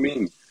 You know what I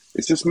mean?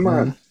 It's just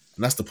mad.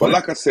 And that's the point.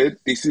 But like I said,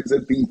 this is a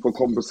deeper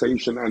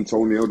conversation,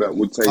 Antonio, that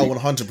would take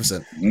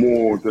 100%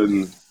 more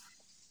than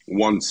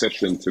one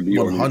session, to be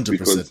honest,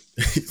 because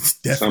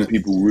some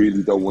people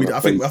really don't want to. I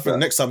think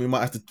next time we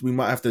might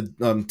have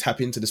to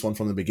tap into this one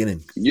from the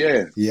beginning.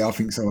 Yeah, I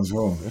think so as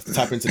well. We have to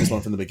tap into this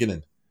one from the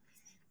beginning.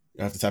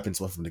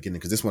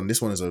 Because this one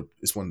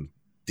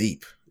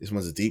deep. This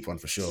one's a deep one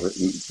for sure.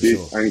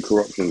 And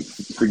corruption.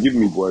 Forgive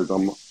me, boys.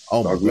 We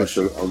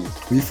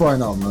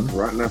find out, man.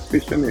 Right now,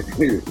 fishing it.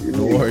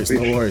 No worries.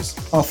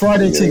 Oh,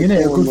 Friday thing,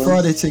 innit? A Good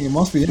Friday thing. It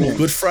must be, innit?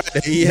 Good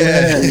Friday,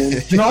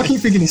 yeah. I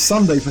keep thinking it's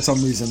Sunday for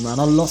some reason, man.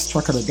 I lost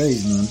track of the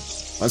days, man.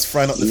 I was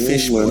frying up the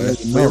fish, boy.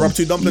 Were you rub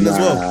to dumpling as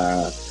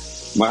well?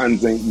 My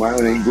hands ain't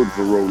good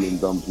for rolling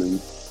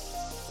dumplings.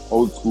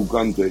 Old school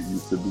ganja it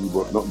used to be,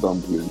 but not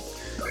dumplings.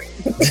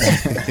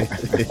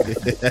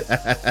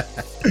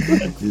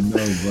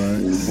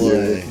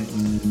 Bro.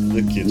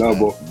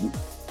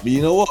 But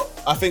you know what?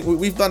 I think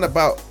we've done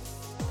about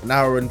an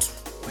hour and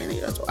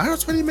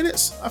 20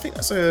 minutes. I think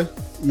that's a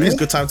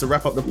good time to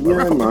wrap up the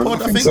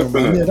pod. I think so,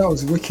 man. Yeah, that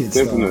was wicked.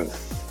 Definitely.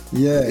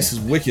 Yeah, this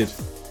is wicked.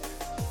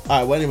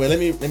 All right. Well, anyway, let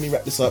me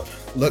wrap this up.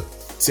 Look,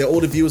 see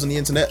all the viewers on the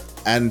internet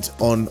and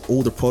on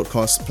all the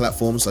podcast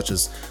platforms such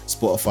as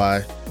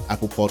Spotify,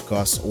 Apple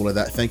Podcasts, all of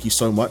that. Thank you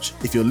so much.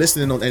 If you're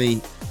listening on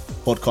any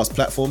podcast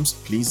platforms,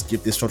 please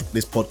give this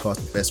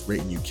podcast the best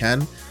rating you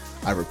can.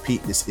 I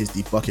repeat, this is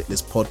the Bucket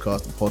List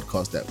Podcast, the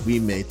podcast that we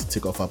made to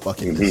tick off our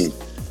bucket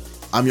list.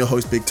 I'm your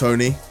host, Big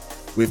Tony.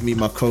 With me,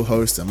 my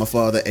co-host and my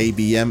father,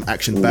 ABM,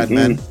 Action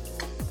Badman,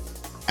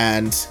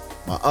 and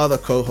my other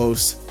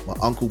co-host, my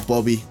Uncle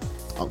Bobby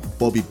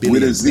Billy.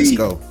 With a Z. Let's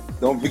go.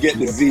 Don't forget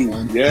the Z.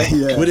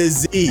 Yeah. With a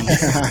Z.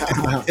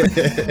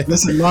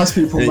 Listen, nice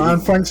people, man.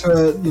 Thanks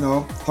for,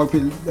 hope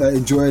you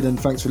enjoyed, and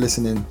thanks for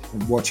listening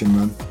and watching,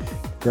 man.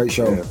 Great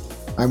show. Yeah.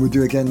 And we'll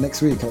do again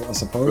next week, I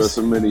suppose. There's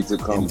so many to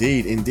come.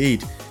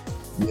 Indeed.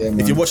 Yeah, man.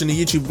 If you're watching the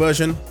YouTube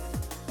version,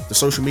 the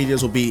social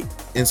medias will be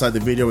inside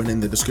the video and in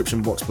the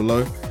description box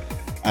below.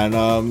 And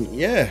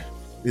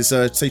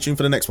stay tuned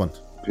for the next one.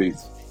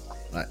 Peace.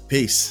 All right,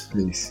 peace.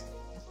 Peace.